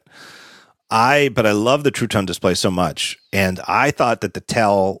get it. But I love the True Tone display so much, and I thought that the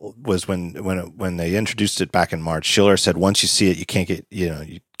tell was when they introduced it back in March. Schiller said once you see it,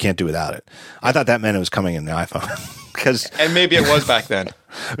 you can't do without it. I thought that meant it was coming in the iPhone, and maybe it was back then.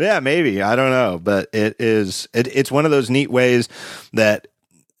 Yeah, maybe, I don't know, but it's one of those neat ways that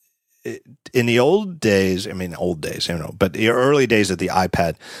in the old days, but the early days of the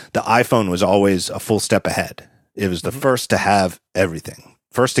iPad, the iPhone was always a full step ahead. It was the first to have everything.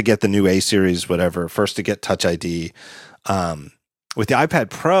 First to get the new A series, whatever. First to get Touch ID. With the iPad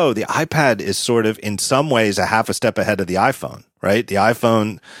Pro, the iPad is sort of in some ways a half a step ahead of the iPhone, right? The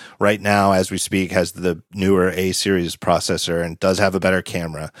iPhone right now, as we speak, has the newer A series processor and does have a better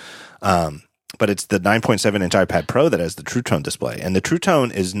camera. But it's the 9.7-inch iPad Pro that has the True Tone display. And the True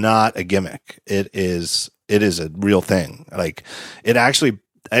Tone is not a gimmick. It is a real thing. Like, it actually,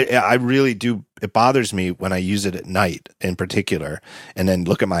 I really do. It bothers me when I use it at night in particular and then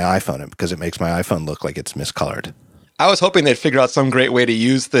look at my iPhone because it makes my iPhone look like it's miscolored. I was hoping they'd figure out some great way to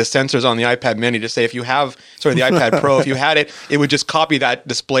use the sensors on the iPad mini to say the iPad Pro, if you had it, it would just copy that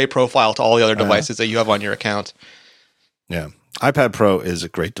display profile to all the other devices that you have on your account. Yeah. iPad Pro is a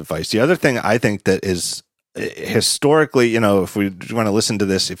great device. The other thing I think that is historically, if we want to listen to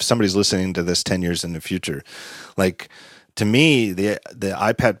this, if somebody's listening to this 10 years in the future, like to me, the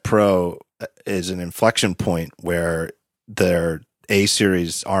iPad Pro is an inflection point where their A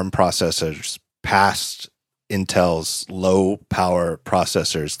series ARM processors passed Intel's low power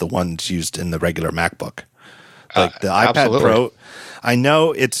processors, the ones used in the regular MacBook. Like the iPad absolutely. Pro, I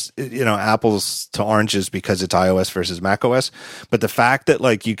know it's, apples to oranges because it's iOS versus macOS, but the fact that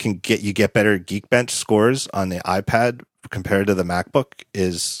like you get better Geekbench scores on the iPad compared to the MacBook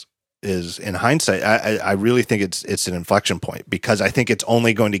is in hindsight, I really think it's an inflection point, because I think it's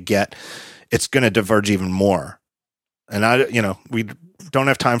only going to it's going to diverge even more. And we don't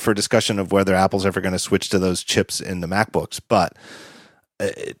have time for a discussion of whether Apple's ever going to switch to those chips in the MacBooks, but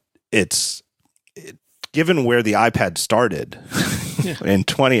given where the iPad started in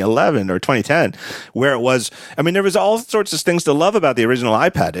 2011 or 2010, where it was, I mean, there was all sorts of things to love about the original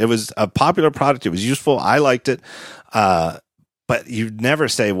iPad. It was a popular product. It was useful. I liked it. But you'd never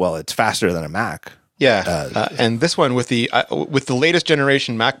say, well, it's faster than a Mac. Yeah, and this one with the latest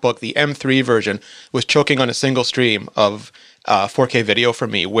generation MacBook, the M3 version, was choking on a single stream of 4K video for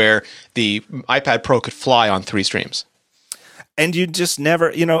me, where the iPad Pro could fly on 3 streams. And you just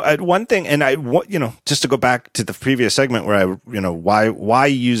never, one thing, and just to go back to the previous segment where why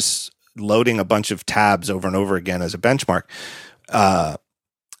use loading a bunch of tabs over and over again as a benchmark?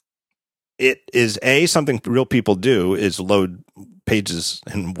 It is something real people do, is load pages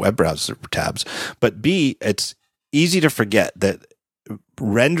in web browser tabs, but B, it's easy to forget that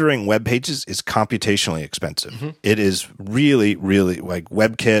rendering web pages is computationally expensive. Mm-hmm. It is really, really, like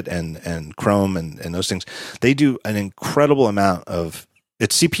WebKit and Chrome and those things. They do an incredible amount of,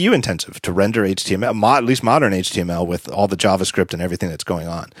 it's CPU intensive to render HTML, at least modern HTML with all the JavaScript and everything that's going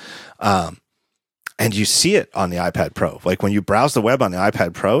on. And you see it on the iPad Pro. Like when you browse the web on the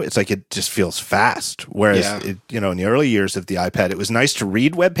iPad Pro, it's like it just feels fast. Whereas, in the early years of the iPad, it was nice to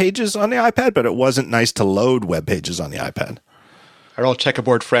read web pages on the iPad, but it wasn't nice to load web pages on the iPad. Our old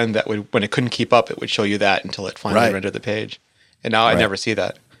checkerboard friend that would, when it couldn't keep up, it would show you that until it finally rendered the page. And now I never see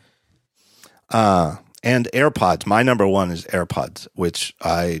that. And AirPods. My number one is AirPods, which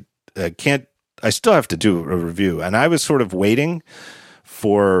I still have to do a review. And I was sort of waiting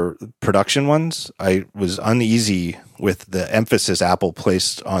for production ones. I was uneasy with the emphasis Apple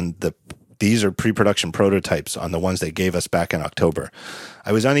placed on these are pre-production prototypes on the ones they gave us back in October.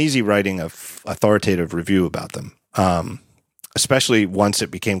 I was uneasy writing a authoritative review about them. Especially once it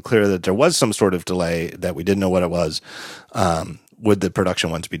became clear that there was some sort of delay, that we didn't know what it was. Would the production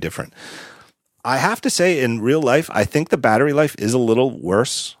ones be different? I have to say, in real life, I think the battery life is a little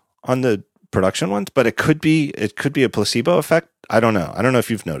worse on the production ones, but it could be a placebo effect. I don't know. I don't know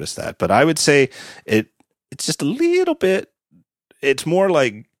if you've noticed that, but I would say it's just a little bit. It's more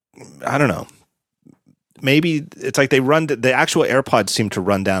like, I don't know. Maybe it's like the actual AirPods seem to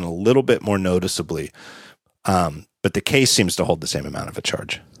run down a little bit more noticeably. But the case seems to hold the same amount of a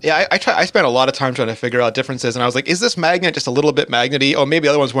charge. Yeah, I spent a lot of time trying to figure out differences, and I was like, is this magnet just a little bit magnety? Oh, maybe the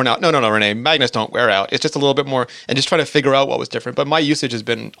other one's worn out. No, Rene, magnets don't wear out. It's just a little bit more, and just trying to figure out what was different. But my usage has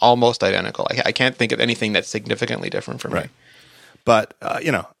been almost identical. I can't think of anything that's significantly different for me. Right. But,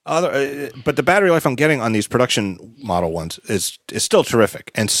 but the battery life I'm getting on these production model ones is still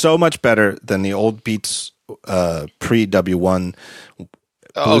terrific, and so much better than the old Beats pre-W1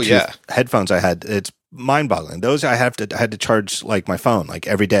 Bluetooth headphones I had. It's mind-boggling. Those I had to charge like my phone like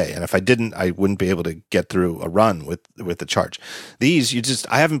every day, and if I didn't, I wouldn't be able to get through a run with the charge. These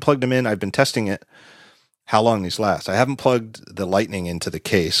I haven't plugged them in. I've been testing it. How long these last? I haven't plugged the Lightning into the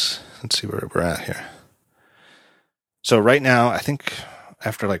case. Let's see where we're at here. So right now, I think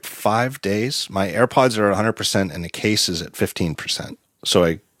after like 5 days, my AirPods are 100% and the case is at 15%. So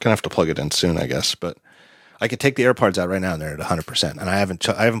I'm gonna have to plug it in soon, I guess, but I could take the AirPods out right now and they're at 100%. And I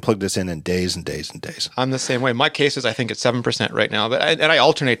haven't plugged this in days and days and days. I'm the same way. My case is, I think it's 7% right now, but I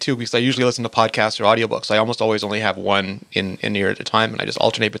alternate too, because I usually listen to podcasts or audiobooks. I almost always only have one in ear at a time, and I just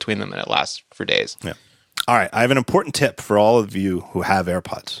alternate between them, and it lasts for days. Yeah. All right. I have an important tip for all of you who have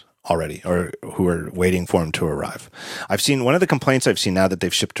AirPods already or who are waiting for them to arrive. One of the complaints I've seen now that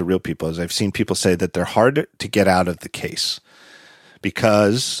they've shipped to real people is I've seen people say that they're hard to get out of the case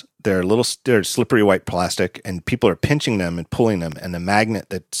because they're slippery white plastic, and people are pinching them and pulling them, and the magnet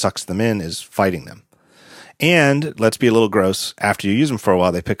that sucks them in is fighting them. And let's be a little gross. After you use them for a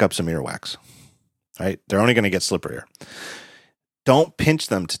while, they pick up some earwax. Right? They're only going to get slipperier. Don't pinch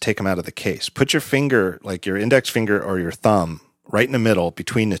them to take them out of the case. Put your finger, like your index finger or your thumb, right in the middle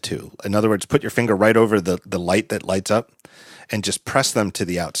between the two. In other words, put your finger right over the light that lights up and just press them to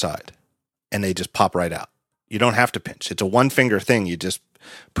the outside, and they just pop right out. You don't have to pinch. It's a one finger thing. You just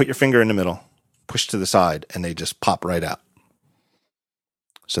put your finger in the middle, push to the side, and they just pop right out.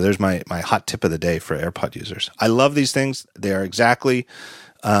 So there's my hot tip of the day for AirPod users. I love these things. They are exactly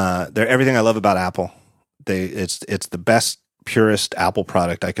they're everything I love about Apple. It's the best, purest Apple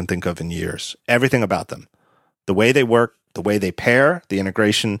product I can think of in years. Everything about them, the way they work, the way they pair, the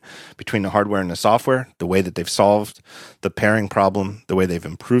integration between the hardware and the software, the way that they've solved the pairing problem, the way they've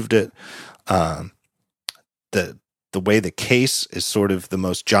improved it, the way the case is sort of the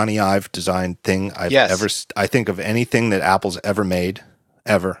most Johnny Ive designed thing I've ever. I think of anything that Apple's ever made,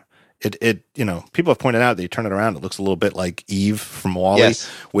 ever. It people have pointed out that you turn it around, it looks a little bit like Eve from WALL-E,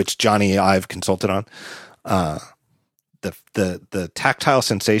 which Johnny Ive consulted on. The tactile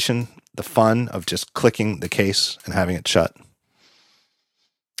sensation, the fun of just clicking the case and having it shut.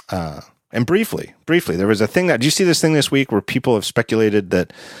 And briefly, there was a thing did you see this thing this week where people have speculated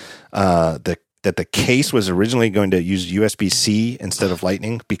that the case was originally going to use USB-C instead of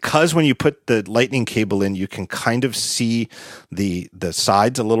Lightning, because when you put the Lightning cable in, you can kind of see the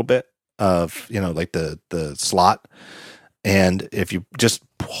sides a little bit of, like the slot. And if you just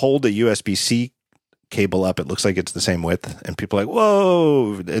hold a USB-C cable up, it looks like it's the same width, and people are like,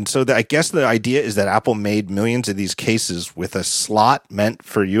 whoa. And so I guess the idea is that Apple made millions of these cases with a slot meant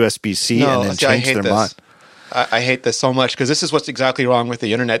for USB-C and then changed their mind. I hate this so much, because this is what's exactly wrong with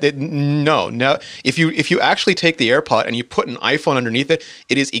the internet. No. If you actually take the AirPod and you put an iPhone underneath it,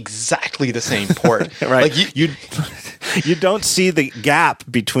 it is exactly the same port. Right. Like you don't see the gap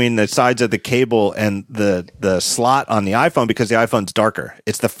between the sides of the cable and the slot on the iPhone because the iPhone's darker.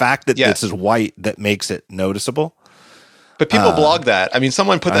 It's the fact that this is white that makes it noticeable. But people blog that. I mean,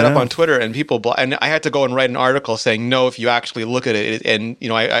 someone put that up on Twitter, and people and I had to go and write an article saying, no, if you actually look at it, and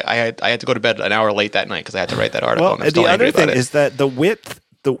I had to go to bed an hour late that night because I had to write that article. Well, the other thing is that the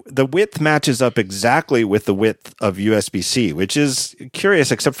width matches up exactly with the width of USB-C, which is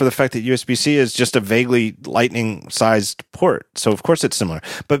curious, except for the fact that USB-C is just a vaguely Lightning-sized port. So, of course, it's similar.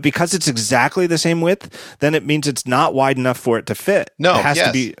 But because it's exactly the same width, then it means it's not wide enough for it to fit. No, it has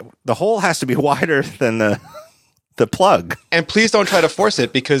to be, the hole has to be wider than the plug. And please don't try to force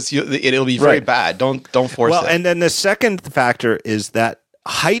it, because it'll be very bad. Don't force it. Well, and then the second factor is that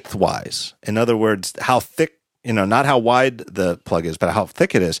height-wise, in other words, how thick, not how wide the plug is, but how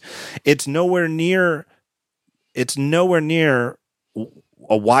thick it is, it's nowhere near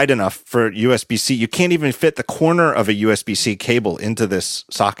a wide enough for USB-C. You can't even fit the corner of a USB-C cable into this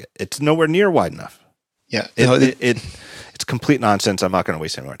socket. It's nowhere near wide enough. Yeah. It's complete nonsense. I'm not going to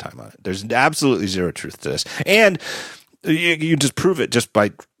waste any more time on it. There's absolutely zero truth to this. And you just prove it just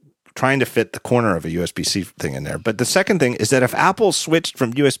by trying to fit the corner of a USB-C thing in there. But the second thing is that if Apple switched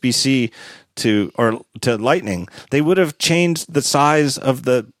from USB-C to Lightning, they would have changed the size of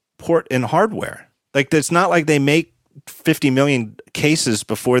the port in hardware. Like, it's not like they make 50 million cases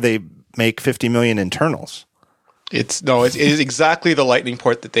before they make 50 million internals. It is exactly the Lightning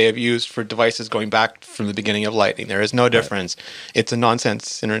port that they have used for devices going back from the beginning of Lightning. There is no difference. Right. It's a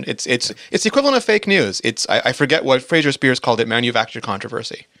nonsense. It's the equivalent of fake news. I forget what Fraser Spears called it, manufactured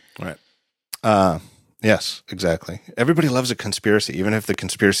controversy. Right. Yes, exactly. Everybody loves a conspiracy, even if the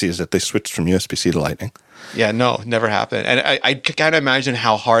conspiracy is that they switched from USB-C to Lightning. Yeah, no, never happened. And I can't imagine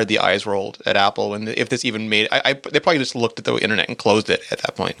how hard the eyes rolled at Apple if this even made. They probably just looked at the internet and closed it at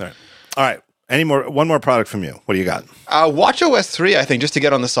that point. All right. One more product from you. What do you got? WatchOS 3, I think, just to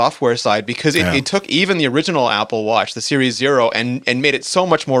get on the software side, because it took even the original Apple Watch, the Series 0, and made it so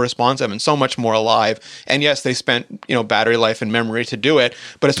much more responsive and so much more alive. And yes, they spent battery life and memory to do it,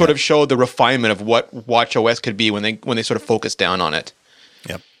 but it sort of showed the refinement of what WatchOS could be when they sort of focused down on it.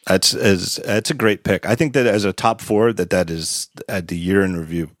 Yep. It's a great pick. I think that as a top 4, that is at the year in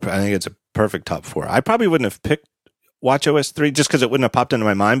review. I think it's a perfect top 4. I probably wouldn't have picked WatchOS 3 just because it wouldn't have popped into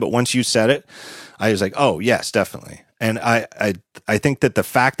my mind, but once you said it, I was like, oh yes, definitely. And I think that the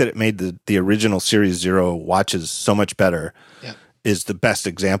fact that it made the original Series 0 watches so much better is the best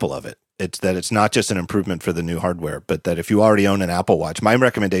example of it. It's that it's not just an improvement for the new hardware, but that if you already own an Apple Watch, my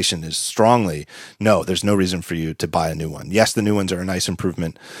recommendation is strongly, no, there's no reason for you to buy a new one. Yes, the new ones are a nice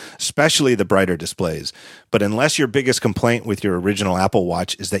improvement, especially the brighter displays. But unless your biggest complaint with your original Apple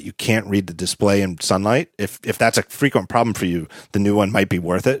Watch is that you can't read the display in sunlight, if that's a frequent problem for you, the new one might be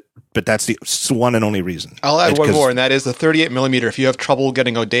worth it. But that's the one and only reason. I'll add one more, and that is the 38 millimeter. If you have trouble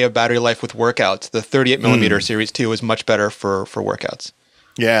getting a day of battery life with workouts, the 38 millimeter Series 2 is much better for workouts.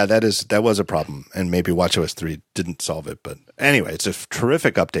 Yeah, that was a problem, and maybe WatchOS 3 didn't solve it. But anyway, it's a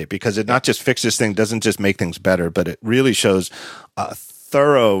terrific update because it not just fixes things, doesn't just make things better, but it really shows a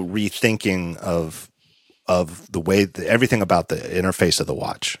thorough rethinking of the way everything about the interface of the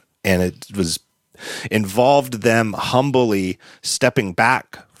watch, and it was involved them humbly stepping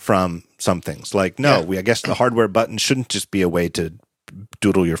back from some things. Like, I guess the hardware button shouldn't just be a way to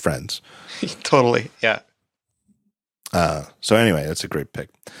doodle your friends. Totally. Yeah. So anyway, that's a great pick.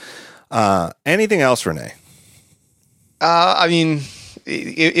 Anything else, Rene? I mean,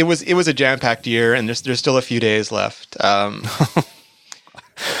 it was a jam-packed year, and there's still a few days left. I'm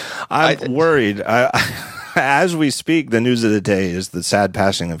worried. As we speak, the news of the day is the sad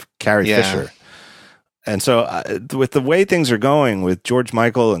passing of Carrie Fisher. And so with the way things are going with George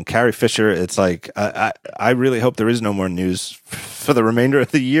Michael and Carrie Fisher, it's like I really hope there is no more news for the remainder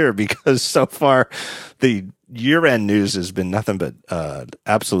of the year, because so far the year-end news has been nothing but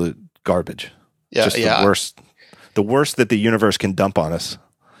absolute garbage. Yeah, just the worst that the universe can dump on us.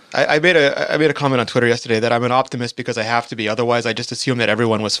 I made a comment on Twitter yesterday that I'm an optimist because I have to be. Otherwise, I just assume that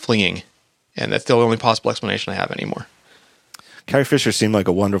everyone was fleeing, and that's the only possible explanation I have anymore. Carrie Fisher seemed like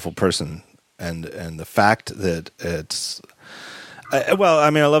a wonderful person, and the fact that it's well, I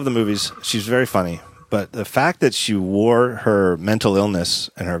mean, I love the movies. She's very funny, but the fact that she wore her mental illness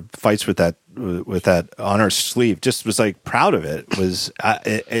and her fights with that on her sleeve, just was like proud of it. Was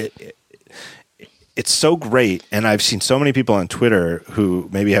it's so great, and I've seen so many people on Twitter who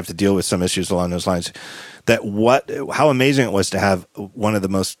maybe have to deal with some issues along those lines. How amazing it was to have one of the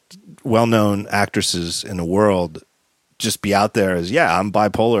most well-known actresses in the world just be out there as, I'm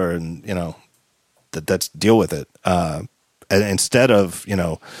bipolar, and that's deal with it. And instead of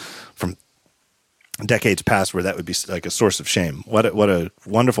from decades past where that would be like a source of shame. What a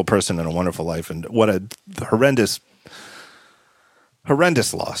wonderful person and a wonderful life, and what a horrendous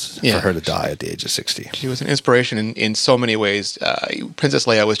loss for her to die at the age of 60. She was an inspiration in so many ways. Princess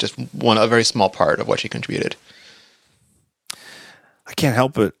Leia was just a very small part of what she contributed. I can't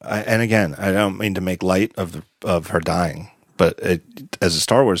help it. And again, I don't mean to make light of her dying, but as a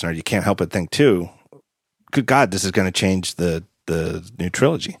Star Wars nerd, you can't help but think too, good God, this is going to change the new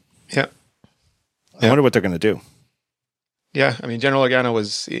trilogy. Yeah. I wonder what they're going to do. Yeah. I mean, General Organa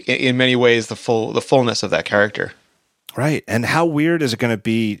was in many ways the fullness of that character. Right. And how weird is it going to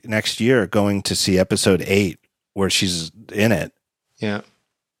be next year going to see episode 8 where she's in it? Yeah.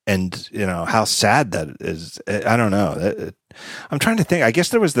 And, how sad that is. I don't know. I'm trying to think. I guess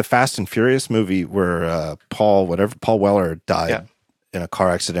there was the Fast and Furious movie where Paul Weller died in a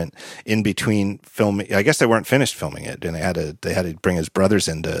car accident in between filming. I guess they weren't finished filming it, and they had to bring his brothers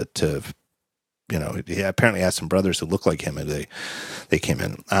in to he apparently had some brothers who looked like him, and they came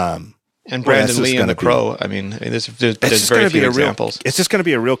in. And Brandon Lee and The Crow. I mean, there's very few examples. It's just going to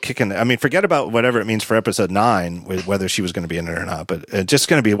be a real kick in. I mean, forget about whatever it means for episode 9, whether she was going to be in it or not. But it's just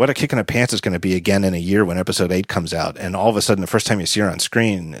going to be what a kick in the pants is going to be again in a year when episode 8 comes out, and all of a sudden, the first time you see her on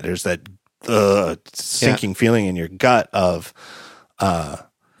screen, there's that sinking feeling in your gut of,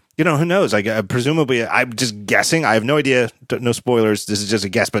 who knows? Presumably, I'm just guessing. I have no idea. No spoilers. This is just a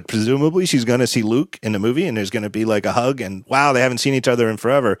guess. But presumably, she's going to see Luke in the movie, and there's going to be like a hug, and wow, they haven't seen each other in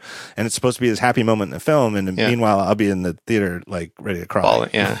forever, and it's supposed to be this happy moment in the film. And meanwhile, I'll be in the theater like ready to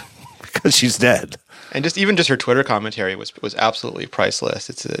cry, because she's dead. And even just her Twitter commentary was absolutely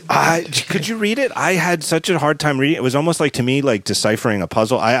priceless. Could you read it? I had such a hard time reading it. It was almost like, to me, like deciphering a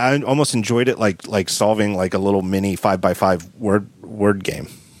puzzle. I almost enjoyed it like solving like a little mini 5x5 word game.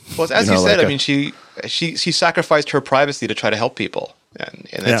 Well, as you said, I mean, she sacrificed her privacy to try to help people, and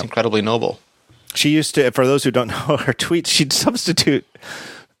that's incredibly noble. She used to, for those who don't know her tweets, she'd substitute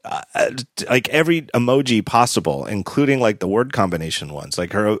like every emoji possible, including like the word combination ones.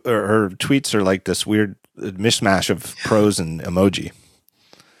 Like her tweets are like this weird mishmash of prose and emoji.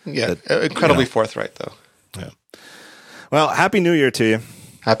 Yeah, incredibly forthright, though. Yeah. Well, Happy New Year to you.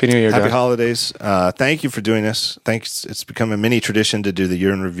 Happy New Year, Happy John. Holidays. Thank you for doing this. Thanks. It's become a mini tradition to do the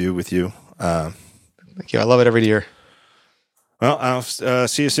year in review with you. Thank you. I love it every year. Well, I'll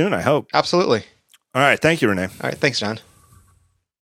see you soon, I hope. Absolutely. All right. Thank you, Rene. All right. Thanks, John.